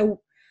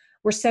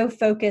 We're so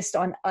focused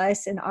on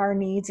us and our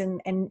needs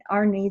and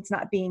our needs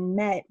not being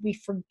met. We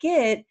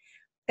forget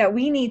that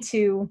we need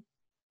to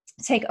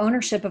take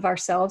ownership of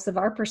ourselves, of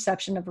our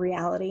perception of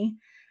reality,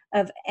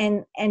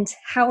 and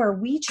how are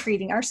we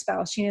treating our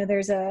spouse.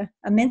 There's a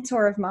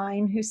mentor of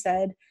mine who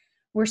said,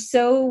 we're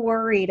so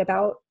worried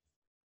about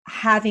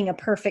having a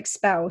perfect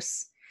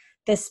spouse,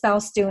 this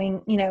spouse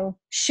doing,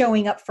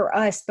 showing up for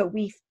us, but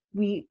we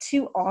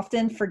too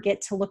often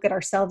forget to look at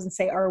ourselves and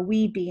say, are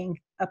we being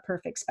a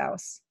perfect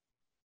spouse?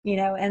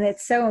 And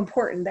it's so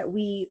important that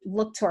we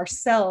look to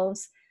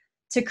ourselves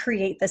to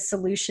create the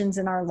solutions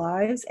in our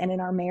lives and in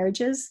our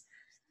marriages.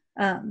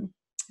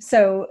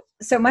 So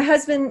my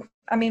husband,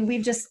 I mean,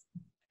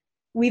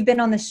 we've been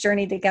on this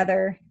journey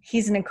together.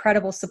 He's an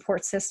incredible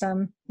support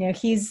system.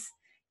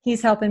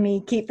 He's helping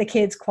me keep the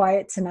kids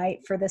quiet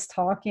tonight for this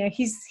talk.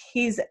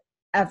 He's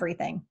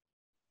everything.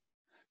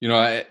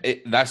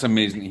 That's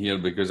amazing to hear,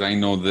 because I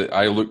know that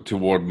I look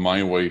toward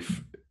my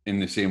wife in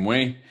the same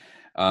way.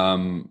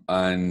 And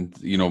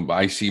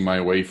I see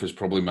my wife as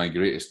probably my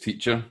greatest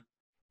teacher.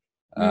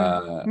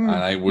 And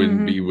I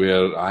wouldn't be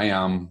where I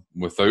am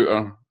without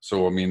her.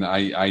 So, I mean,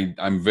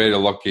 I'm very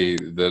lucky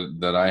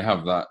that I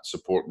have that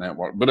support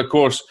network. But of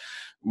course,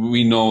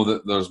 we know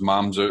that there's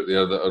moms out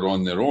there that are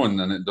on their own,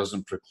 and it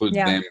doesn't preclude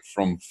them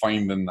from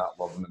finding that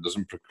love, and it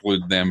doesn't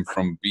preclude them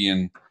from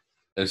being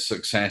as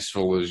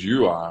successful as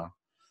you are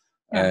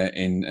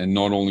in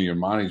not only your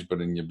marriage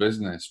but in your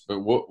business. But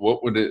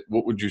what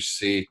would you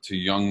say to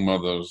young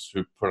mothers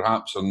who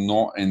perhaps are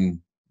not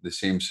in the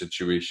same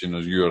situation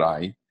as you or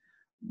I?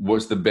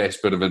 What's the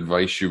best bit of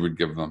advice you would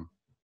give them?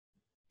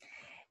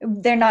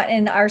 They're not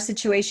in our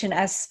situation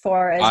as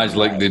far as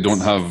like they don't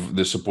have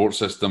the support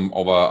system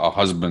of a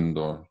husband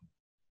or.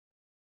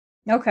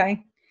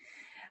 Okay.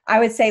 I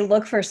would say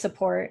look for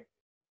support,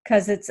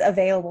 because it's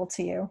available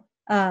to you.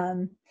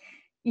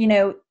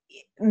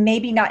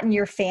 Maybe not in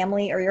your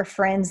family or your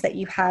friends that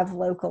you have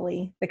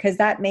locally, because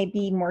that may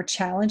be more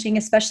challenging,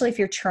 especially if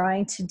you're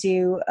trying to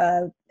do,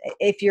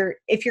 if you're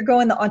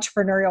going the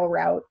entrepreneurial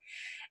route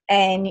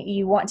and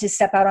you want to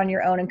step out on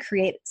your own and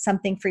create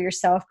something for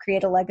yourself,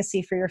 create a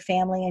legacy for your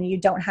family, and you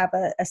don't have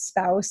a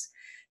spouse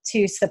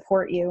to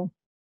support you.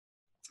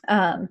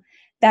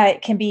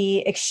 That can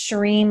be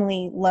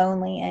extremely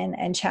lonely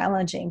and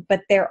challenging,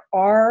 but there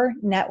are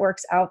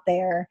networks out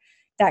there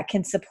that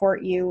can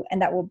support you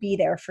and that will be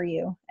there for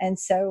you. And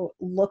so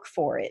look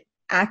for it,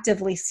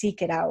 actively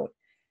seek it out.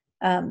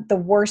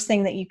 The worst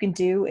thing that you can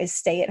do is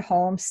stay at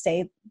home,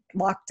 stay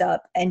locked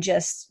up, and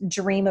just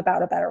dream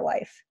about a better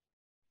life.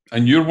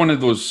 And you're one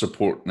of those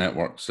support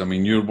networks. I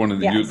mean, you're one of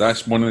the,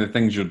 that's one of the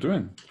things you're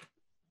doing.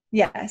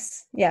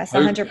 Yes.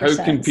 100%.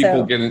 How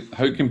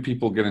can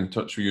people get in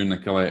touch with you,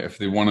 Nicolette, if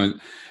they want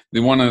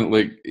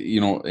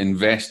to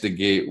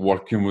investigate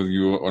working with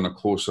you on a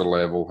closer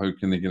level? How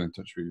can they get in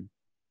touch with you?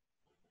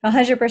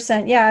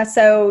 100%. Yeah.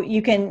 So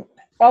you can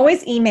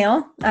always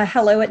email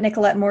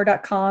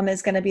hello@nicolettemore.com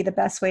is going to be the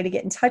best way to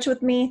get in touch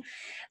with me.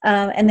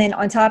 And then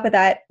on top of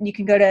that, you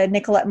can go to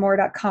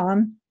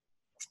nicolettemore.com.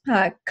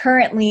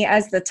 Currently,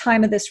 as the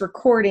time of this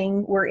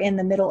recording, we're in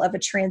the middle of a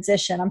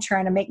transition. I'm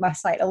trying to make my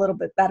site a little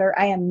bit better.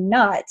 I am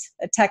not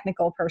a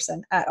technical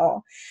person at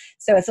all,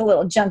 so it's a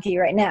little junky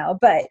right now,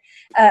 but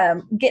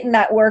getting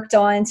that worked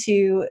on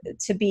to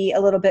be a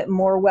little bit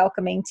more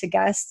welcoming to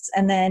guests.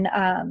 And then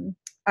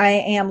I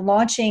am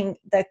launching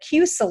the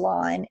Q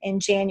Salon in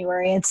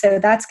January, and so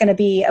that's going to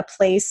be a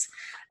place,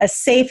 a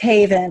safe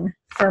haven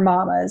for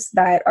mamas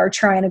that are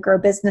trying to grow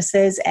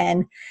businesses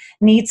and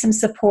need some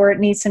support,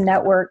 need some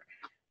network.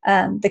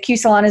 The Q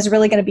Salon is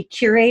really going to be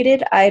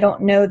curated. I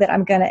don't know that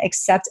I'm going to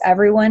accept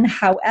everyone.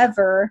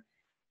 However,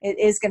 it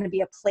is going to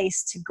be a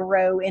place to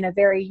grow in a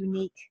very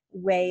unique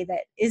way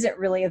that isn't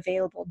really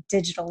available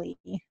digitally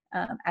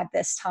at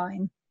this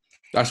time.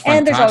 That's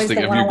fantastic.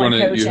 You're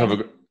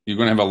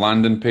going to have a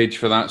landing page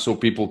for that so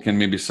people can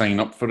maybe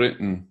sign up for it?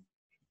 And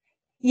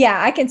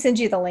yeah, I can send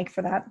you the link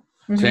for that.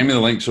 Mm-hmm. Send me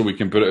the link so we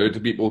can put it out to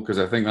people, because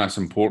I think that's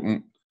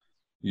important.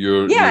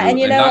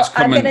 That's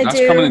coming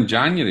in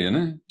January, isn't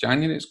it?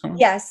 January it's coming.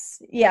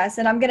 Yes,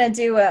 and I'm going to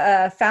do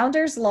a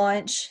founders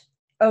launch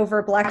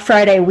over Black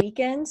Friday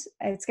weekend.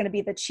 It's going to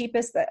be the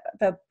cheapest that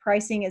the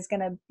pricing is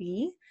going to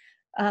be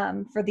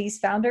for these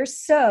founders.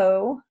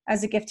 So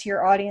as a gift to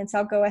your audience,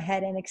 I'll go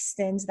ahead and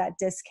extend that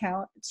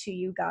discount to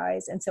you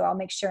guys. And so I'll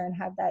make sure and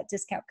have that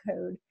discount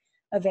code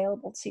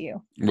available to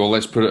you. Well,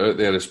 let's put it out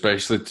there,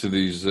 especially to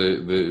these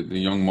the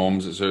young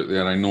moms that's out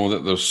there. I know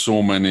that there's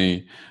so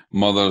many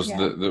mothers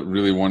that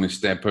really want to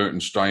step out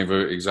and strive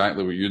out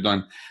exactly what you've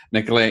done.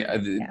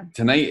 Nicolette,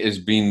 tonight has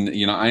been,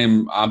 I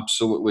am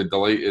absolutely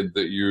delighted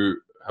that you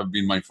have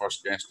been my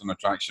first guest on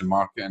Attraction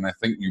Marketing. I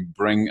think you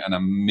bring an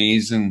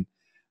amazing,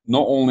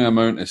 not only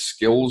amount of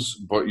skills,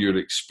 but your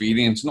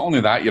experience. Not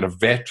only that, you're a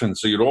veteran,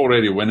 so you're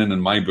already winning in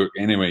my book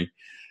anyway.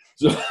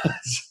 So,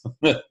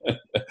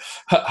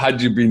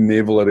 had you been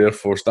Naval or Air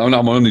Force, I'm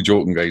only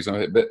joking, guys.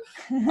 But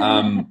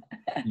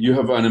you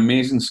have an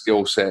amazing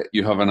skill set.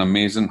 You have an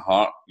amazing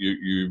heart.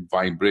 You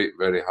vibrate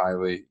very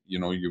highly.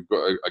 You've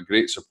got a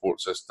great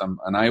support system.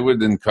 And I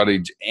would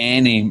encourage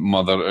any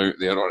mother out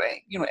there, or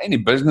any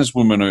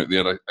businesswoman out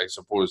there, I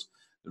suppose,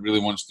 that really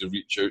wants to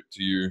reach out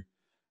to you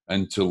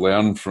and to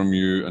learn from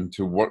you and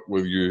to work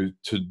with you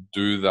to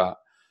do that.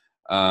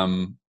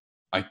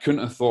 I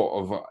couldn't have thought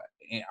of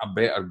a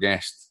better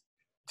guest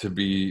to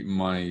be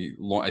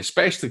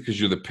especially because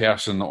you're the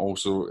person that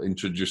also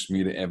introduced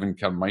me to Evan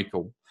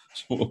Carmichael.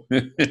 So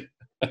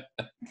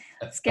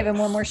let's give him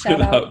one more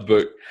shout out. That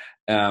book.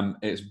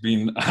 It's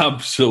been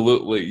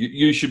absolutely.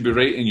 You should be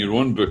writing your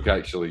own book.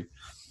 Actually,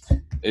 I'll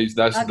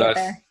get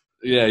there.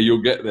 Yeah,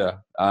 you'll get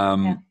there.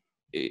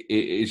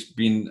 It's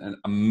been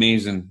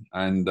amazing,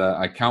 and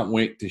I can't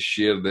wait to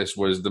share this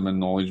wisdom and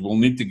knowledge. We'll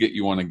need to get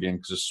you on again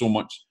because there's so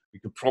much. We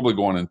could probably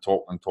go on and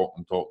talk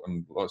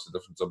on lots of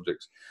different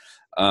subjects.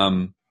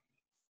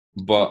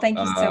 But thank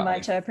you so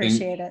much. I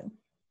appreciate it.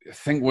 I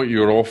think what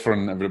you're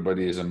offering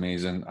everybody is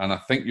amazing, and I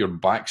think your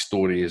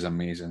backstory is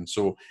amazing.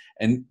 So,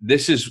 and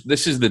this is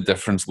the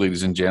difference,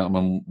 ladies and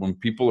gentlemen. When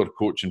people are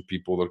coaching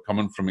people, they're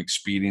coming from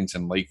experience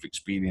and life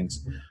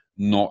experience,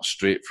 not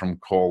straight from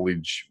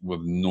college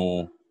with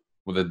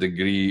a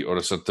degree or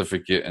a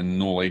certificate and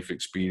no life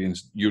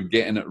experience. You're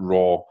getting it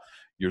raw.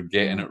 You're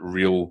getting it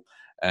real.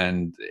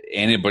 And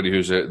anybody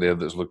who's out there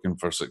that's looking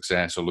for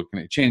success or looking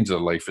to change their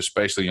life,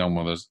 especially young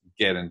mothers,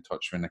 get in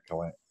touch with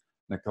Nicolette.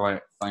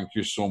 Nicolette, thank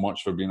you so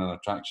much for being on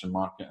Attraction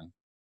Marketing.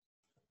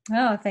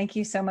 Oh, thank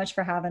you so much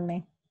for having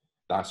me.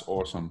 That's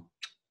awesome.